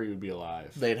Parker, Shuri would be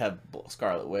alive. They'd have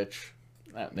Scarlet Witch.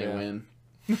 They win.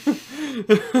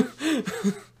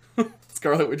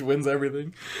 Scarlet Witch wins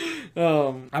everything.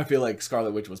 I feel like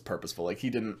Scarlet Witch was purposeful. Like,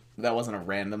 that wasn't a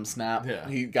random snap. Yeah.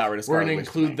 He got rid of Scarlet Witch. We're going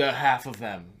to include the half of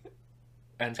them.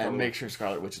 And make sure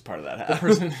Scarlet Witch is part of that half.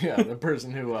 The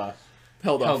person who...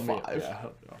 held off 5. Yeah,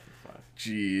 held off 5.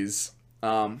 Jeez.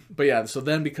 But yeah, so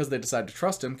then because they decide to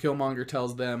trust him, Killmonger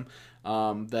tells them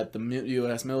that the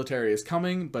U.S. military is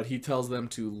coming, but he tells them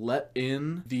to let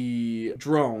in the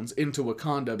drones into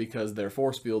Wakanda because their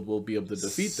force field will be able to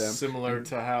defeat them. Similar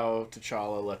to how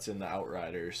T'Challa lets in the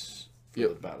Outriders for the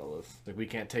Battle of... Like, we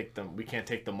can't take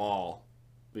them all.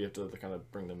 We have to kind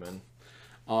of bring them in.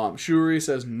 Shuri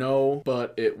says no,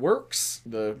 but it works.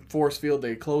 The force field,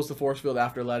 they close the force field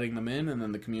after letting them in, and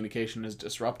then the communication is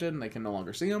disrupted, and they can no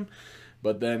longer see them.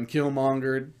 But then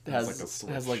Killmonger has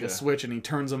a switch, and he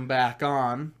turns them back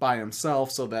on by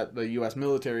himself so that the U.S.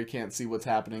 military can't see what's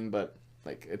happening, but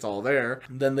like it's all there.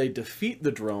 Then they defeat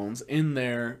the drones in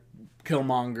there.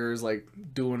 Killmonger's like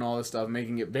doing all this stuff,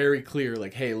 making it very clear,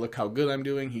 like, hey, look how good I'm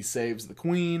doing. He saves the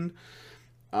queen.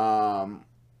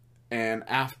 And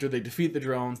after they defeat the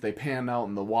drones, they pan out,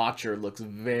 and the Watcher looks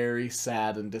very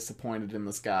sad and disappointed in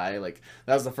the sky. Like,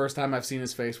 that was the first time I've seen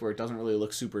his face where it doesn't really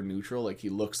look super neutral. Like, he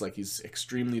looks like he's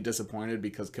extremely disappointed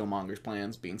because Killmonger's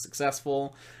plan's being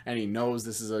successful, and he knows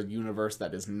this is a universe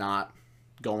that is not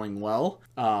going well.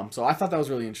 So I thought that was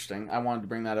really interesting. I wanted to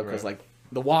bring that up because, like,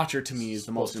 the Watcher to me is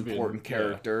the most important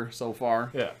character so far.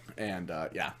 Yeah. And,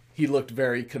 he looked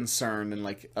very concerned, and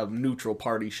like a neutral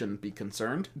party shouldn't be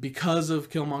concerned. Because of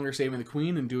Killmonger saving the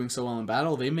queen and doing so well in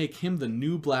battle, they make him the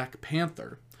new Black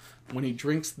Panther. When he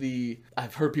drinks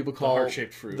I've heard people call the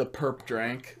heart-shaped fruit. The perp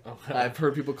drink. Okay. I've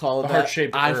heard people call it the that.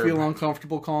 Heart-shaped herb. I feel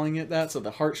uncomfortable calling it that. So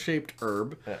the heart-shaped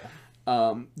herb.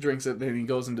 Yeah. Drinks it, then he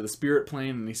goes into the spirit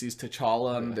plane, and he sees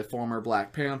T'Challa and the former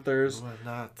Black Panthers. Why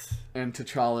not? And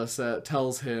T'Challa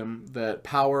tells him that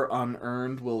power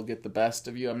unearned will get the best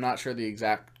of you. I'm not sure the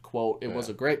exact quote. It was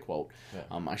a great quote.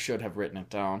 Yeah. I should have written it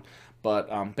down.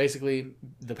 But basically,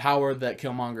 the power that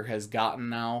Killmonger has gotten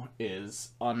now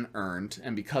is unearned,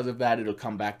 and because of that, it'll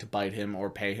come back to bite him or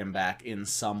pay him back in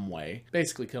some way.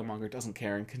 Basically, Killmonger doesn't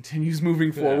care and continues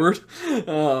moving forward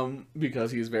because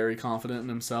he's very confident in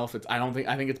himself. I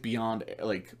think it's beyond,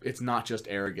 like, it's not just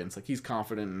arrogance. Like, he's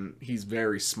confident and he's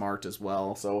very smart as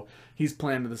well. So he's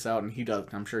planned this out, and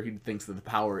I'm sure he thinks that the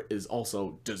power is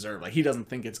also deserved. Like, he doesn't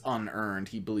think it's unearned.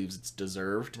 He believes it's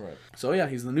deserved. Right. So yeah,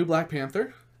 he's the new Black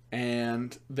Panther.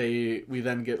 And we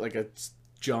then get like a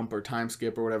jump or time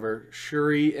skip or whatever.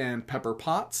 Shuri and Pepper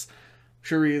Potts.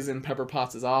 Shuri is in Pepper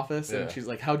Potts' office, and she's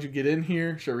like, how'd you get in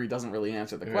here? Shuri doesn't really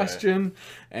answer the question.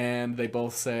 And they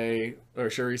both say, or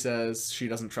Shuri says she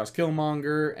doesn't trust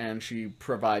Killmonger, and she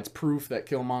provides proof that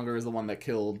Killmonger is the one that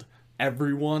killed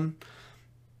everyone.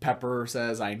 Pepper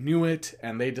says, I knew it,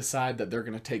 and they decide that they're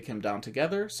going to take him down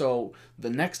together. So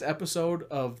the next episode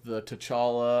of the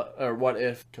T'Challa, or What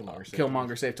If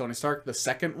Killmonger Saved Tony Stark, the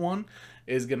second one,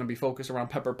 is going to be focused around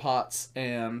Pepper Potts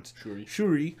and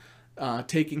Shuri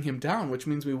taking him down, which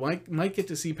means we might get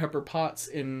to see Pepper Potts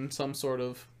in some sort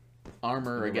of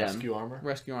armor again.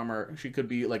 Rescue armor. She could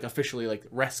be like officially like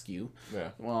rescue. Yeah.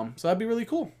 So that'd be really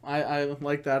cool. I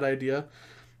like that idea.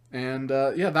 And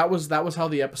that was how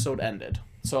the episode ended.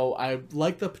 So I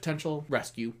like the potential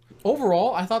rescue.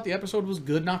 Overall, I thought the episode was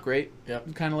good, not great. Yeah.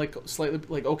 Kind of like slightly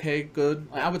like okay, good.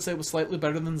 I would say it was slightly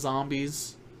better than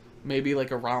Zombies. Maybe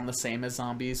like around the same as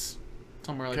Zombies.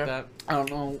 Somewhere like that. I don't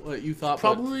know what you thought.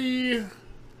 Probably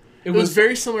it was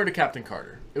very similar to Captain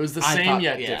Carter. It was the same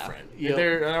yet different. Yep.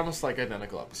 They're almost like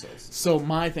identical episodes. So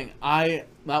my thing,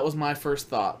 that was my first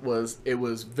thought, was it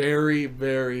was very,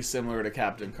 very similar to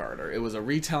Captain Carter. It was a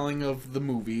retelling of the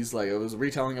movies, like it was a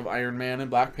retelling of Iron Man and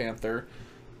Black Panther.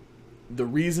 The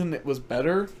reason it was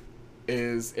better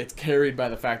is it's carried by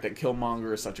the fact that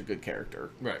Killmonger is such a good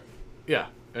character. Right. Yeah.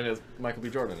 And it's Michael B.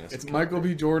 Jordan. It's Michael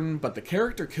B. Jordan, but the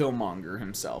character Killmonger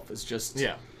himself is just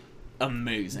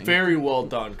amazing. Very well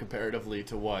done comparatively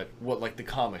to what like the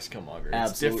comics Killmonger.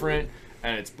 It's different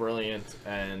and it's brilliant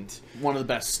and one of the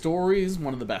best stories,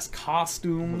 one of the best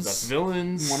costumes, one of the best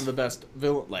villains, one of the best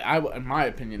in my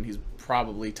opinion, he's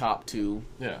probably top 2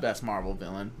 best Marvel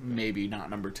villain, maybe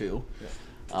not number 2.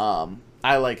 Yeah.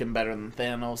 I like him better than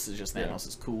Thanos. It's just Thanos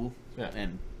is cool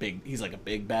and big. He's like a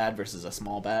big bad versus a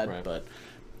small bad, but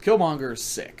Killmonger is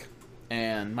sick.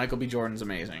 And Michael B. Jordan's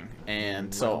amazing.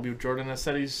 And so Michael B. Jordan has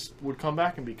said would come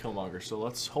back and be Killmonger. So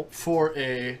let's hope for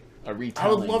a retelling.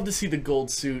 I would love to see the gold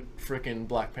suit freaking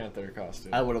Black Panther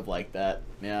costume. I would have liked that.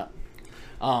 Yeah.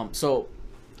 So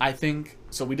I think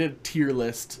we did tier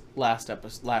list last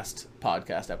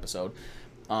podcast episode.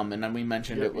 And then we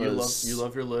mentioned it was you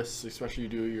love your lists, especially you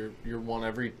do your one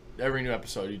every new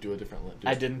episode you do a different list.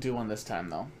 I didn't do one this time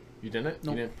though. You didn't?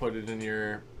 Nope. You didn't put it in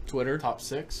your Twitter top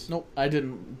 6? Nope, I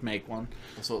didn't make one.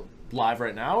 So live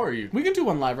right now, or you? We can do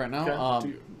one live right now.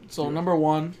 Okay. Number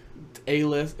 1,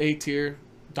 A tier,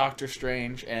 Doctor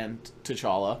Strange and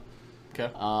T'Challa.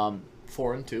 Okay.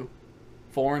 4 and 2.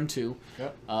 4 and 2.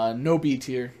 Yep. No B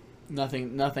tier.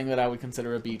 Nothing that I would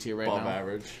consider a B tier right Above now.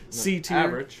 average. C tier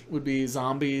Average. would be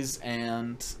Zombies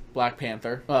and Black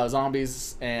Panther.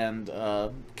 Zombies and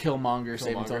Killmonger,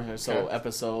 Saving Thrones. So okay.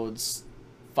 episodes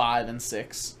 5 and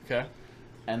 6. Okay.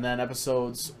 And then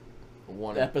episode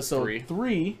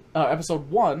 3. Episode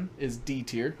 1 is D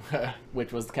tier,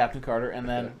 which was Captain Carter, and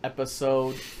then Okay.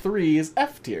 episode 3 is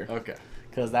F tier. Okay.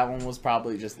 Because that one was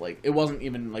probably just like, it wasn't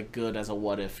even like good as a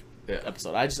what if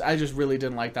episode. I just really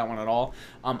didn't like that one at all.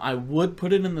 I would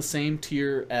put it in the same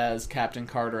tier as Captain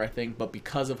Carter, I think, but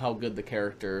because of how good the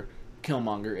character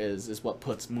Killmonger is what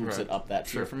moves it up that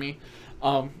tier for me.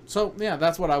 So yeah,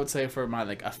 that's what I would say for my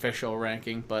like official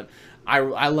ranking. But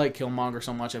I like Killmonger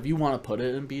so much. If you want to put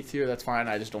it in B tier, that's fine.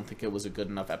 I just don't think it was a good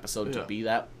enough episode to be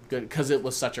that good because it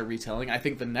was such a retelling. I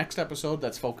think the next episode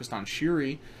that's focused on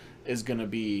Shuri is gonna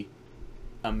be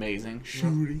amazing.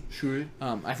 Shuri.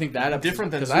 I think that episode,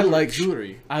 Different than because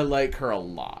Shuri. I like her a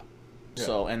lot. Yeah.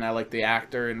 So and I like the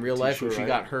actor in real life where she Wright.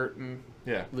 got hurt and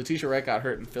Letitia Wright got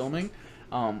hurt in filming.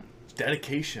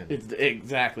 Dedication.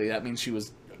 Exactly. That means she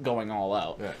was going all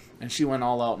out. Yeah. And she went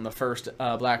all out in the first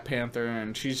Black Panther,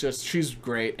 and she's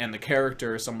great. And the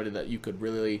character is somebody that you could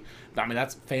really, I mean,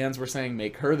 that's fans were saying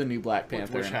make her the new Black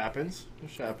Panther. Which happens.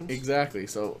 Exactly.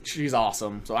 So she's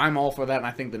awesome. So I'm all for that, and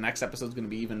I think the next episode's going to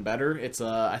be even better. It's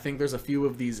I think there's a few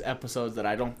of these episodes that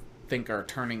I don't think are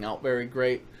turning out very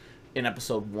great. In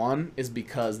episode 1 is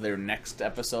because their next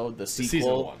episode, the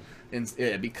sequel,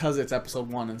 because it's episode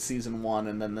 1 in season 1,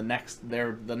 and then the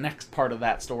next part of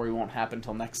that story won't happen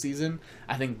until next season.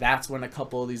 I think that's when a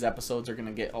couple of these episodes are going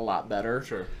to get a lot better.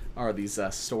 Sure. Or these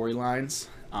storylines.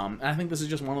 And I think this is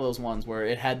just one of those ones where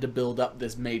it had to build up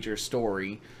this major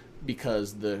story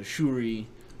because the Shuri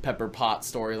Pepper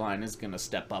Potts storyline is going to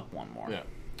step up one more. Yeah.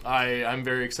 I'm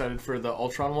very excited for the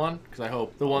Ultron one because I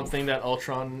hope the one thing that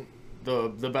Ultron,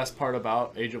 the best part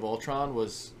about Age of Ultron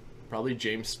was probably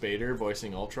James Spader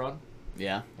voicing Ultron.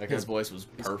 Yeah, like his voice was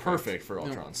perfect for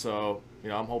Ultron. Yeah. So,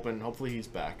 I'm hopefully he's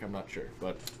back. I'm not sure,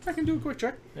 but I can do a quick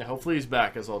check. Yeah, hopefully he's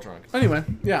back as Ultron. Anyway,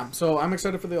 yeah, so I'm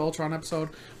excited for the Ultron episode.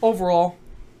 Overall,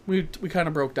 we kind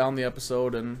of broke down the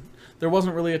episode, and there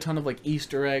wasn't really a ton of like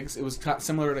Easter eggs. It was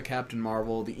similar to Captain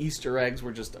Marvel. The Easter eggs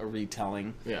were just a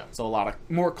retelling. Yeah. So a lot of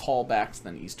more callbacks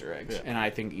than Easter eggs. Yeah. And I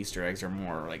think Easter eggs are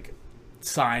more like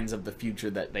signs of the future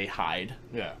that they hide.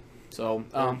 Yeah. So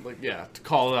to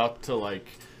call it out to like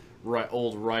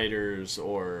old writers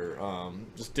or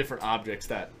just different objects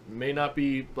that may not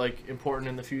be like important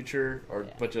in the future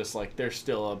but just like they're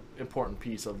still an important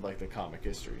piece of like the comic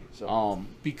history. So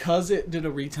because it did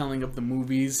a retelling of the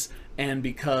movies and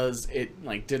because it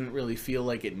like didn't really feel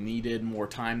like it needed more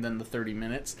time than the 30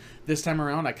 minutes this time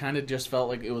around, I kind of just felt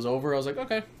like it was over. I was like,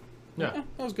 okay, yeah,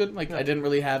 that was good. Like I didn't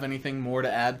really have anything more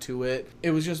to add to it.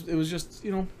 It was just it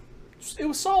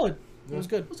was solid. It was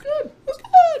good. It was good. It was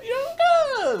good. It was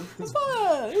good. It was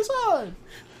fun. It was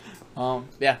fun.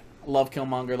 Yeah. Love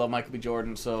Killmonger. Love Michael B.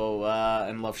 Jordan. So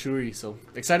and love Shuri. So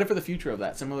excited for the future of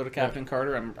that. Similar to Captain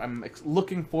Carter. I'm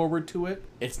looking forward to it.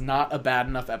 It's not a bad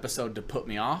enough episode to put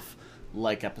me off,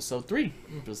 like episode 3.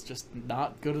 It was just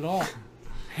not good at all.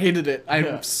 Hated it.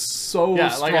 I'm so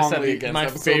like I said, against my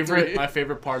episode 3. My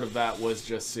favorite part of that was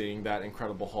just seeing that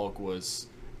Incredible Hulk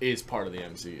is part of the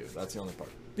MCU. That's the only part.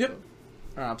 Yep.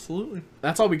 Absolutely.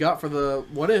 That's all we got for the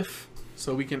What If,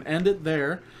 so we can end it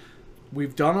there.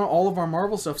 We've done all of our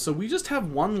Marvel stuff, so we just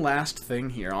have one last thing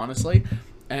here, honestly,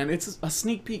 and it's a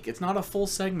sneak peek. It's not a full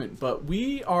segment, but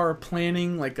we are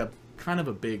planning like a kind of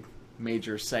a big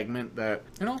major segment that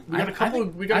I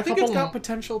think it's got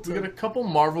potential to. We got a couple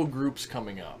Marvel groups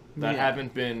coming up that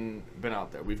haven't been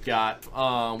out there. We've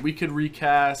got we could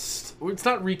recast. It's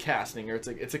not recasting, or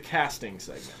it's a casting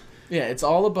segment. Yeah, it's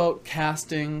all about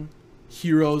casting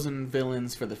heroes and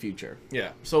villains for the future.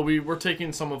 Yeah, so we're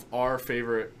taking some of our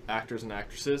favorite actors and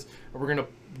actresses, and we're gonna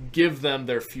give them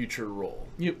their future role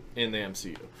in the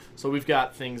MCU. So we've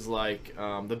got things like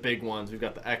the big ones. We've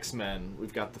got the X-Men.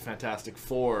 We've got the Fantastic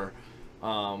Four,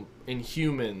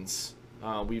 Inhumans.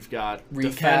 We've got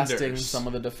recasting Defenders. Some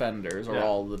of the Defenders or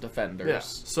all the Defenders. Yeah.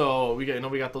 So we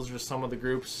got those are just some of the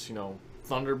groups.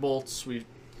 Thunderbolts. We've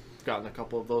gotten a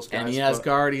couple of those guys. And he has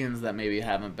Guardians that maybe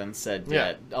haven't been said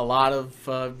yet. A lot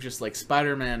of just like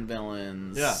Spider-Man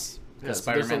villains. Yeah. Because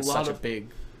Spider-Man's such a big.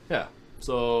 Yeah.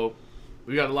 So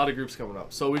we got a lot of groups coming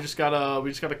up. So we just got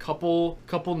a couple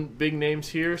big names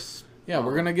here. Yeah,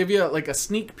 we're gonna give you like a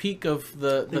sneak peek of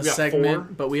the segment,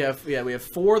 4. but we have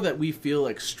 4 that we feel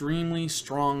extremely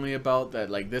strongly about. That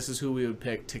like this is who we would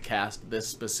pick to cast this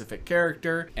specific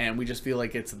character, and we just feel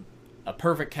like it's a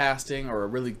perfect casting or a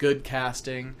really good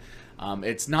casting.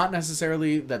 It's not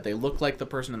necessarily that they look like the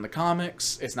person in the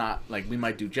comics. It's not like we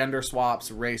might do gender swaps,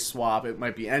 race swap. It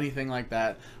might be anything like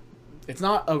that. It's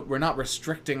not. We're not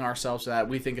restricting ourselves to that.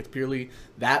 We think it's purely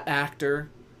that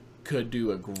actor could do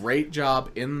a great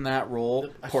job in that role,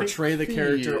 portray the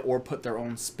character, or put their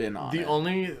own spin on it.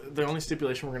 The only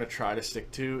stipulation we're going to try to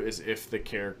stick to is if the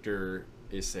character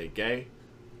is, say, gay,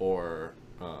 or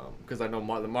because I know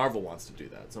the Marvel wants to do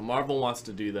that. So Marvel wants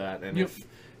to do that, and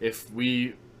if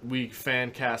we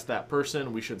fan cast that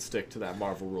person, we should stick to that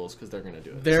Marvel rules because they're going to do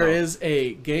it. There is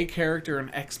a gay character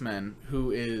in X-Men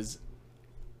who is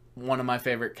one of my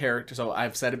favorite characters. So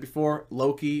I've said it before,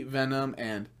 Loki, Venom,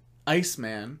 and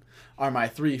Iceman are my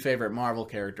 3 favorite Marvel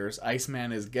characters.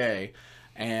 Iceman is gay,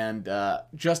 and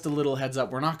just a little heads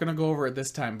up, we're not going to go over it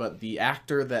this time, but the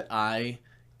actor that I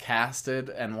casted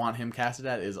and want him casted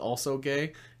at is also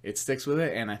gay. It sticks with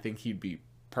it, and I think he'd be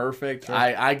perfect. Sure.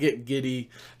 I get giddy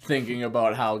thinking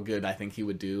about how good I think he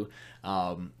would do,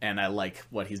 and I like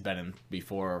what he's been in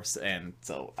before, and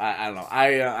so I don't know.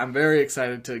 I'm very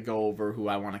excited to go over who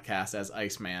I want to cast as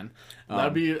Iceman.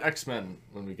 That'd be X-Men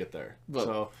when we get there.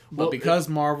 But because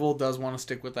Marvel does want to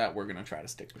stick with that, we're gonna try to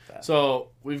stick with that. So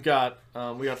we got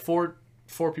 4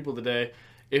 people today.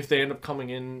 If they end up coming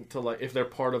in to, like, if they're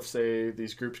part of, say,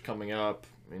 these groups coming up,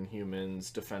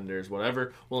 Inhumans, Defenders,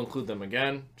 whatever, we'll include them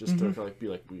again, just to be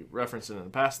like we referenced it in the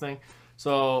past thing.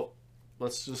 So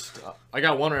let's just I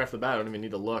got one right off the bat. I don't even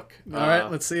need to look. All right,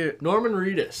 let's see it. Norman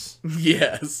Reedus.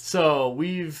 Yes. So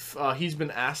he's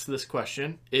been asked this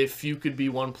question: if you could be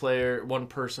one player, one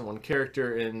person, one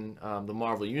character in the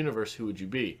Marvel universe, who would you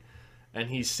be? And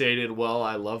he stated, "Well,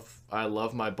 I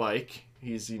love my bike."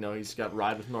 He's got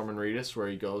Ride with Norman Reedus, where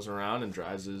he goes around and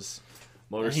drives his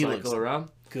motorcycle around.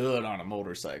 Good on a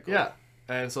motorcycle. Yeah,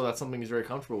 and so that's something he's very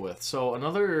comfortable with. So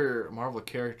another Marvel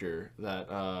character that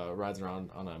rides around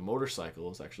on a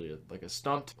motorcycle is actually a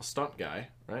stunt guy,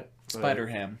 right?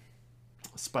 Spider-Ham.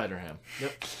 Spider-Ham.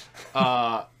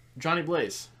 Yep. Johnny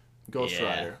Blaze, Ghost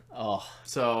Rider. Oh.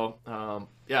 So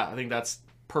I think that's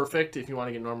perfect if you want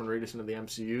to get Norman Reedus into the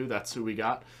MCU. That's who we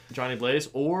got: Johnny Blaze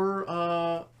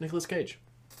or Nicolas Cage.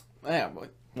 Yeah.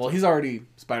 Well, he's already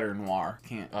Spider-Noir.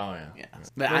 Can't. Oh, yeah.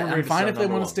 I'm fine if they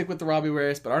want to stick with the Robbie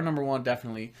Reyes, but our number one,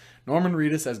 definitely Norman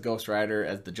Reedus as Ghost Rider,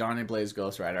 as the Johnny Blaze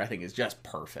Ghost Rider, I think is just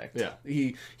perfect. Yeah.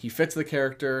 He fits the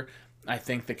character. I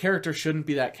think the character shouldn't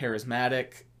be that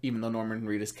charismatic, even though Norman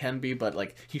Reedus can be, but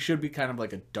like he should be kind of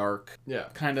like a dark,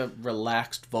 kind of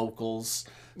relaxed vocals.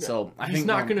 Yeah. So I think he's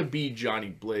not going to be Johnny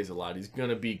Blaze a lot. He's going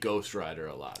to be Ghost Rider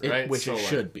a lot, right? Which it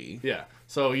should be. Yeah.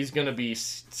 So he's going to be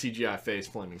CGI face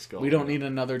Flaming Skull. We don't need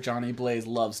another Johnny Blaze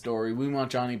love story. We want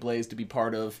Johnny Blaze to be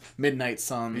part of Midnight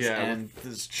Suns and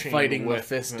fighting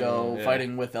Mephisto,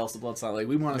 fighting with Elsa Bloodstone. Like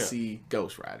we want to see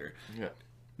Ghost Rider. Yeah.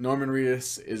 Norman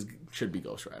Reedus should be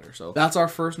Ghost Rider. So that's our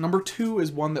first. Number 2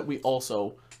 is one that we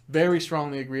also very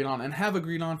strongly agreed on and have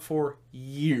agreed on for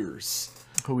years.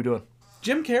 Who are we doing?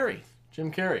 Jim Carrey.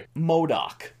 Jim Carrey.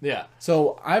 MODOK. Yeah.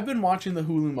 So I've been watching the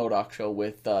Hulu MODOK show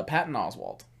with Patton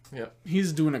Oswalt. Yep.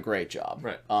 He's doing a great job.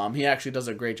 Right. He actually does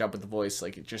a great job with the voice.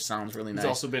 Like, it just sounds really nice. He's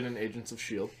also been in Agents of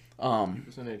S.H.I.E.L.D. He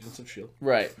was in Agents of S.H.I.E.L.D.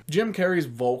 Right. Jim Carrey's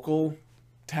vocal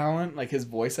talent, like his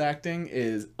voice acting,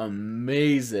 is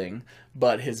amazing,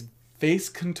 but his face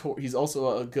he's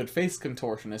also a good face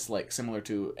contortionist, like similar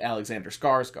to Alexander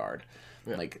Skarsgård.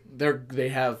 Yeah. Like they're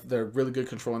really good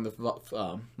controlling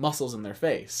the muscles in their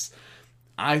face.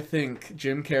 I think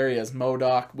Jim Carrey as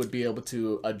MODOK would be able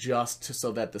to adjust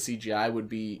so that the CGI would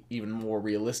be even more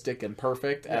realistic and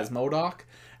perfect as MODOK,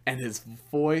 and his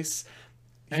voice.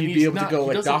 And he'd be able to go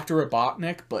like Dr.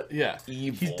 Robotnik, but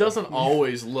evil. He doesn't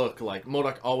always look like...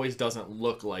 MODOK always doesn't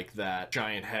look like that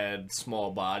giant head,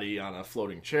 small body on a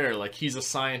floating chair. Like, he's a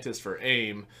scientist for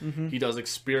AIM. Mm-hmm. He does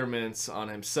experiments on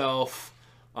himself,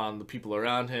 on the people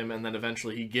around him, and then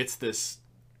eventually he gets this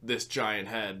giant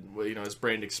head. His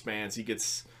brain expands. He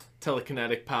gets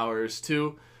telekinetic powers,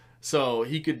 too. So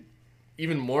he could...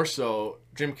 Even more so,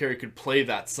 Jim Carrey could play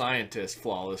that scientist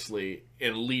flawlessly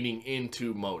and leaning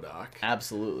into MODOK.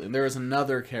 Absolutely. And there is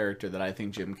another character that I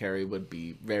think Jim Carrey would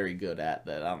be very good at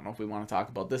that I don't know if we want to talk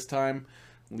about this time.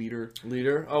 Leader.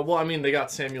 Oh, well, I mean, they got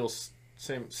Sam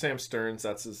Stearns.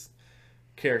 That's his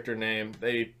character name.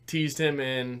 They teased him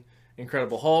in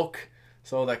Incredible Hulk,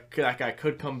 so that guy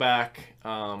could come back.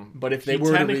 But if they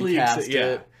were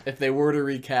to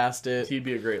recast it, he'd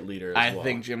be a great leader. I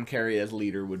think Jim Carrey as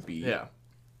leader would be. Yeah.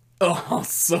 Oh,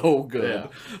 so good. Yeah.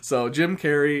 So Jim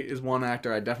Carrey is one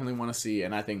actor I definitely want to see,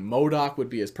 and I think MODOK would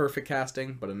be his perfect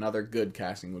casting, but another good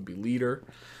casting would be leader.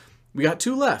 We got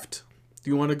 2 left. Do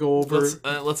you want to go over?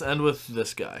 Let's end with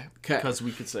this guy. 'Kay. Because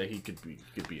we could say he could be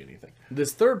anything.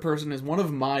 This third person is one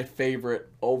of my favorite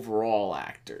overall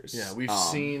actors. Yeah, we've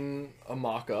seen a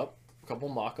couple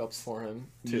mock-ups for him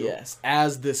too. Yes,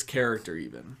 as this character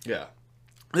even. Yeah.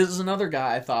 This is another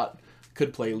guy I thought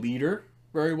could play leader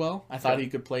very well. I thought he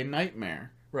could play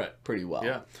Nightmare pretty well.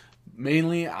 Yeah.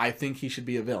 Mainly, I think he should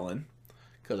be a villain.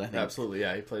 Because I think Absolutely,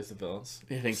 yeah, he plays the villains.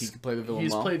 I think he could play the villain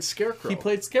He's well. played Scarecrow. He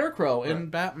played Scarecrow in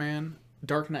Batman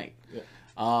Dark Knight. Yeah.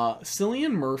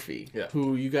 Cillian Murphy,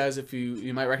 who you guys, if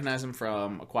you might recognize him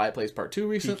from A Quiet Place Part 2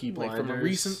 recently, from a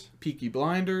recent Peaky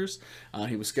Blinders.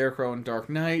 He was Scarecrow in Dark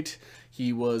Knight.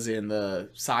 He was in the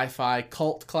sci-fi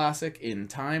cult classic In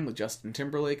Time with Justin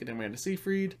Timberlake and Amanda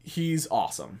Seyfried. He's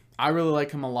awesome. I really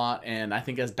like him a lot, and I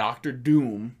think as Doctor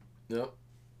Doom,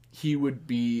 he would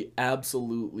be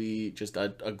absolutely just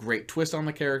a great twist on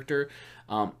the character.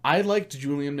 I liked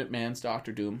Julian McMahon's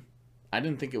Doctor Doom. I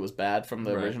didn't think it was bad from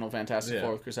the original Fantastic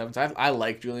Four with Chris Evans. I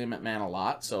like Julian McMahon a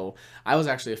lot, so I was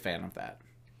actually a fan of that.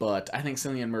 But I think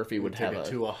Cillian Murphy would have it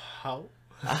to a how?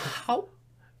 A how?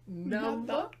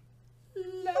 Number?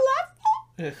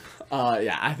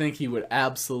 Yeah, I think he would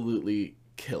absolutely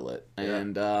kill it.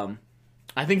 And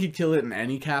I think he'd kill it in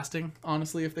any casting,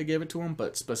 honestly, if they gave it to him.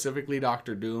 But specifically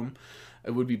Doctor Doom,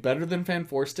 it would be better than Fan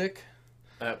Four Stick.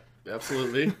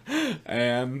 Absolutely.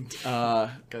 And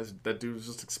guys, that dude was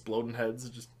just exploding heads.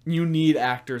 Just you need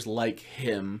actors like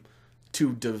him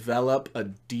to develop a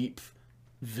deep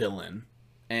villain.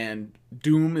 And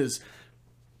Doom is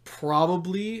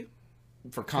probably,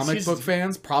 for comic book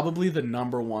fans, probably the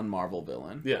 #1 Marvel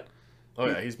villain. Yeah. Oh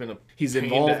yeah, he's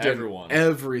involved in everyone.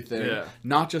 Everything. Yeah.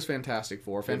 Not just Fantastic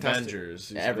Four,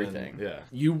 Avengers, everything. Yeah.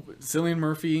 Cillian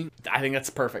Murphy, I think that's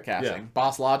perfect casting. Yeah.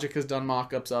 Boss Logic has done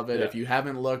mock-ups of it. Yeah. If you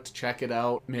haven't looked, check it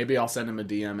out. Maybe I'll send him a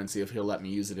DM and see if he'll let me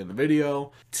use it in the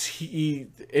video.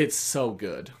 It's so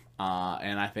good.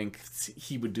 And I think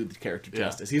he would do the character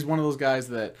justice. He's one of those guys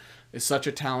that is such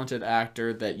a talented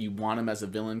actor that you want him as a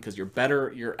villain because your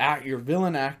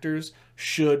villain actors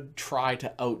should try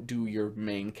to outdo your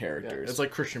main characters. It's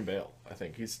like Christian Bale. I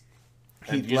think Heath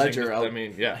Ledger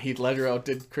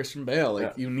outdid Christian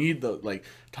Bale. You need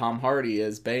Tom Hardy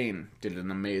as Bane did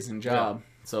an amazing job.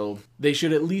 So they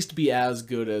should at least be as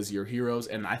good as your heroes,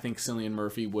 and I think Cillian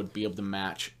Murphy would be able to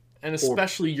match. And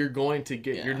especially you're going to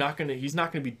get he's not going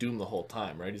to be Doom the whole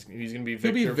time, right? He's going to be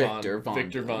Victor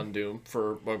Von Doom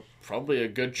for probably a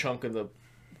good chunk of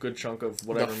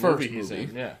whatever movie he's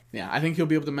in. Yeah, I think he'll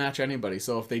be able to match anybody.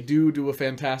 So if they do a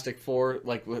Fantastic Four,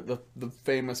 like with the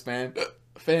famous fan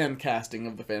casting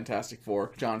of the Fantastic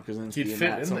Four, John Krasinski, he'd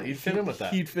fit in with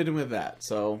that. He'd fit in with that.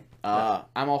 So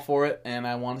I'm all for it, and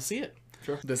I want to see it.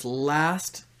 Sure. This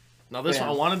last. Now this one,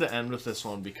 I wanted to end with this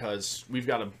one because we've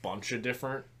got a bunch of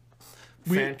different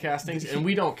fan castings, and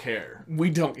we don't care. We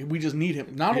don't. We just need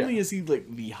him. Not only is he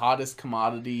like the hottest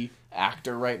commodity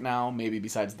actor right now, maybe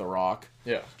besides The Rock.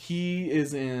 Yeah. He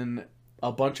is in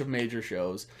a bunch of major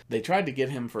shows. They tried to get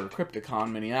him for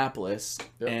Crypticon Minneapolis,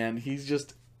 and he's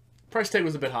just price tag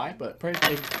was a bit high, but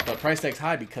price tag's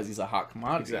high because he's a hot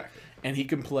commodity. Exactly. And he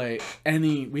can play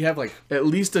any. We have like at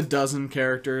least a dozen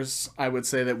characters, I would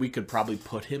say, that we could probably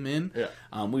put him in.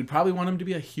 Yeah. We'd probably want him to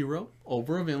be a hero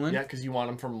over a villain. Yeah, because you want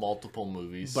him for multiple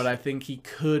movies. But I think he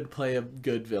could play a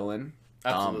good villain.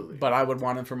 Absolutely. But I would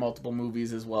want him for multiple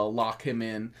movies as well. Lock him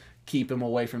in. Keep him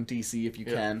away from DC if you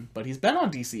can. But he's been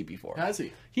on DC before. Has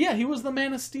he? Yeah, he was the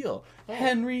Man of Steel.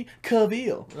 Henry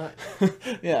Cavill.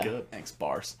 Right. Yeah. Good. Thanks,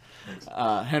 bars.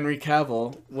 Henry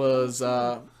Cavill was...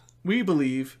 we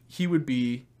believe he would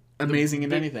be amazing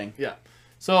in anything. Yeah.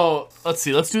 So let's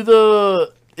see. Let's do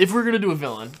the. If we're gonna do a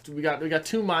villain, we got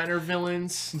two minor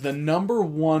villains. The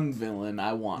 #1 villain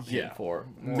I want him for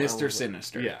Mr.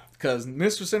 Sinister. Yeah. Because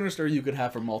Mr. Sinister you could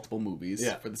have for multiple movies.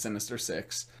 Yeah. For the Sinister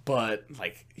Six, but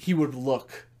like he would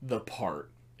look the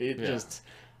part.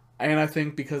 And I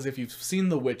think because if you've seen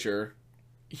The Witcher,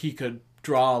 he could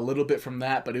draw a little bit from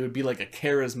that, but it would be like a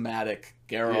charismatic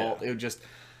Geralt. Yeah. It would just.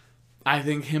 I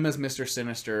think him as Mr.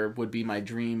 Sinister would be my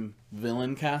dream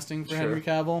villain casting for Henry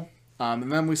Cavill.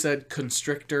 And then we said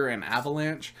Constrictor and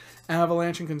Avalanche.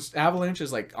 Avalanche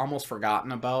is like almost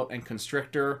forgotten about, and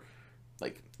Constrictor,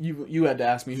 like you had to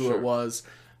ask me who it was.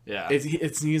 Yeah,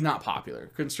 he's not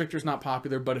popular. Constrictor's not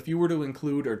popular, but if you were to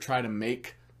include or try to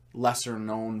make lesser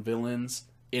known villains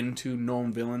into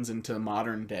known villains into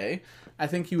modern day, I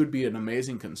think he would be an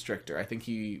amazing Constrictor. I think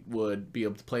he would be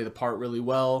able to play the part really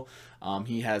well.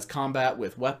 He has combat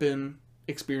with weapon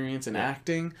experience and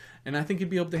acting, and I think he'd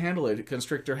be able to handle it.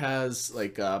 Constrictor has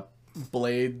like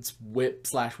blades,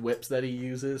 whips that he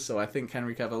uses. So I think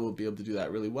Henry Cavill will be able to do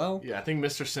that really well. Yeah, I think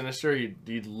Mr. Sinister,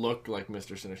 he'd look like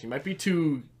Mr. Sinister. He might be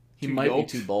too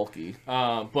bulky.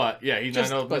 But yeah, I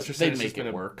know Mr. Sinister's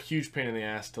been work. A huge pain in the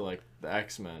ass to like the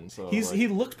X-Men. So he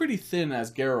looks pretty thin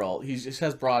as Geralt. He just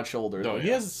has broad shoulders. He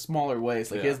has a smaller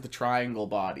waist. He has the triangle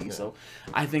body. Yeah. So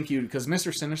I think because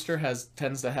Mr. Sinister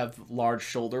tends to have large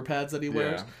shoulder pads that he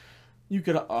wears. You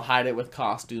could hide it with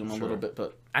costume a little bit,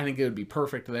 but I think it would be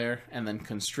perfect there. And then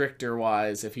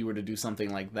Constrictor-wise, if he were to do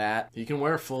something like that, he can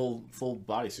wear a full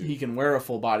bodysuit. He can wear a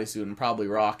full bodysuit and probably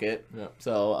rock it. Yeah.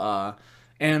 So,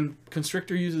 and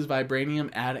Constrictor uses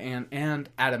vibranium and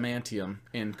adamantium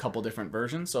in a couple different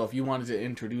versions. So if you wanted to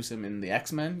introduce him in the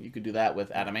X-Men, you could do that with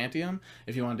adamantium.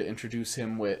 If you wanted to introduce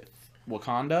him with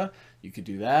Wakanda, you could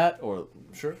do that. Or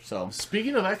So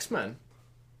speaking of X-Men,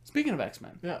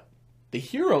 yeah. The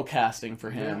hero casting for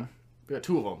him, we got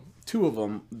two of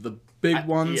them. The big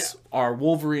ones are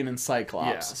Wolverine and Cyclops.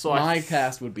 Yeah, so my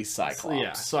cast would be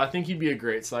Cyclops. So I think he'd be a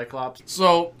great Cyclops.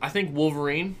 So I think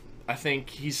Wolverine, I think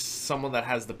he's someone that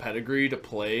has the pedigree to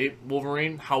play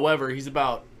Wolverine. However, he's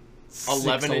about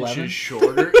 11 inches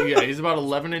shorter. Yeah, he's about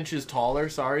 11 inches taller,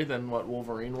 than what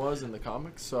Wolverine was in the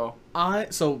comics. So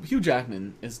Hugh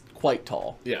Jackman is quite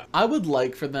tall. Yeah. I would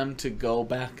like for them to go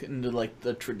back into like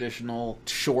the traditional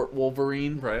short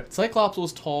Wolverine. Right. Cyclops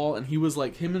was tall, and he was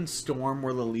like, him and Storm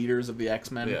were the leaders of the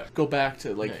X-Men. Yeah. Go back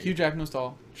to Hugh Jackman was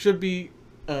tall. Should be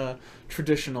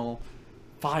traditional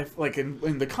 5, like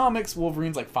in the comics,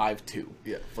 Wolverine's like 5'2".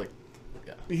 Yeah,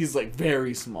 he's like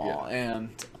very small, and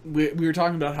we were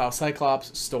talking about how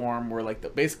Cyclops, Storm were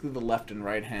like basically the left and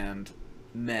right hand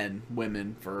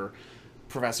women for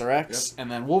Professor X,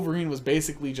 and then Wolverine was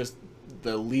basically just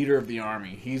the leader of the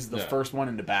army. He's the first one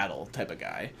into battle type of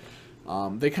guy.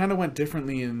 They kind of went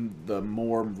differently in the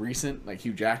more recent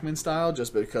Hugh Jackman style,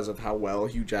 just because of how well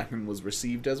Hugh Jackman was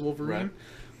received as Wolverine. Right.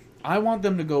 I want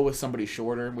them to go with somebody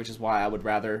shorter, which is why I would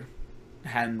rather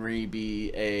Henry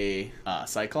be a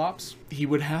Cyclops. He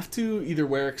would have to either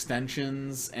wear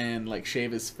extensions and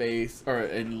shave his face,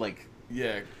 for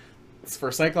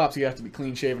Cyclops you have to be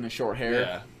clean shaven and short hair.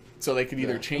 Yeah. So they could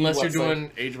either change, unless you're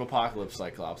doing Age of Apocalypse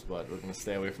Cyclops, but we're gonna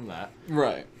stay away from that.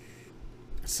 Right.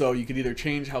 So you could either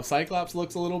change how Cyclops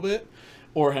looks a little bit,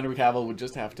 or Henry Cavill would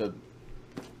just have to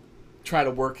try to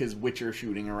work his Witcher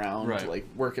shooting around,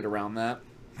 work it around that.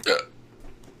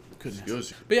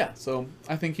 Goodness. But yeah, so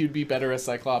I think he'd be better as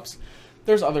Cyclops.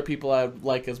 There's other people I'd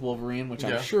like as Wolverine, which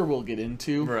I'm sure we'll get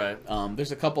into. Right.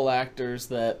 There's a couple actors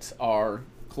that are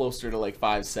closer to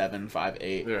 5'7",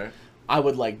 5'8". Right. I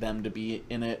would like them to be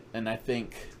in it, and I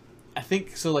think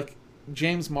so.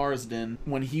 James Marsden,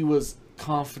 when he was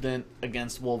confident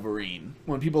against Wolverine,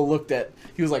 when people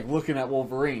he was looking at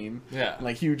Wolverine.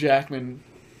 Yeah. Hugh Jackman,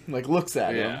 looks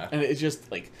at him, and it's just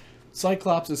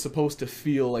Cyclops is supposed to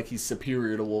feel like he's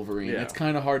superior to Wolverine. Yeah. It's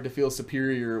kind of hard to feel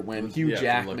superior when Hugh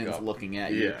Jackman's looking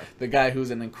at you. Yeah. The guy who's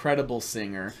an incredible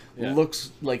singer,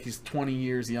 looks like he's 20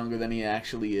 years younger than he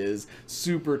actually is,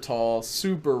 super tall,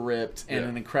 super ripped, and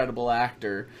an incredible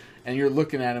actor. And you're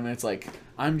looking at him and it's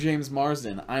I'm James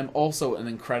Marsden. I'm also an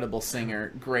incredible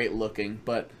singer, great looking,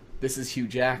 but this is Hugh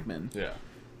Jackman. Yeah.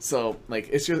 So,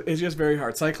 it's just very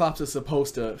hard. Cyclops is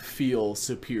supposed to feel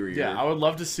superior. Yeah, I would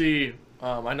love to see...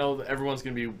 I know that everyone's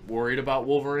going to be worried about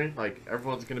Wolverine.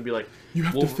 Everyone's going to be you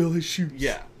have to fill his shoes.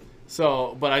 Yeah.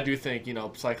 So, but I do think,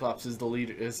 Cyclops is the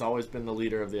leader, has always been the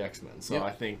leader of the X-Men. So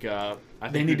I think...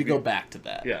 they need to go back to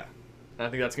that. Yeah. And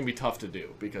I think that's going to be tough to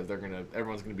do because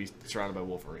everyone's going to be surrounded by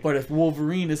Wolverine. But if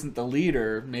Wolverine isn't the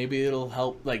leader, maybe it'll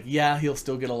help. He'll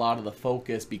still get a lot of the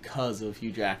focus because of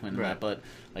Hugh Jackman. Right. But,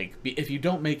 if you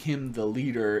don't make him the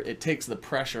leader, it takes the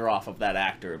pressure off of that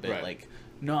actor a bit. Right.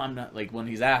 No, I'm not. When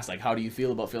he's asked, how do you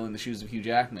feel about filling the shoes of Hugh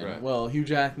Jackman? Right. Well, Hugh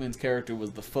Jackman's character was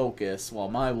the focus, while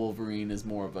my Wolverine is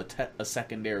more of a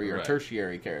secondary or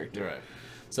tertiary character. Right.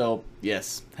 So,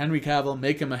 yes, Henry Cavill,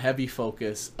 make him a heavy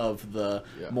focus of the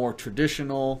more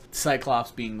traditional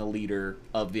Cyclops being the leader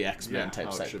of the X-Men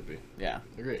type it should be. Yeah.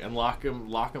 Agree. And lock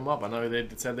him up. I know they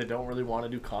said they don't really want to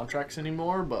do contracts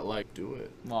anymore, but, do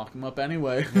it. Lock him up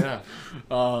anyway. Yeah.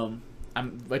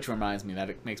 Which reminds me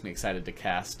that it makes me excited to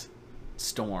cast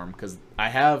Storm, because I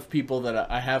have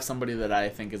somebody that I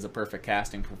think is a perfect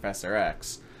casting Professor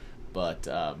X, but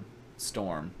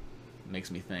Storm makes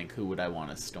me think, who would I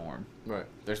want as Storm? Right.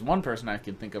 There's one person I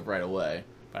can think of right away,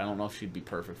 but I don't know if she'd be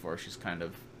perfect for her. She's kind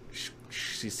of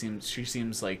she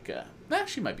seems like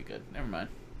she might be good. Never mind.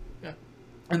 Yeah.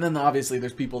 And then obviously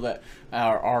there's people that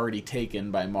are already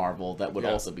taken by Marvel that would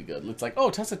also be good. It's like, oh,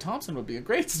 Tessa Thompson would be a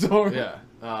great story.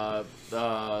 Yeah.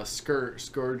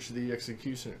 Scourge the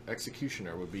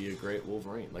Executioner would be a great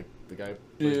Wolverine. Like the guy who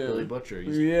plays Billy Butcher.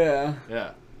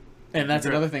 Yeah. And that's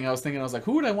another thing I was thinking. I was like,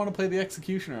 who would I want to play the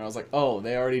Executioner? I was like, oh,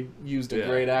 they already used a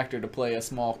great actor to play a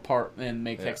small part and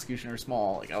make Executioner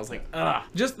small. Like I was like,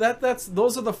 just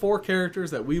those are the 4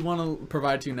 characters that we want to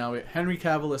provide to you now. Henry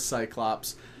Cavill as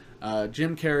Cyclops,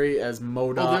 Jim Carrey as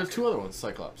MODOK. Oh, there's 2 other ones,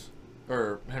 Cyclops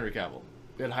or Henry Cavill.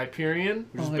 We had Hyperion,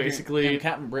 which is basically and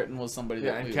Captain Britain was somebody.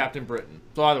 And Captain Britain.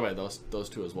 So either way, those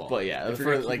 2 as well. But yeah, if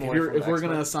we're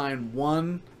gonna assign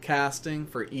one casting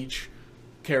for each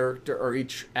character or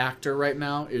each actor right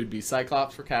now, it would be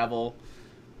Cyclops for Cavill,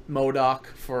 MODOK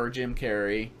for Jim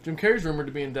Carrey. Jim Carrey's rumored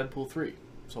to be in Deadpool 3,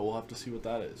 so we'll have to see what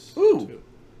that is. Ooh, too.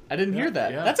 I didn't hear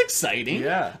that. Yeah. That's exciting.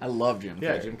 Yeah, I love Jim Carrey.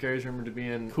 Yeah, Jim Carrey's rumored to be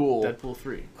in Deadpool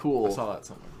 3. Cool. I saw that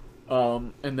somewhere.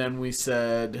 And then we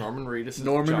said Norman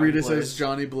Reedus as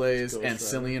Johnny Blaze and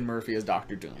Cillian Murphy as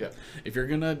Dr. Doom. Yeah. If you're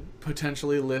gonna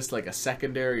potentially list like a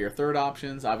secondary or third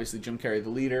options, obviously Jim Carrey the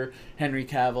leader, Henry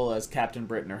Cavill as Captain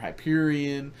Britain or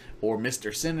Hyperion or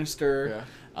Mr. Sinister,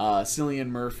 Cillian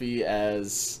Murphy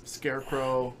as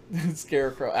Scarecrow.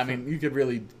 I mean, you could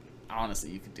really. Honestly,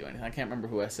 you could do anything. I can't remember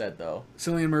who I said though.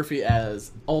 Cillian Murphy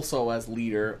as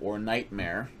leader or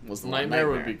Nightmare was the Nightmare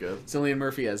would be good. Cillian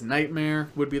Murphy as Nightmare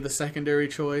would be the secondary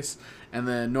choice, and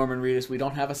then Norman Reedus. We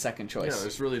don't have a second choice. Yeah,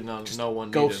 there's really no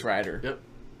one. Ghost Rider. Yep,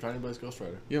 Johnny Blaze Ghost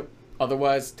Rider. Yep.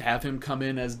 Otherwise, to have him come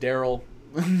in as Daryl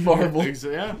Marvel.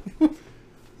 Yeah.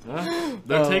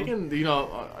 They're taking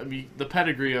I mean the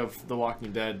pedigree of the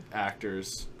Walking Dead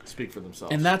actors speak for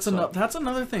themselves. And that's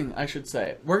another thing I should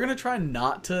say. We're gonna try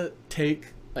not to take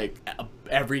like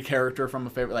every character from a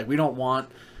favorite. Like we don't want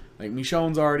like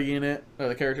Michonne's already in it, or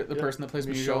the person that plays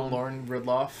Michonne. Lauren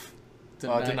Ridloff,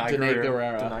 Denai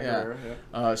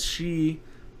Guerrera. She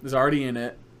is already in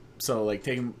it. So like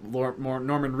taking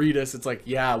Norman Reedus, it's like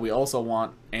we also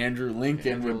want Andrew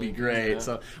Lincoln would be great. Yeah.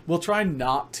 So we'll try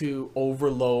not to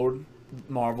overload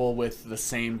Marvel with the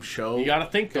same show. You got to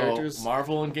think though,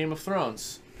 Marvel and Game of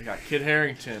Thrones. They got Kit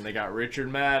Harington. They got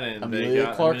Richard Madden.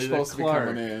 Emilia Clarke's supposed to be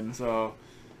coming in. So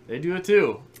they do it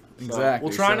too. Exactly.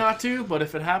 We'll try not to, but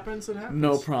if it happens, it happens.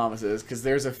 No promises, because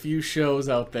there's a few shows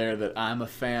out there that I'm a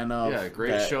fan of. Yeah,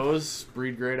 great shows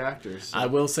breed great actors. So. I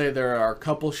will say there are a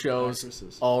couple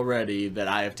shows already that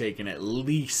I have taken at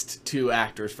least 2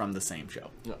 actors from the same show.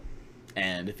 Yeah.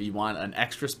 And if you want an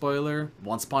extra spoiler,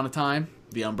 Once Upon a Time,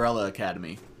 The Umbrella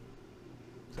Academy.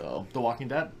 So The Walking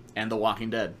Dead. And The Walking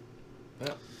Dead.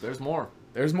 Yeah, there's more.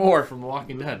 There's more from The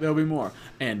Walking Dead. There'll be more.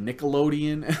 And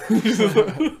Nickelodeon.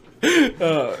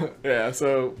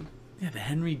 The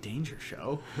Henry Danger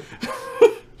Show.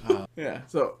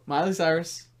 So Miley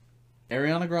Cyrus,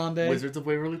 Ariana Grande, Wizards of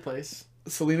Waverly Place,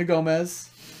 Selena Gomez.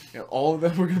 All of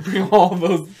them. We're gonna bring all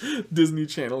those Disney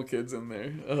Channel kids in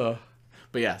there.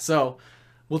 But yeah, so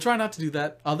we'll try not to do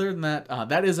that. Other than that,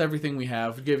 that is everything we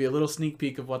have. We'll give you a little sneak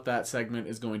peek of what that segment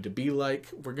is going to be like.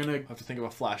 We're gonna have to think of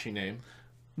a flashy name.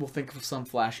 We'll think of some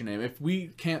flashy name. If we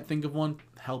can't think of one,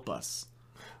 help us.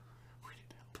 We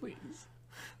need help. Please.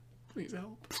 Please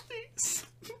help. Please.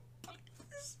 Please.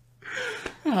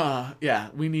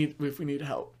 If we need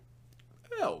help.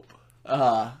 Help.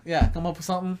 Come up with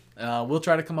something. We'll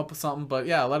try to come up with something. But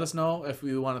yeah, let us know if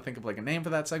we want to think of like a name for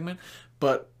that segment.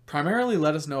 But primarily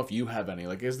let us know if you have any.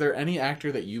 Like, is there any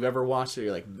actor that you've ever watched that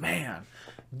you're like, man,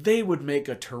 they would make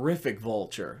a terrific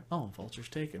Vulture. Oh, Vulture's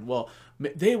taken. Well,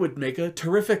 they would make a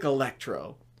terrific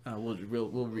Electro.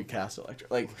 We'll recast Electro.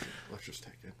 Like, Electro's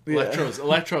taken. Yeah.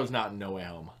 Electro's not in No Way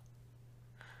Home.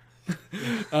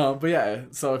 But yeah,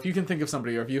 so if you can think of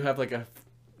somebody, or if you have like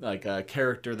a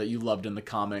character that you loved in the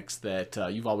comics that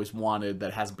you've always wanted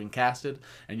that hasn't been casted,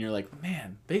 and you're like,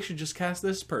 man, they should just cast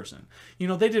this person. They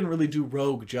didn't really do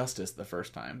Rogue justice the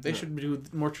first time. They should do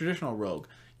more traditional Rogue.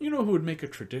 You know who would make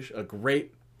a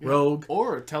great Rogue?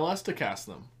 Or tell us to cast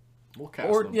them. We'll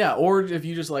cast them. Yeah, or if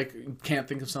you just like can't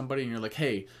think of somebody and you're like,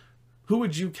 hey, who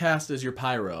would you cast as your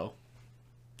Pyro?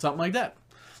 Something like that.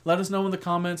 Let us know in the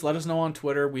comments. Let us know on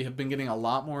Twitter. We have been getting a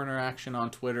lot more interaction on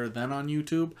Twitter than on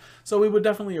YouTube. So we would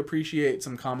definitely appreciate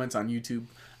some comments on YouTube.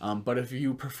 But if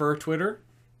you prefer Twitter,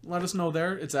 let us know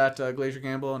there. It's at Glacier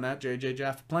Gamble and at JJ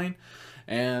Jaffa Plane.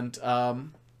 And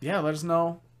let us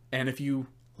know. And if you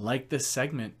like this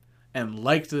segment and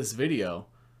liked this video,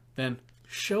 then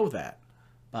show that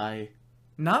by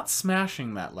not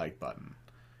smashing that like button.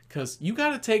 Because you got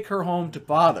to take her home to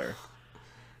father.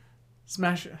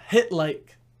 Hit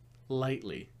like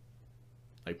lightly,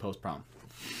 like post-prom.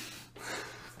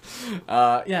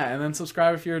 Yeah, and then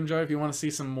subscribe if you enjoy, if you want to see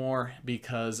some more,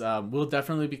 because we'll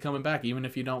definitely be coming back, even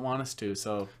if you don't want us to.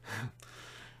 So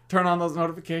turn on those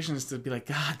notifications to be like,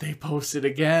 God, they posted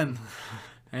again.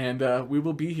 And we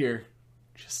will be here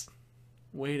just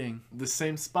waiting. The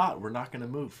same spot. We're not going to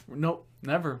move. Nope,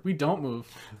 never. We don't move.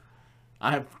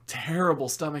 I have terrible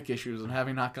stomach issues and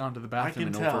having not gone to the bathroom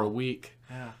in over a week.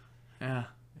 Yeah.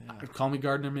 Call me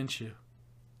Gardner Minshew.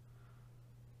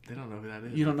 They don't know who that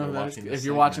is. You don't know who that is? If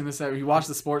you're watching this, if you watch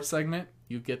the sports segment,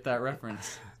 you get that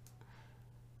reference.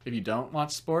 If you don't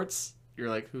watch sports, you're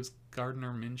like, who's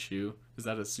Gardner Minshew? Is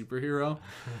that a superhero?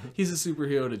 He's a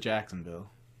superhero to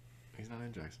Jacksonville. He's not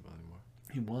in Jacksonville anymore.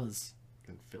 He was.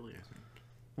 In Philly, I think.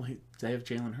 Well, they have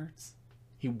Jalen Hurts.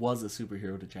 He was a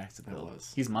superhero to Jacksonville. That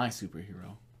was. He's my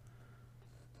superhero.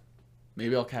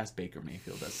 Maybe I'll cast Baker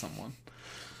Mayfield as someone.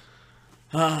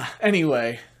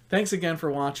 Anyway, thanks again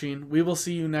for watching. We will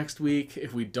see you next week.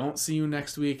 If we don't see you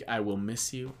next week, I will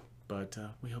miss you. But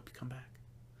we hope you come back.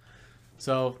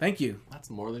 So, thank you. That's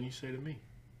more than you say to me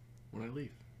when I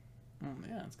leave. Oh,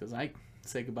 yeah, it's because I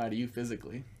say goodbye to you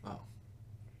physically. Oh.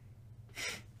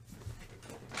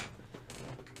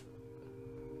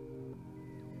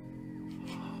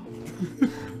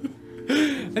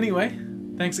 Anyway,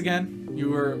 thanks again. You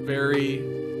were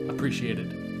very appreciated.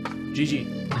 GG.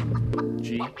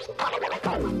 G.